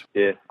get this.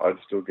 Yeah, I'd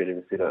still get him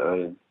if you don't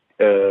own him.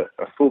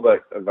 A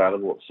fullback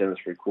available at centre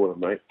 3/4,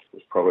 mate,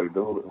 was probably a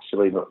little bit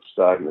silly not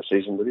starting the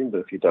season with him, but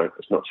if you don't,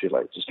 it's not too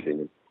late. Just get him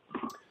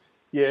in.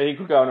 Yeah, he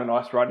could go on a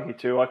nice run here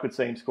too. I could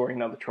see him scoring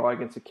another try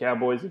against the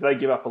Cowboys. If they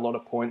give up a lot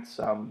of points,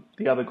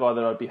 the other guy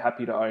that I'd be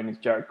happy to own is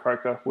Jared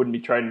Croker. Wouldn't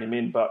be trading him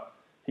in, but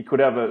he could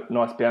have a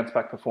nice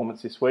bounce-back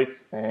performance this week.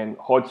 And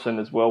Hodgson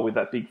as well with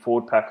that big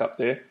forward pack up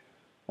there.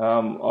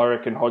 I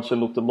reckon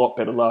Hodgson looked a lot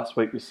better last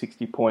week with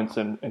 60 points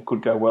and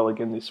could go well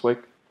again this week.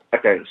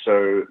 Okay,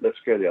 so let's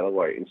go the other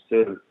way.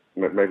 Instead of,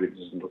 maybe this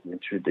isn't looking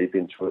too deep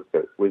into it,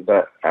 but with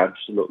that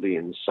absolutely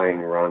insane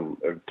run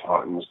of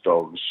Titans,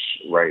 Dogs,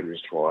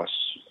 Raiders twice,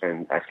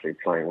 and actually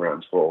playing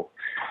round 12,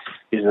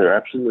 is there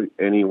absolutely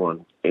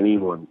anyone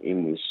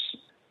in this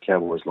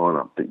Cowboys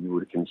lineup that you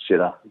would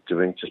consider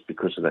doing just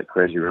because of that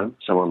crazy run?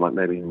 Someone like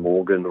maybe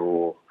Morgan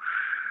or...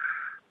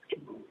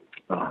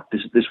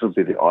 this would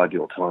be the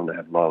ideal time to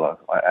have Lolo.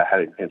 I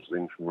had him penciled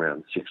in from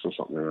round 6 or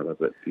something or other,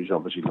 but he's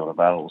obviously not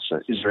available. So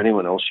is there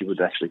anyone else you would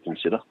actually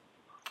consider?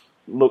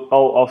 Look,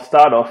 I'll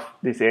start off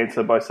this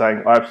answer by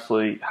saying I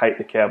absolutely hate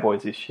the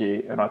Cowboys this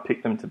year, and I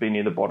picked them to be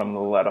near the bottom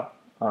of the ladder.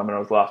 And I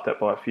was laughed at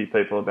by a few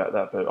people about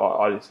that, but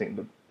I just think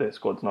that their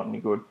squad's not any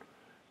good.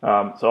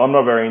 So I'm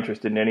not very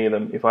interested in any of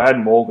them. If I had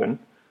Morgan,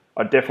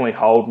 I'd definitely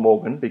hold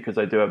Morgan because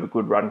they do have a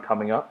good run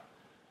coming up.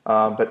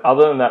 But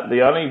other than that,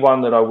 the only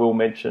one that I will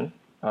mention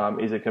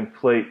is a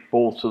complete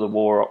balls to the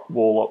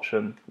wall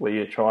option where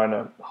you're trying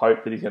to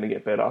hope that he's going to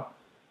get better,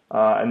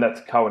 and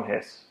that's Cohen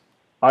Hess.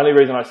 Only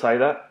reason I say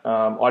that,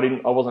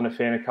 I wasn't a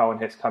fan of Cohen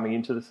Hess coming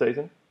into the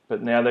season,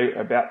 but now they're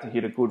about to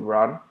hit a good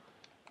run,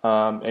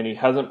 and he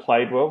hasn't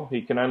played well.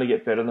 He can only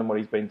get better than what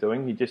he's been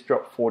doing. He just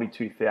dropped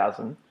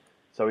 42,000,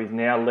 so he's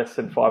now less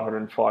than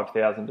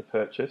 505,000 to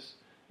purchase,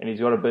 and he's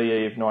got a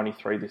BE of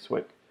 93 this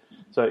week.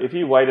 So if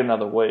you wait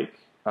another week,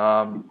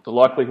 the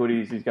likelihood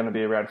is he's going to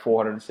be around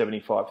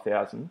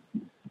 475,000,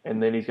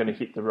 and then he's going to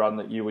hit the run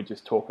that you were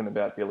just talking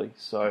about, Billy.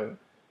 So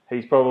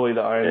he's probably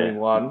the only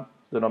one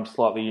that I'm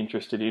slightly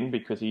interested in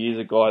because he is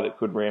a guy that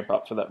could ramp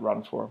up for that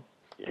run for him.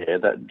 Yeah,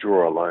 that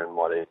draw alone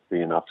might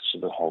be enough to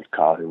sort of hold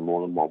Carter in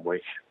more than 1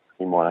 week.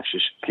 He might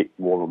actually kick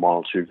more than 1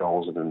 or 2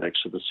 goals in the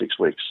next sort of 6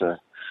 weeks. So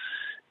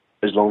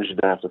as long as you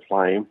don't have to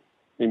play him,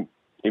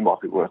 he might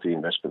be worth the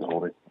investment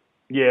holding.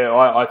 Yeah,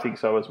 I think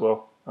so as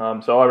well.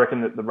 So I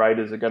reckon that the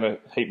Raiders are going to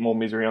heap more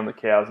misery on the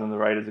Cows, and the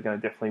Raiders are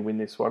going to definitely win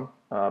this one.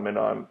 And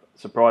I'm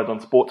surprised on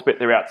Sportsbet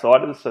they're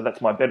outsiders, so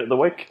that's my bet of the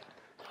week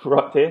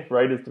right there,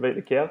 Raiders to beat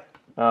the Cows.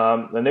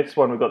 The next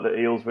one, we've got the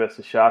Eels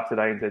versus Sharks at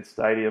ANZ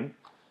Stadium.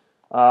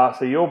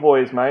 So your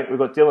boys, mate, we've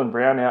got Dylan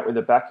Brown out with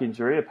a back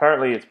injury.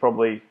 Apparently it's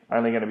probably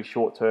only going to be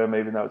short term,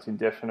 even though it's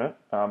indefinite.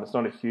 It's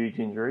not a huge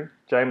injury.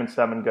 Jamin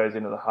Salmon goes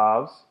into the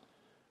halves.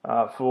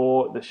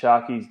 For the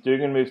Sharkies,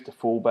 Dugan moves to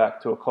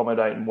fullback to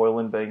accommodate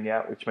Moylan being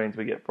out, which means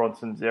we get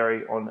Bronson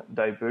Xerri on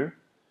debut.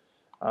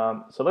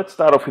 So let's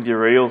start off with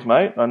your Eels,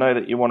 mate. I know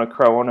that you want to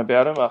crow on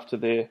about them after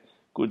their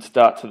good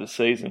start to the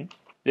season.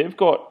 They've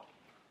got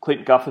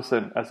Clint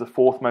Gutherson as the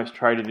fourth most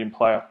traded in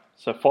player.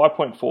 So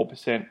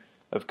 5.4%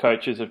 of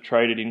coaches have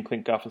traded in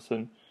Clint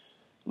Gutherson.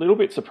 A little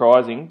bit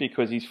surprising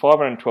because he's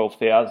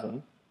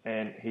 512,000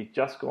 and he's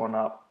just gone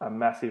up a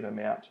massive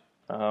amount.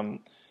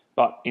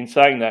 But in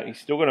saying that, he's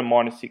still got a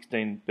minus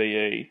 16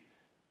 BE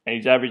and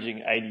he's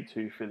averaging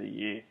 82 for the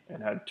year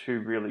and had two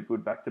really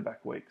good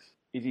back-to-back weeks.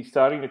 Is he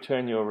starting to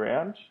turn you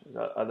around?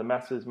 Are the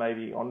masses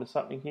maybe onto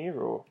something here,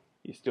 or are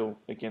you still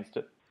against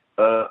it?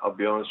 I'll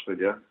be honest with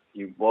you.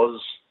 He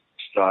was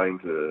starting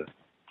to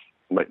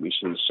make me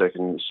sort of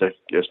second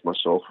guess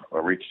myself. I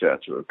reached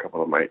out to a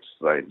couple of mates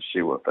today to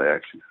see what they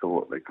actually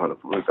thought. They kind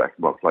of put me back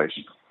in my place.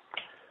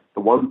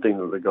 The one thing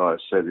that the guy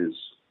said is,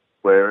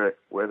 where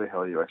the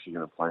hell are you actually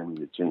going to play him in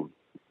your team?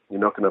 You're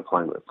not going to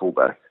play him at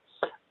fullback.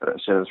 At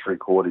centre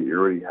three-quarter, you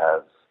already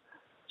have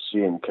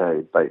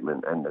CNK,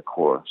 Bateman and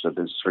Nakora. So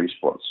there's three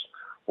spots.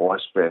 Why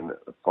spend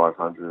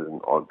 500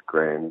 and odd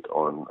grand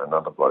on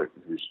another bloke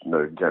who's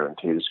no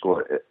guarantee to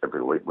score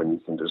every week when you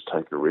can just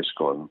take a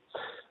risk on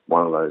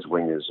one of those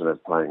wingers that are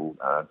playing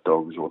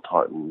Dogs or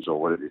Titans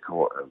or whatever you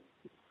call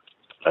it,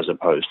 as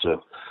opposed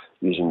to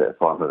using that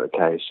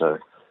 500k. So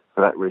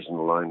for that reason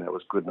alone, that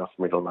was good enough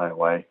for me to lay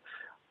away.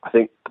 I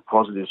think the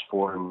positives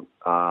for him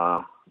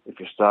are, if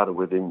you started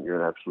with him,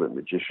 you're an absolute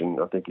magician.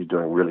 I think he's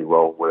doing really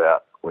well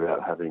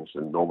without having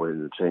some normal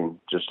in the team,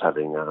 just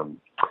having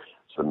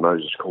some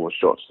Moses corner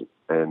shots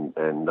and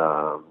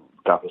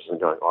Gutherson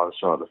going either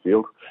side of the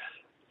field.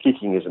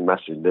 Kicking is a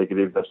massive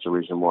negative. That's the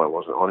reason why I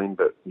wasn't on him,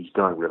 but he's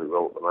going really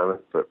well at the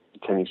moment. But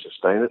can he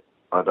sustain it?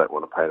 I don't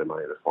want to pay the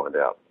money to find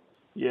out.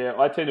 Yeah,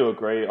 I tend to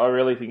agree. I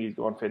really think he's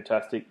gone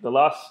fantastic.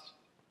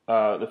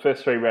 The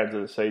first three rounds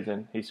of the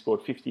season, he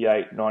scored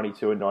 58,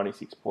 92 and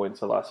 96 points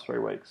the last 3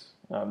 weeks.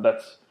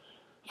 That's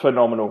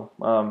phenomenal.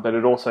 But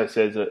it also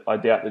says that I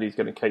doubt that he's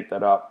going to keep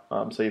that up.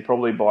 So you're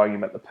probably buying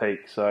him at the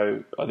peak.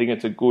 So I think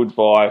it's a good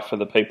buy for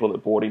the people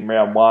that bought him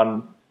round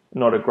one.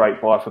 Not a great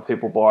buy for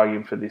people buying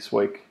him for this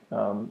week.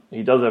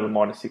 He does have a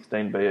minus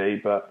 16 BE,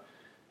 but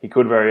he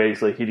could very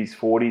easily hit his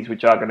 40s,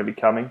 which are going to be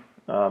coming.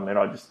 And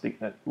I just think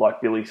that,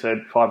 like Billy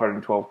said,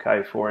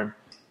 512k for him,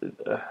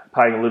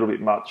 paying a little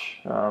bit much.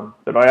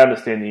 But I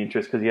understand the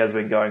interest because he has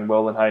been going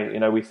well. And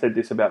hey, we said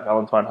this about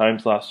Valentine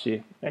Holmes last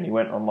year, and he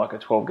went on like a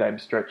 12-game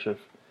stretch of,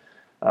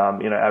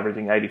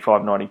 averaging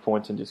 85, 90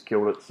 points and just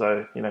killed it.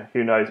 So,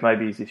 who knows?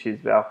 Maybe he's this year's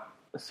Val.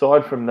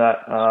 Aside from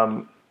that,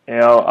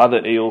 our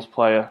other Eels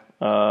player,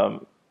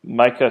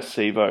 Maka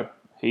Sivo,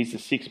 he's the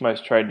sixth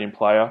most traded in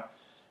player.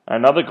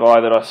 Another guy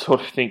that I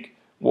sort of think,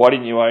 why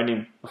didn't you own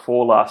him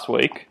before last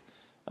week?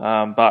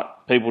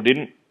 But people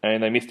didn't,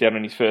 and they missed out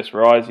on his first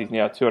rise. He's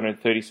now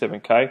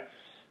 237k,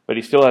 but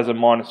he still has a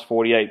minus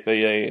 48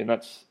 BE, and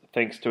that's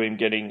thanks to him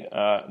getting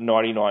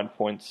 99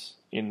 points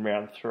in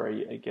round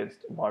 3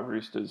 against my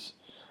Roosters.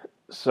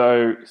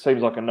 So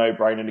seems like a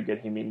no-brainer to get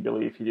him in,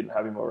 Billy, if you didn't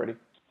have him already.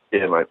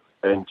 Yeah, mate.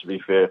 And to be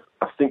fair,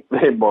 I think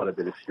there might have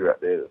been a few out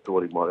there that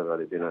thought he might have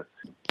only been a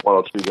 1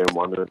 or 2 game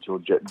wonder until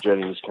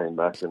Jennings came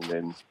back, and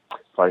then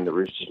playing the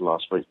Roosters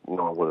last week,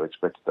 no one would have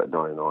expected that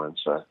 99.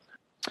 So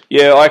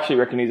yeah, I actually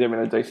reckon he's even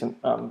a decent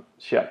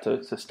shout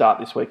to start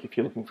this week if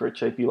you're looking for a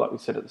cheapie, like we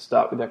said at the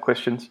start with our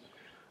questions.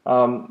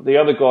 The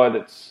other guy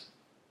that's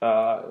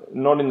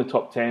not in the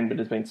top 10 but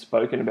has been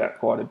spoken about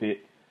quite a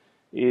bit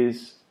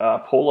is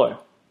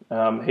Paulo.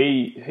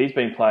 He's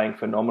been playing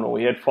phenomenal.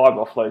 He had 5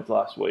 offloads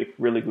last week,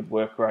 really good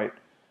work rate,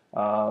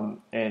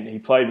 and he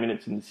played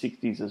minutes in the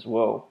 60s as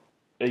well.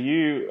 Are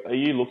you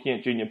looking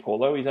at Junior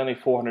Paulo? He's only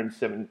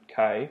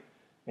 407k,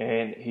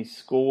 and his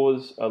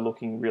scores are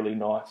looking really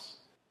nice.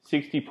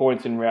 60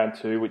 points in round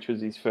 2, which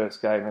was his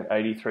first game, and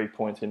 83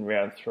 points in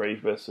round 3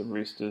 versus the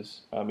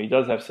Roosters. He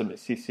does have some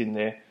assists in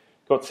there.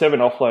 Got 7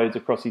 offloads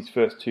across his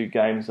first 2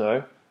 games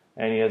though,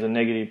 and he has a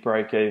negative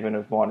break-even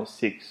of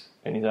 -6,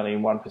 and he's only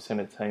in 1%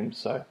 of teams,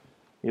 so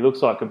he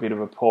looks like a bit of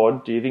a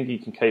pod. Do you think he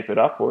can keep it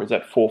up, or is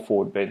that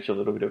 4-forward bench a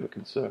little bit of a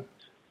concern?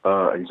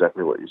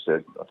 Exactly what you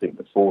said. I think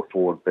the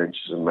 4-forward bench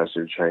is a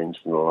massive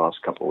change from the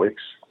last couple of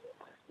weeks.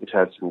 He's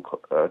had some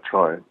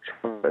try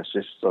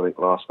assists, I think,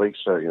 last week,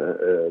 so,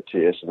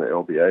 TS and the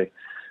LBA.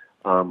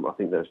 I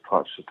think those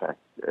types of attack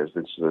has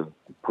been sort of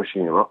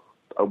pushing him up.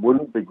 I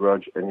wouldn't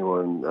begrudge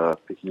anyone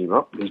picking him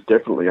up. He's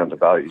definitely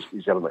undervalued.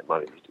 He's going to make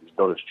money. He's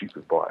not a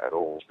stupid buy at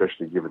all,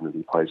 especially given that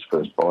he plays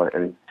first buy,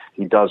 and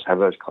he does have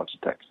those kinds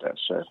of attack stats,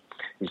 so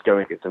he's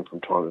going to get them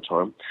from time to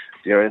time.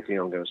 The only thing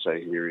I'm going to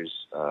say here is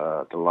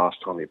the last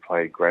time he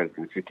played greater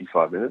than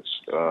 55 minutes,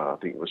 I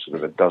think it was sort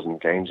of a dozen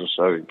games or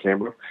so in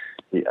Canberra,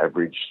 he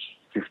averaged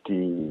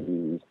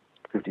 56.7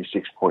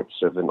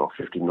 or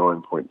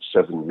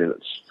 59.7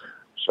 minutes.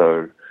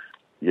 So,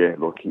 yeah,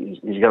 look, he's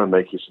going to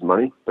make you some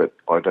money, but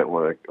I don't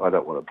want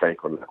to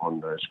bank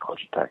on those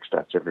contra-attack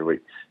stats every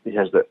week. He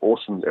has that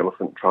awesome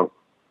elephant trunk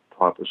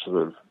type of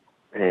sort of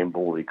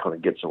handball. He kind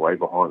of gets away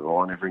behind the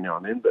line every now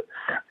and then, but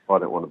I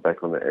don't want to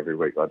bank on that every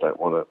week. I don't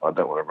want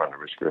to run the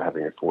risk of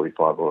having a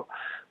 45 or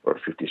a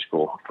 50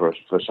 score for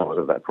someone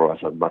at that price.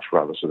 I'd much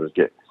rather sort of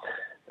get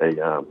they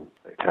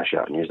cash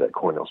out and use that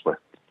coin elsewhere.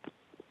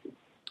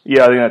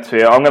 Yeah, I think that's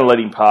fair. I'm going to let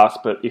him pass,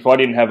 but if I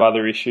didn't have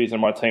other issues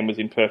and my team was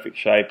in perfect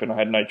shape and I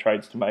had no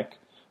trades to make,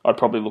 I'd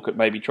probably look at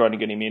maybe trying to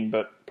get him in.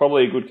 But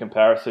probably a good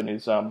comparison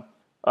is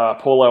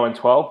Paulo and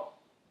Twelve.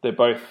 They're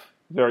both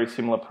very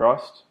similar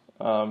priced,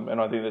 and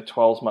I think that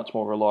 12's much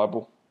more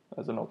reliable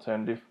as an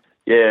alternative.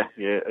 Yeah,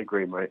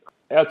 agree, mate.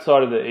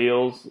 Outside of the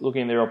Eels,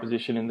 looking at their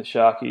opposition in the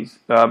Sharkies,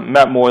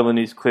 Matt Moylan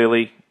is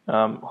clearly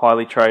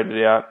highly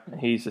traded out.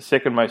 He's the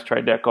second most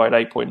traded out guy at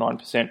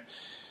 8.9%.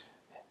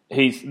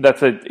 He's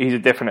a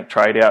definite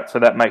trade out, so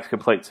that makes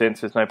complete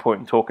sense. There's no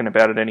point in talking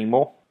about it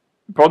anymore.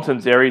 Bronson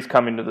Xerri's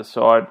come into the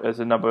side as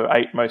the number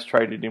 8 most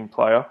traded in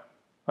player.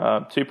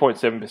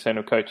 2.7%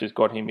 of coaches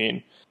got him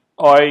in.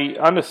 I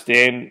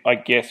understand, I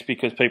guess,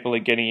 because people are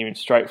getting him in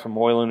straight from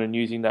Moylan and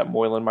using that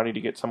Moylan money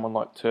to get someone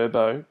like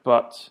Turbo,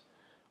 but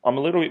I'm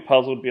a little bit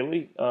puzzled,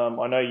 Billy.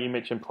 I know you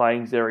mentioned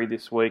playing Xerri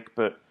this week,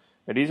 but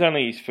it is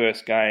only his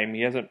first game.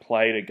 He hasn't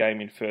played a game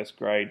in first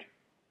grade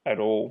at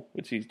all.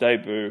 It's his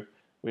debut.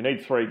 We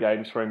need 3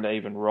 games for him to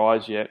even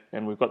rise yet,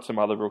 and we've got some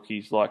other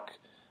rookies like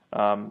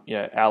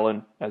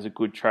Allen as a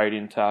good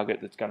trade-in target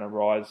that's going to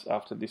rise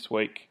after this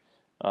week,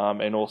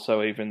 and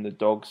also even the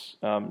Dogs'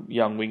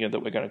 young winger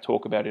that we're going to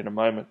talk about in a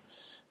moment.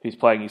 He's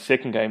playing his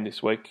second game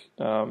this week.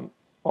 I'm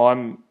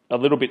a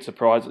little bit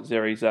surprised that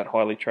Xerri's that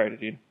highly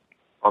traded in.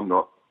 I'm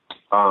not.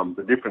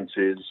 The difference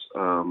is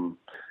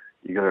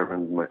you got to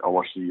remember, mate, I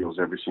watch the Eels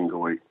every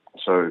single week.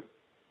 So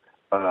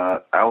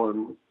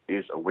Allen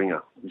is a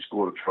winger. He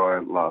scored a try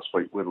last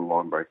week with a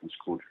line break and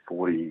scored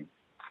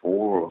 44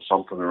 or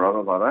something or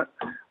other like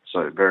that.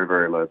 So very,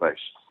 very low base.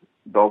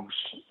 Dogs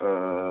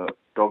are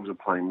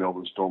playing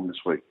Melbourne Storm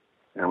this week.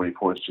 How many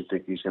points do you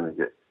think he's going to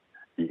get?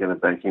 Are you going to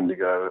bank him to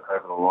go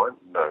over the line?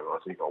 No, I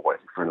think I'll wait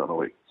for another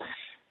week.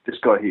 This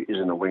guy here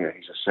isn't a winger.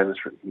 He's a centre.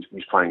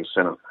 He's playing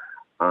centre.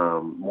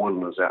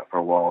 Moylan is out for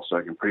a while, so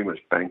I can pretty much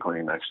bank on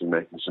him actually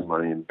making some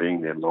money and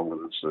being there longer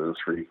than sort of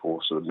 3, 4,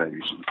 sort of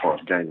maybe some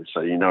 5 games. So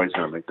you know he's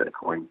going to make that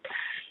coin.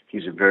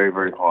 He's a very,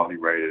 very highly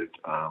rated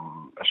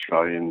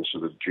Australian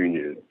sort of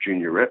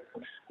junior rep.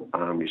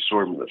 You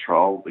saw him at the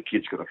trial. The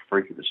kid's got a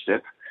freak of a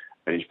step,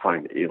 and he's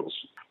playing the Eels.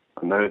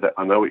 I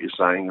know what you're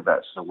saying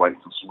about sort of wait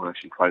until someone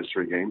actually plays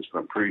 3 games, but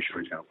I'm pretty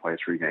sure he's going to play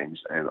 3 games,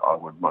 and I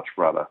would much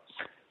rather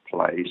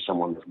play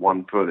someone that's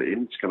one further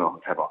in. It's going to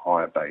have a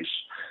higher base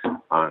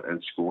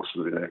and score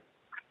sort of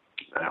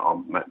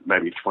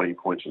maybe 20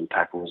 points in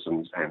tackles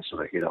and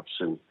sort of hit-ups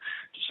and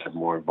just have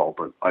more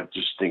involvement. I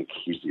just think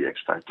he's the X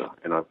factor,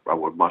 and I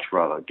would much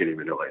rather get him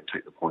in early and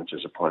take the points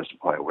as opposed to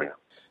play a winger.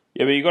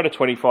 Yeah, but you've got a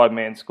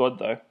 25-man squad,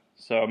 though.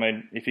 So, I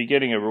mean, if you're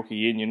getting a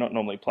rookie in, you're not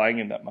normally playing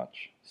him that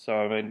much. So,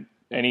 I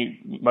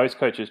mean, most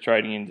coaches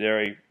trading in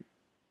Xerri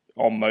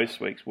on most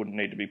weeks wouldn't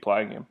need to be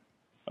playing him.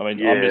 I mean,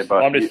 yeah,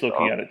 I'm just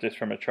looking at it just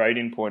from a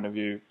trading point of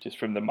view, just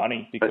from the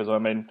money, because I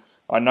mean,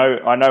 I know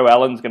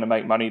Allen's going to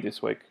make money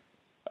this week.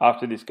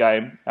 After this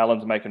game,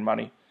 Allen's making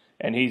money,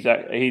 and his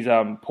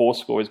poor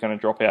score is going to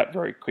drop out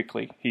very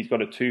quickly. He's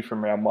got a 2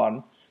 from round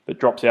 1 that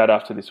drops out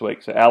after this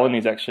week. So Allen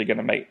is actually going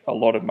to make a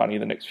lot of money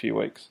the next few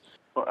weeks.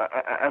 Well,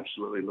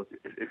 absolutely. Look,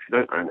 if you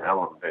don't own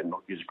Allen, then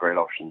he's a great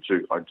option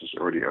too. I just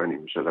already own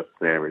him, so that's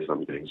there is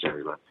I'm getting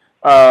Xerri, mate.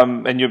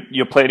 And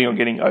you're planning on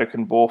getting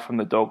Oakenbaugh from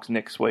the Dogs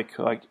next week.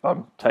 Like,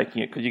 I'm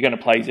taking it because you're going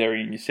to play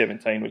Xerri in your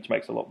 17, which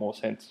makes a lot more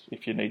sense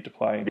if you need to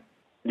play him.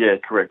 Yeah,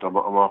 correct. I'm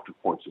after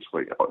points this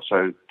week.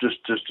 So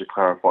just to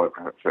clarify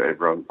for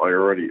everyone, I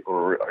already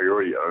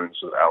own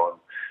sort of Allen.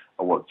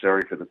 I want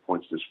Xerri for the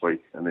points this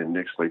week, and then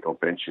next week I'll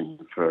bench him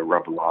for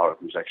Rabelais,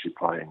 who's actually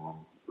playing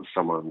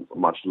someone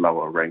much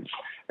lower ranked,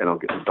 and I'll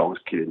get the Dogs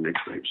kid in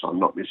next week. So I'm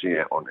not missing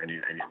out on any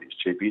of these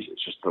cheapies.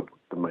 It's just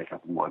the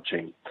makeup of my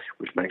team,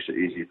 which makes it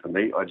easier for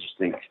me. I just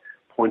think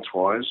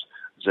points-wise,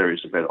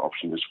 Xerri's a better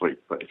option this week.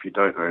 But if you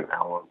don't own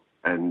Allen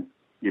and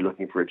you're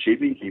looking for a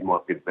cheapie, he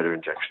might be a better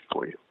injection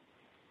for you.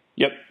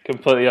 Yep,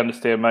 completely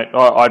understand, mate.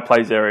 I'd play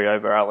Xerri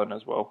over Allen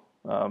as well.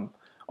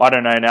 I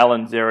don't own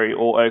Allen, Xerri,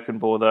 or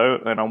Oakenbaugh, though,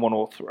 and I want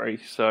all 3.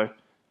 So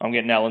I'm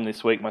getting Allen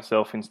this week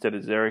myself instead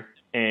of Xerri.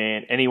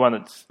 And anyone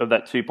that's of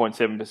that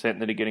 2.7%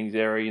 that are getting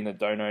Xerri and that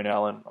don't own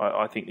Allen,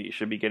 I think that you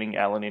should be getting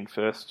Allen in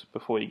first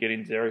before you get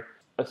in Xerri.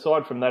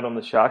 Aside from that, on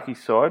the Sharkies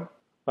side,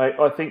 mate,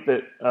 I think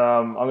that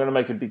I'm going to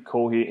make a big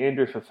call here.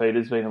 Andrew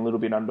Fafita's been a little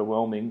bit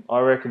underwhelming. I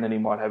reckon that he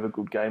might have a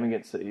good game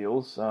against the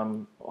Eels.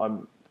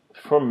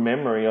 From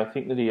memory, I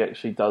think that he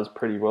actually does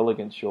pretty well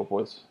against your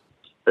boys.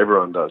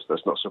 Everyone does.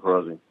 That's not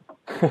surprising.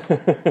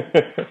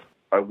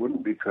 I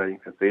wouldn't be trading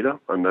Fafita.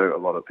 I know a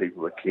lot of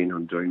people are keen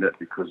on doing that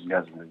because he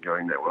hasn't been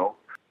going that well.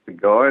 The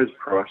guy is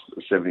priced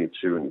at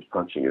 72 and he's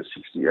punching a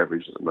 60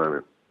 average at the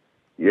moment.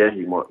 Yeah,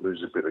 he might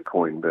lose a bit of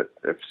coin, but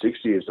if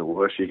 60 is the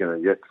worst you're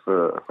going to get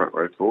for a front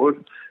row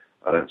forward,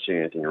 I don't see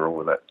anything wrong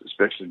with that,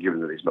 especially given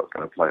that he's not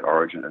going to play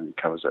Origin and he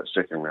covers that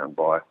second round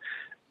bye.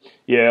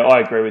 Yeah, I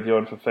agree with you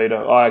on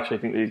Fafita. I actually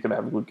think that he's going to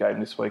have a good game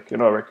this week,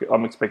 and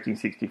I'm expecting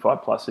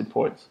 65 plus in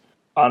points.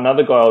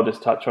 Another guy I'll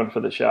just touch on for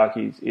the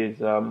Sharkies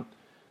is a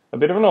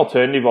bit of an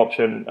alternative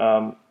option.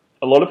 A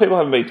lot of people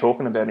haven't been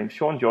talking about him.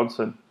 Sean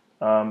Johnson.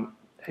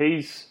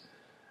 he's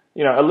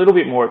a little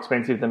bit more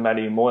expensive than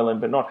Matty Moylan,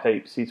 but not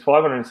heaps. He's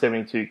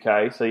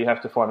 572k, so you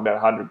have to find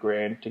about 100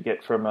 grand to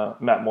get from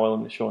Matt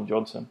Moylan to Sean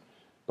Johnson.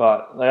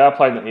 But they are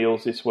playing the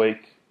Eels this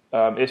week.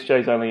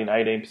 SJ's only in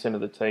 18%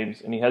 of the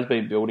teams, and he has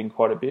been building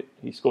quite a bit.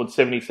 He scored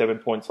 77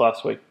 points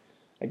last week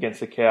against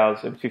the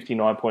Cows and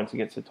 59 points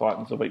against the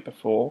Titans the week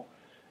before.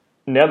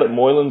 Now that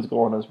Moylan's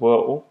gone as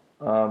well,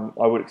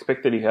 I would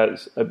expect that he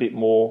has a bit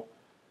more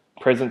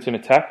presence in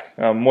attack.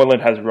 Moylan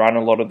has run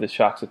a lot of the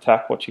Sharks'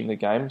 attack watching the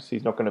games.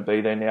 He's not going to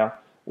be there now.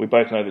 We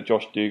both know that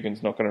Josh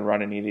Dugan's not going to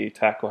run any of the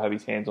attack or have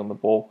his hands on the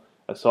ball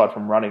aside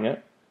from running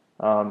it.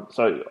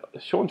 So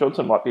Sean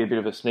Johnson might be a bit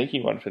of a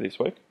sneaky one for this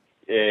week.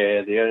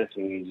 Yeah, the only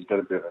thing is he's got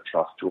a bit of a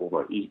trust tool.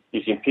 Like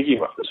you can pick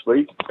him up this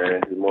week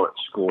and he might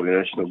score the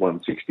national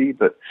 160,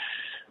 but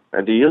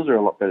the Eels are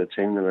a lot better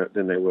team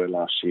than they were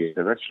last year.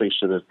 They're actually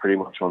sort of pretty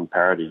much on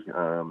parity.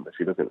 If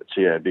you look at the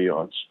TAB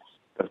odds,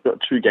 they've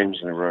got 2 games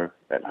in a row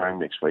at home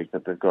next week.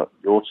 But they've got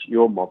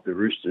your mob, the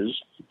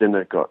Roosters. Then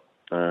they've got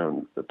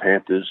the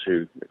Panthers,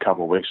 who a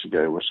couple of weeks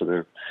ago were sort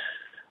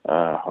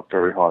of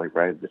very highly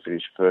rated to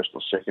finish first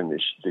or second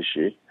this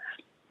year.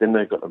 Then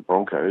they've got the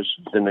Broncos.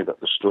 Then they've got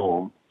the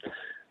Storm.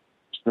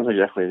 It's not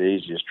exactly the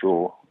easiest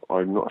draw.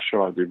 I'm not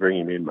sure I'd be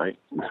bringing him in, mate.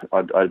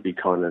 I'd be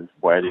kind of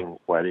waiting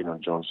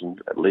on Johnson,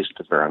 at least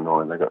to round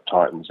 9. They've got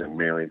Titans and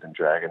Mariners and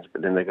Dragons,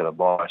 but then they've got a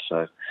bye.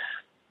 So,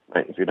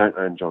 mate, if you don't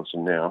own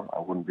Johnson now, I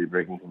wouldn't be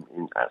bringing him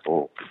in at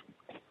all.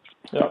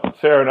 Yeah,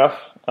 fair enough.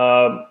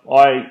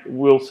 I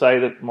will say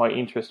that my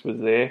interest was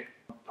there.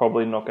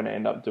 Probably not going to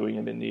end up doing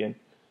it in the end.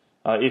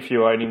 If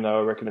you own him,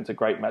 though, I reckon it's a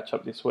great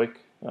matchup this week.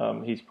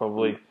 He's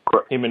probably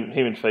him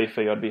and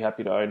Fifi. I'd be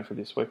happy to own for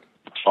this week.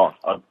 Oh,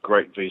 a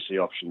great VC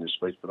option this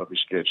week, but I'd be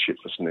scared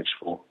shitless the next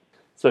 4.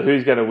 So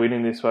who's going to win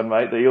in this one,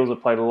 mate? The Eels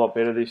have played a lot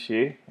better this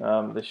year.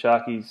 The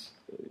Sharkies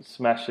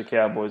smashed the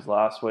Cowboys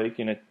last week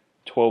in a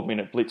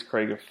 12-minute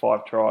blitzkrieg of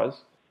 5 tries.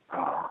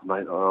 Oh,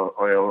 mate,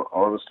 I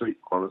honestly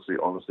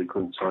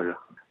couldn't tell you.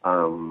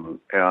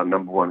 Our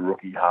number 1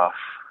 rookie half,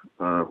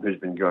 who's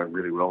been going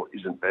really well,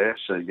 isn't there,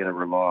 so you're going to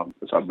rely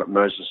on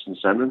Moses and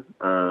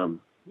Salmon.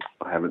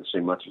 I haven't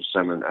seen much of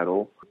Salmon at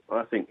all.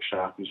 I think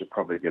Sharkies will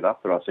probably get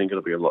up, but I think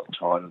it'll be a lot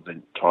tighter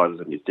than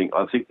you think.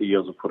 I think the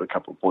Eels will put a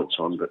couple of points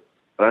on, but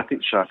I don't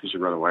think Sharkies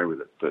will run away with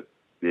it. But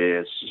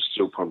yeah, it's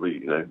still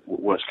probably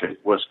worst case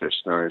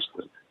scenarios.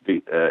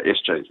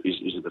 SJ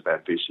is the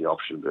bad VC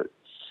option, but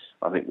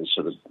I think there's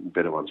sort of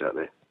better ones out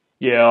there.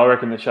 Yeah, I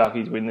reckon the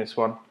Sharkies win this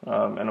one,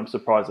 and I'm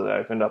surprised that they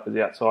opened up as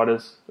the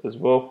outsiders as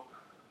well.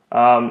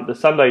 The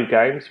Sunday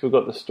games, we've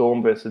got the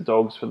Storm versus the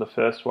Dogs for the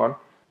first one.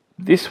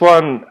 This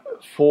one,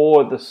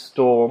 for the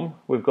Storm,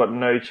 we've got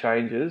no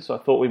changes. I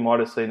thought we might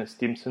have seen a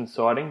Stimson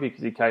sighting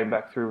because he came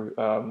back through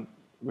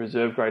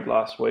reserve grade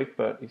last week,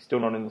 but he's still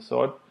not in the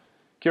side.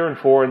 Kieran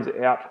Foran's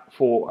out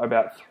for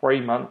about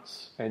 3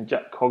 months, and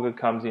Jack Cogger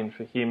comes in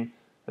for him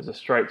as a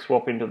straight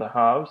swap into the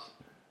halves.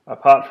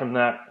 Apart from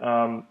that,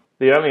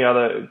 the only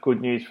other good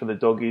news for the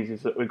Doggies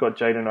is that we've got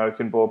Jaden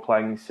Oakenbaugh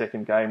playing his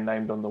second game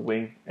named on the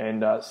wing,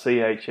 and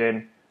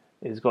CHN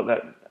has got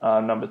that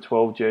number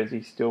 12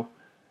 jersey still,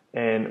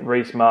 and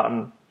Reece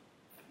Martin,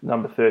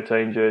 number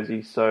 13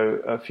 jersey.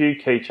 So a few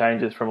key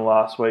changes from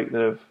last week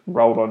that have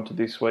rolled on to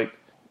this week.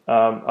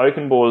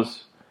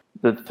 Oakenbaugh's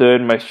the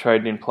third most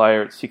traded in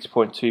player at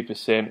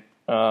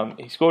 6.2%.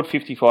 He scored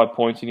 55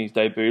 points in his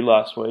debut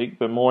last week,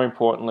 but more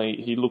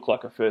importantly, he looked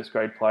like a first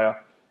grade player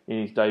in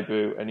his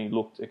debut, and he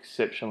looked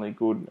exceptionally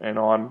good. And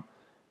I'm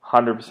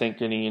 100%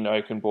 getting in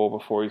Oakenbaugh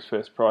before his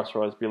first price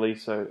rise, Billy.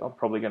 So I'm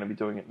probably going to be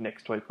doing it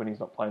next week when he's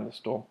not playing the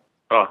Storm.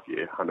 Oh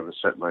yeah,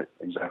 100%, mate.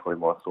 Exactly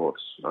my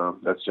thoughts.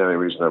 That's the only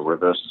reason I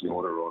reversed the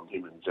order on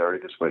him and Jerry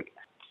this week.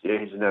 Yeah,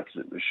 he's an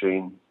absolute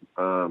machine.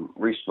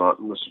 Reece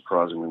Martin was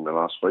surprising in the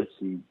last week.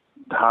 He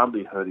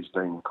hardly heard his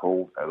name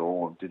called at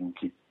all and didn't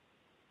kick,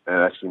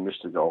 and actually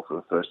missed a goal for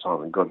the first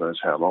time in God knows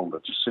how long,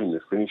 but just seeing the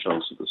finish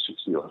on the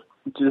 60-odd.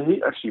 Did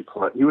he actually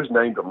play? He was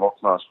named a lock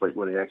last week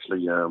when he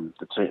actually,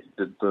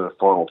 the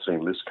final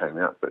team list came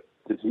out, but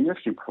did he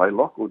actually play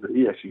lock or did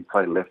he actually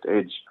play left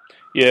edge?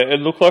 Yeah,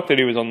 it looked like that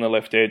he was on the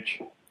left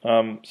edge.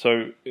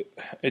 So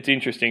it's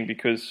interesting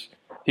because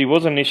he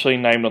was initially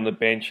named on the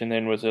bench and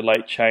then was a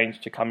late change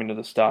to come into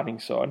the starting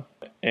side.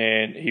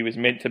 And he was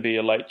meant to be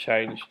a late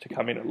change to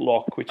come in at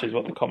lock, which is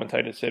what the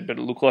commentator said, but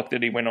it looked like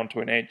that he went onto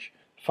an edge.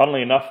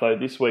 Funnily enough, though,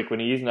 this week when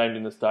he is named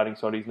in the starting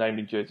side, he's named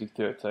in jersey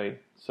 13.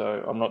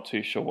 So I'm not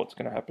too sure what's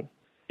going to happen.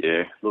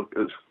 Yeah, look,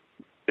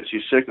 it's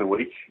his second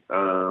week.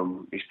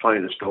 He's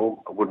playing the Storm.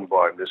 I wouldn't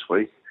buy him this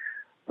week.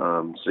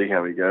 See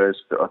how he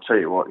goes. But I'll tell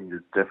you what, he's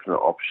a definite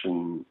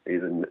option,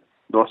 either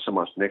not so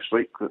much next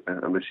week,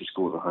 unless he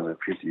scores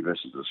 150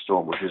 versus the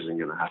Storm, which isn't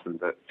going to happen.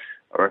 But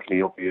I reckon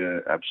he'll be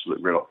an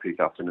absolute red-hot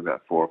pick-up in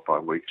about 4 or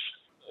 5 weeks.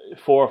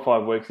 4 or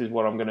 5 weeks is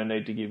what I'm going to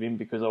need to give him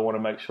because I want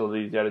to make sure that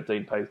he's out of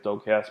Dean Pay's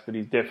doghouse. But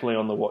he's definitely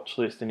on the watch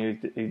list and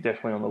he's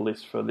definitely on the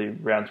list for the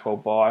round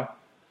 12 bye.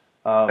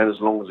 And as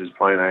long as he's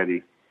playing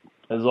 80.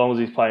 As long as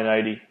he's playing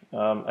 80.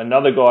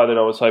 Another guy that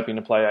I was hoping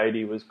to play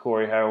 80 was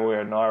Corey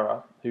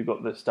Harawira-Naera, who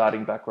got the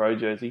starting back row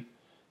jersey.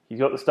 He's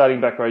got the starting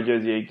back row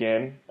jersey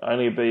again,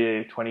 only a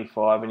BE of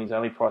 25, and he's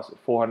only priced at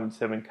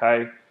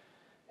 407k.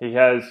 He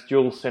has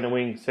dual centre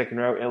wing second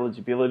row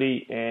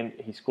eligibility, and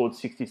he scored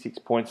 66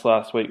 points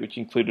last week, which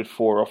included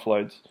 4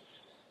 offloads.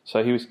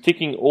 So he was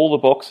ticking all the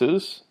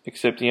boxes,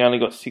 except he only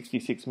got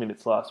 66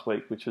 minutes last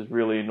week, which was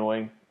really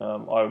annoying.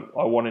 I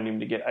wanted him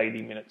to get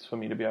 80 minutes for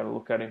me to be able to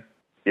look at him.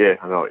 Yeah,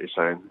 I know what you're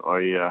saying.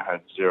 I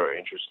had zero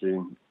interest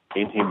in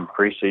him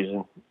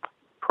pre-season.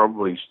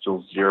 Probably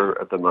still zero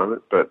at the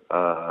moment, but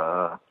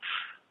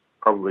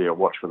probably a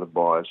watch for the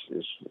buys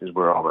is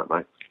where I'm at,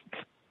 mate.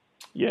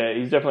 Yeah,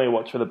 he's definitely a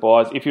watch for the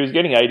buys. If he was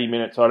getting 80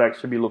 minutes, I'd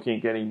actually be looking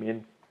at getting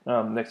him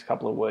in next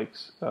couple of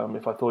weeks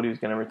if I thought he was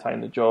going to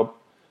retain the job.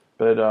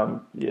 But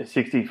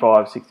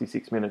 65,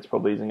 66 minutes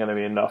probably isn't going to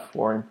be enough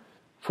for him.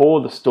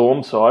 For the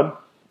Storm side,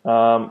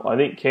 I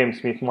think Cam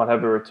Smith might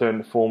have a return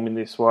to form in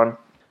this one.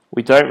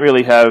 We don't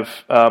really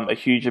have a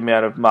huge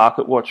amount of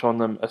market watch on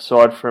them,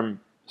 aside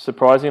from,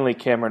 surprisingly,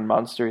 Cameron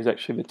Munster is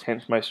actually the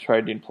 10th most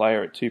traded in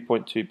player at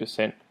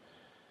 2.2%.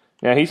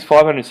 Now, he's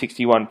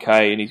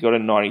 561k and he's got a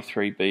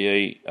 93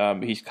 BE.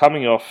 He's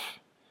coming off,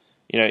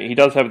 he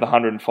does have the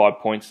 105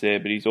 points there,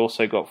 but he's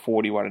also got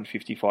 41 and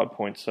 55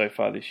 points so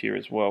far this year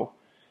as well.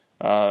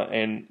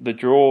 And the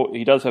draw,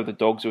 he does have the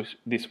Dogs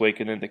this week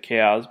and then the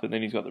Cows, but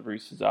then he's got the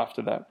Roosters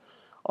after that.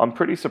 I'm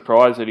pretty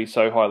surprised that he's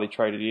so highly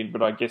traded in,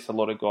 but I guess a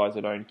lot of guys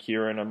that own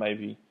Kieran are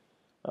maybe,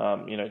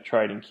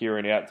 trading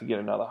Kieran out to get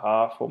another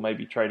half, or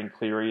maybe trading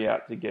Cleary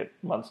out to get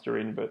Munster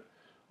in. But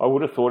I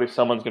would have thought if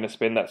someone's going to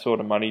spend that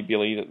sort of money,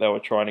 Billy, that they were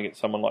trying to get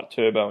someone like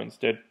Turbo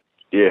instead.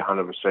 Yeah,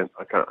 100%.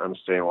 I can't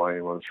understand why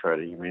anyone's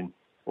trading him in.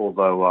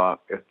 Although,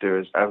 if there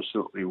is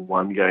absolutely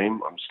one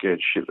game I'm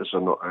scared shitless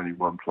of not only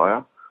one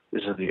player,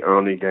 this is the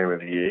only game of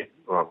the year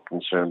where I'm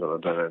concerned that I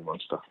don't own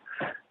Munster.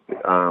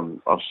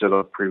 I've said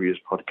on previous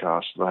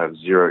podcasts that I have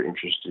zero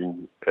interest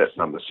in at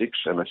number 6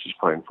 unless he's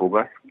playing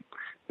fullback,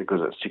 because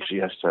at 6 he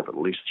has to have at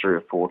least 3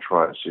 or 4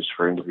 try assists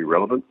for him to be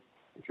relevant.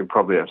 He can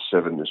probably have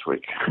 7 this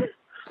week.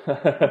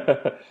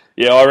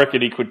 Yeah, I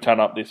reckon he could turn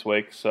up this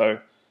week. So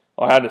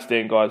I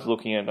understand guys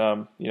looking at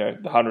the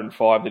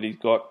 105 that he's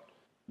got,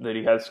 that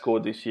he has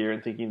scored this year,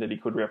 and thinking that he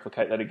could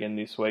replicate that again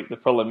this week. The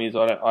problem is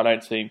I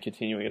don't see him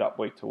continuing it up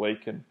week to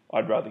week, and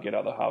I'd rather get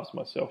other halves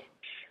myself.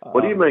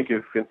 What do you make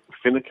of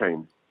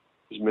Finucane?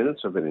 His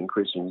minutes have been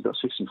increasing. He got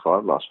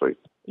 65 last week.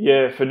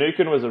 Yeah,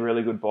 Finucane was a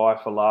really good buy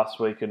for last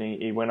week, and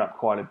he went up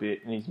quite a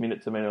bit, and his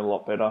minutes have been a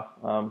lot better.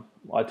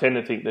 I tend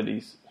to think that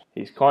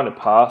he's kind of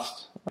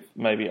past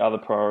maybe other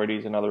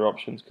priorities and other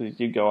options, because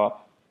he did go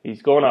up.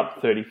 He's gone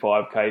up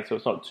 35k, so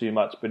it's not too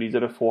much, but he's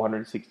at a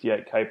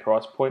 468k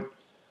price point.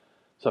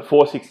 So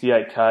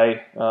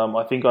 468k,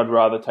 I think I'd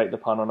rather take the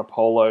punt on a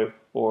Polo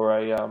or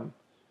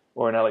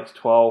an Alex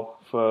 12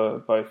 for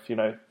both,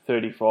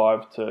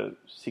 35 to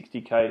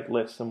 60k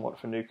less than what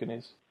Finucane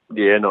is.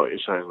 Yeah, I know what you're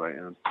saying,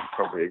 mate. I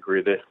probably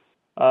agree there.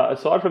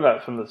 Aside from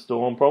that, from the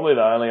Storm, probably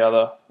the only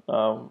other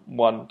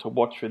one to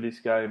watch for this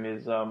game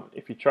is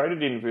if you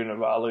traded in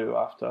Vunivalu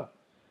after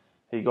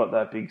he got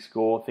that big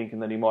score, thinking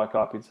that he might go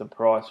up in some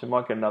price, he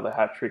might get another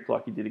hat-trick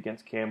like he did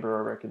against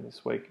Canberra, I reckon,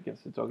 this week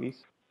against the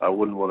Doggies. I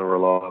wouldn't want to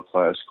rely on a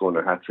player scoring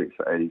a hat-trick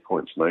for 80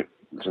 points, mate.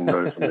 It's a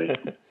no for me.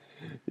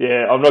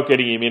 Yeah, I'm not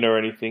getting him in or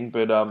anything,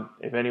 but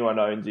if anyone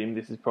owns him,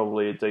 this is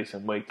probably a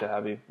decent week to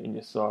have him in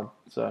your side.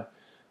 So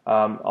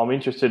I'm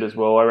interested as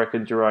well. I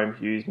reckon Jerome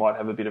Hughes might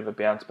have a bit of a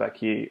bounce back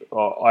here.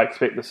 I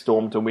expect the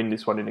Storm to win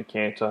this one in a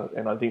canter,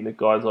 and I think that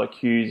guys like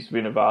Hughes,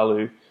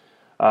 Vunivalu,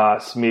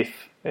 Smith,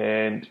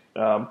 and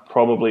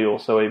probably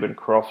also even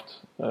Croft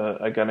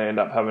are going to end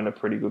up having a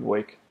pretty good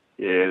week.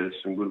 Yeah, there's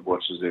some good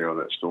watches there on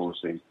that Storm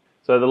team.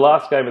 So the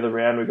last game of the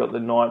round, we've got the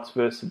Knights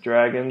versus the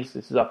Dragons.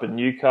 This is up in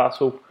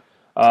Newcastle.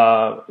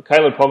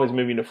 Caleb Ponga's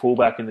moving to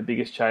fullback, and the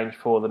biggest change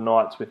for the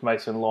Knights with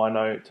Mason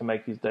Lino to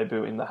make his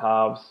debut in the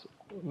halves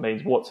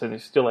means Watson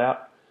is still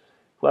out.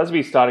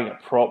 Glasby's starting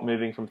at prop,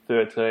 moving from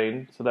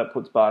 13, so that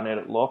puts Barnett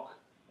at lock.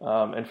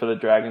 And for the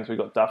Dragons, we've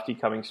got Dufty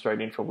coming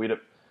straight in for Widdop,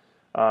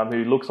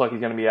 who looks like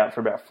he's going to be out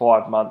for about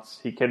 5 months.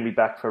 He can be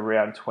back for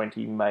around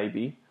 20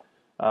 maybe.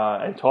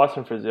 And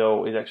Tyson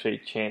Frizzell is actually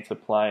a chance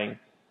of playing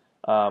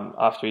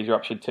after his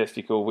ruptured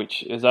testicle,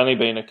 which has only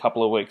been a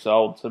couple of weeks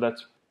old, so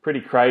that's pretty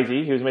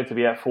crazy. He was meant to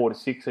be out 4 to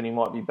 6 and he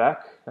might be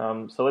back.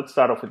 So let's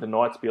start off with the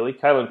Knights, Billy.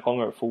 Kalen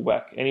Ponga at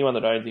fullback. Anyone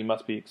that owns him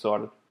must be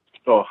excited.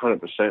 Oh,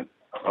 100%.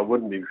 I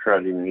would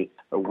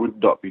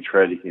not be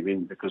trading him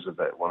in because of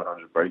that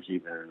 100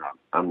 break-even and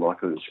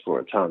unlikely to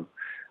score a ton.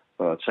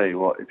 But I'll tell you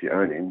what, if you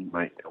own him,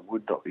 mate, I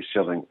would not be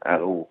selling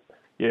at all.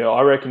 Yeah,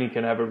 I reckon he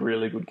can have a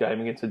really good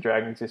game against the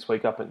Dragons this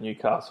week up at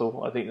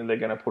Newcastle. I think that they're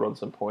going to put on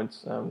some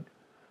points.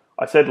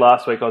 I said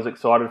last week I was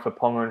excited for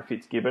Ponga and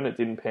Fitzgibbon. It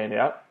didn't pan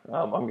out.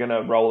 I'm going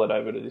to roll it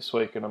over to this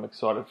week, and I'm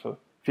excited for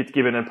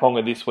Fitzgibbon and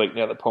Ponga this week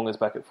now that Ponga's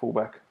back at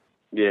fullback.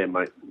 Yeah,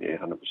 mate. Yeah,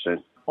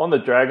 100%. On the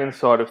Dragons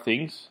side of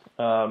things,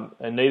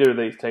 and neither of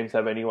these teams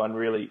have anyone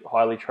really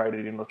highly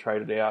traded in or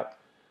traded out,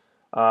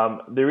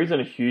 there isn't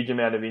a huge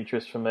amount of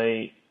interest for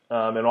me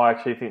and I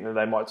actually think that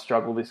they might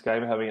struggle this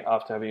game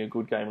after having a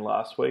good game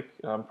last week.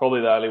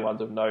 Probably the only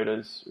ones of note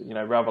is,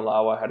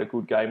 Ravalawa had a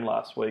good game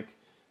last week,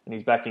 and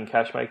he's back in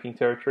cash-making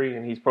territory,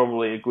 and he's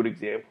probably a good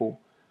example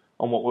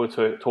on what we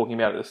were talking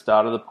about at the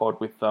start of the pod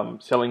with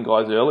selling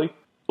guys early.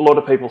 A lot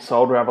of people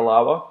sold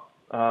Ravalawa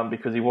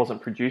because he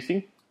wasn't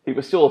producing. He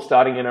was still a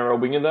starting NRL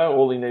winger though.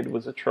 All he needed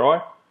was a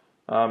try.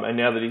 And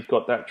now that he's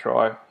got that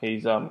try,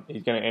 he's going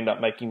to end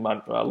up making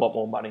a lot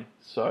more money.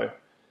 So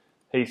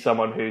he's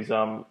someone who's,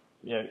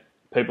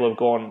 people have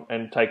gone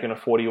and taken a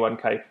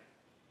 41k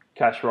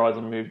cash rise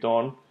and moved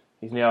on.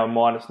 He's now a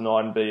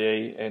 -9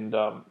 BE and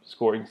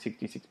scoring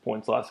 66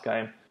 points last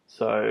game.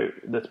 So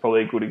that's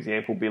probably a good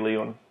example, Billy,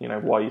 on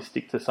why you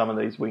stick to some of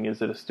these wingers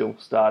that are still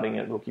starting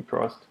at rookie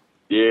priced.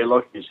 Yeah,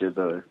 like you said,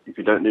 though, if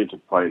you don't need to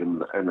play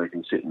them and they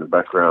can sit in the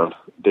background,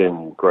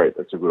 then great,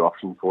 that's a good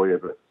option for you.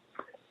 But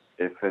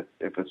if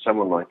it's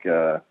someone like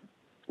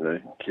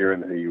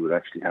Kieran, who you would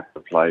actually have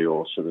to play,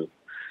 or who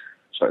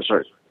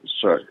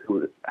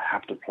would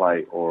have to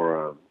play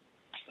or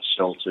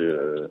sell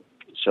to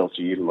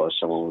utilise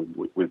someone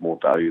with more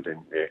value,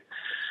 then yeah.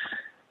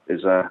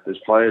 There's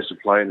players to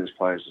play and there's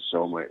players to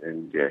sell, mate.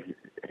 And yeah,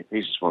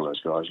 he's just one of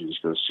those guys. You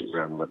just got to sit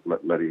around and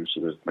let him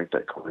sort of make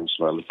that comment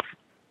slowly.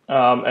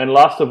 And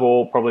last of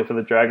all, probably for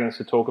the Dragons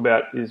to talk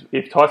about is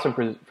if Tyson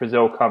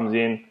Frizzell comes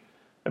in,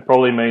 it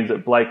probably means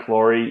that Blake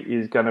Lawrie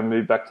is going to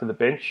move back to the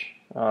bench,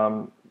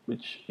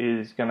 which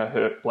is going to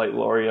hurt Blake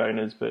Lawrie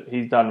owners. But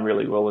he's done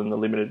really well in the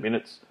limited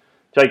minutes.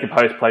 Jacob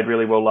Host played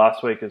really well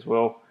last week as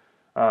well,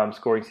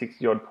 scoring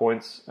 60-odd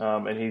points,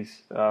 and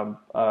he's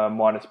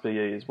minus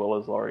BE as well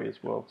as Laurie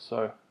as well.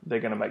 So they're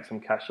going to make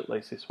some cash at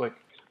least this week.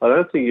 I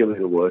don't think he'll be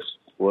the worst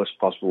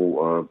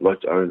possible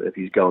bloke to own if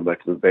he's going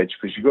back to the bench,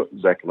 because you've got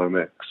Zach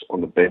Lomax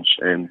on the bench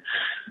and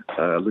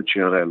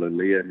Luciano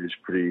Lelia, who's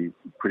pretty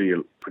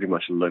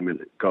much a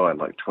low-minute guy,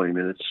 like 20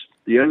 minutes.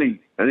 The only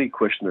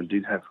question I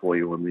did have for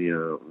you on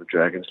the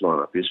Dragons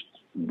lineup is,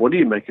 what do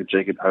you make of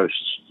Jacob Host?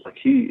 Like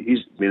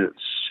his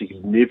minutes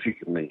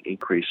significantly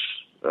increased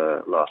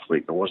last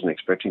week. I wasn't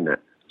expecting that.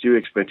 Do you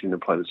expect him to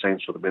play the same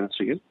sort of minutes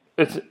again?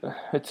 It's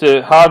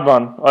a hard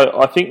one.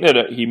 I think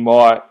that he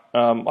might.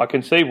 I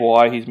can see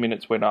why his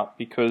minutes went up,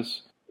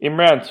 because in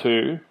round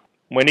 2,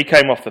 when he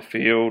came off the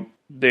field,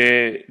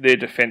 their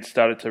defence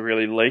started to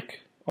really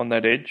leak on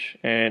that edge,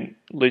 and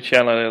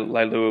Luciano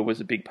Leilua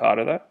was a big part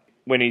of that.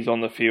 When he's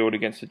on the field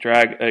against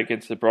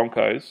the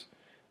Broncos,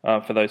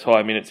 for those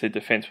higher minutes, their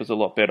defence was a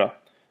lot better.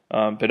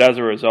 But as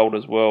a result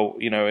as well,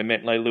 it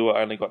meant Leilua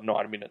only got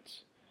 9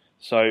 minutes.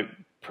 So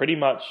pretty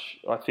much,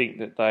 I think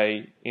that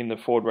they, in the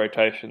forward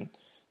rotation,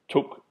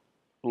 took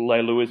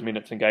Leilua's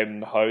minutes and gave them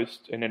to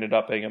Host, and ended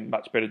up being a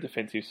much better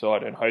defensive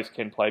side, and Host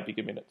can play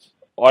bigger minutes.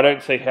 I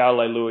don't see how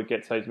Leilua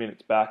gets those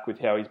minutes back with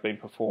how he's been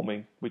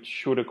performing, which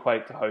should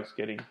equate to Host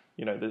getting,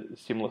 the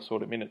similar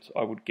sort of minutes,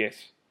 I would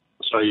guess.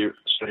 So you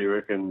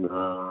reckon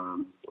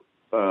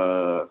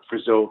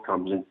Frizzell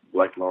comes in,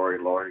 Blake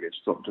Lawrie gets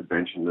dropped to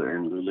bench, and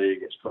Lelia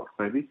gets dropped,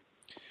 maybe?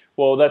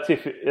 Well, that's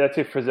if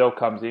Frizzell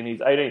comes in.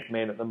 He's 18th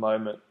man at the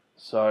moment,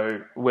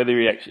 so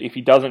if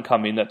he doesn't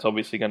come in, that's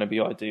obviously going to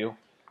be ideal.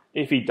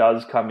 If he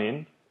does come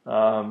in,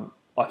 I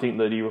think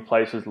that he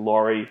replaces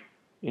Laurie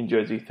in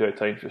jersey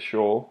 13 for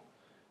sure.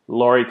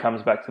 Laurie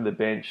comes back to the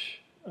bench,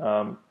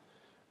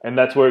 and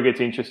that's where it gets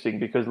interesting,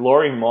 because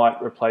Laurie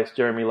might replace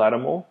Jeremy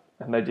Lattimore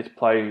and they just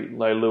play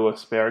Leilua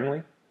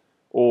sparingly,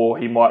 or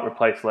he might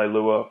replace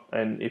Leilua,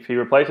 and if he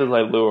replaces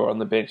Leilua on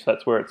the bench,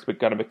 that's where it's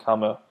going to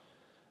become a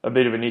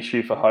bit of an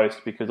issue for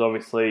Host, because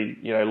obviously,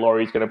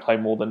 Laurie's going to play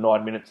more than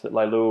 9 minutes that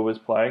Leilua was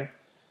playing.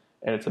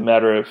 And it's a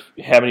matter of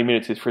how many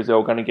minutes is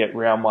Frizzell going to get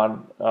round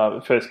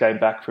 1, first game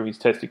back from his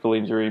testicle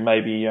injury.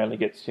 Maybe he only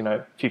gets,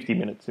 50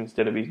 minutes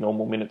instead of his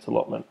normal minutes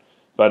allotment.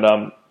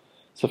 But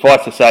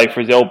suffice to say,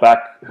 Frizzell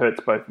back hurts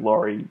both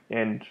Laurie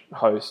and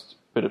Host,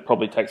 but it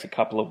probably takes a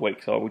couple of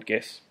weeks, I would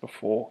guess,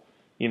 before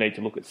you need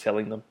to look at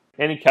selling them.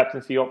 Any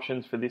captaincy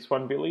options for this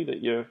one, Billy,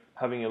 that you're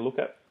having a look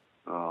at?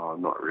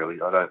 Not really.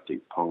 I don't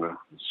think Ponga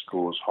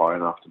scores high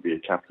enough to be a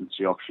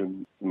captaincy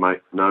option,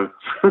 mate. No.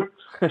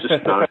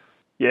 Just no.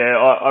 Yeah,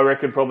 I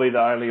reckon probably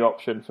the only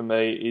option for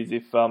me is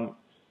if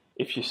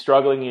you're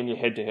struggling in your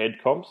head-to-head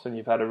comps and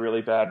you've had a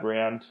really bad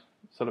round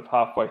sort of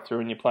halfway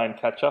through and you're playing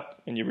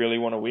catch-up and you really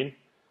want to win,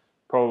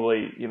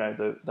 probably,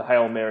 the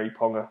Hail Mary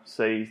Ponga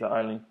C is the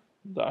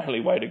only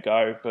way to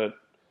go, but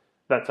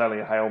that's only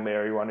a Hail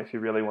Mary one if you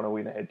really want to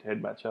win a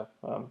head-to-head matchup.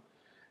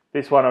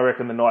 This one, I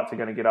reckon the Knights are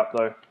going to get up,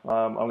 though.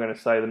 I'm going to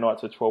say the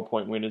Knights are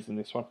 12-point winners in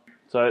this one.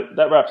 So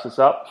that wraps us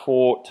up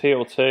for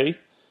TLT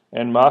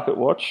and Market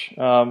Watch.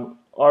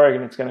 I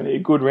reckon it's going to be a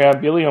good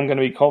round, Billy. I'm going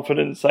to be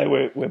confident and say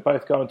we're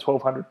both going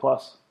 1,200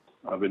 plus.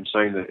 I've been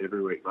saying that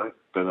every week, mate.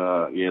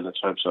 But yeah, let's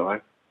hope so, eh?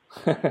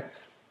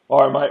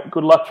 All right, mate.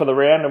 Good luck for the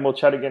round, and we'll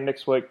chat again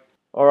next week.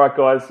 All right,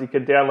 guys. You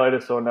can download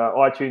us on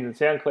iTunes and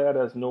SoundCloud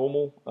as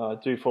normal.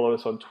 Do follow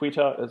us on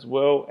Twitter as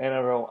well,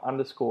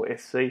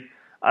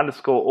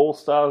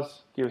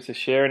 NRL_SC_All-Stars. Give us a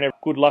share, and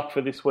good luck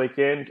for this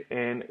weekend.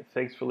 And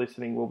thanks for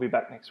listening. We'll be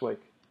back next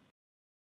week.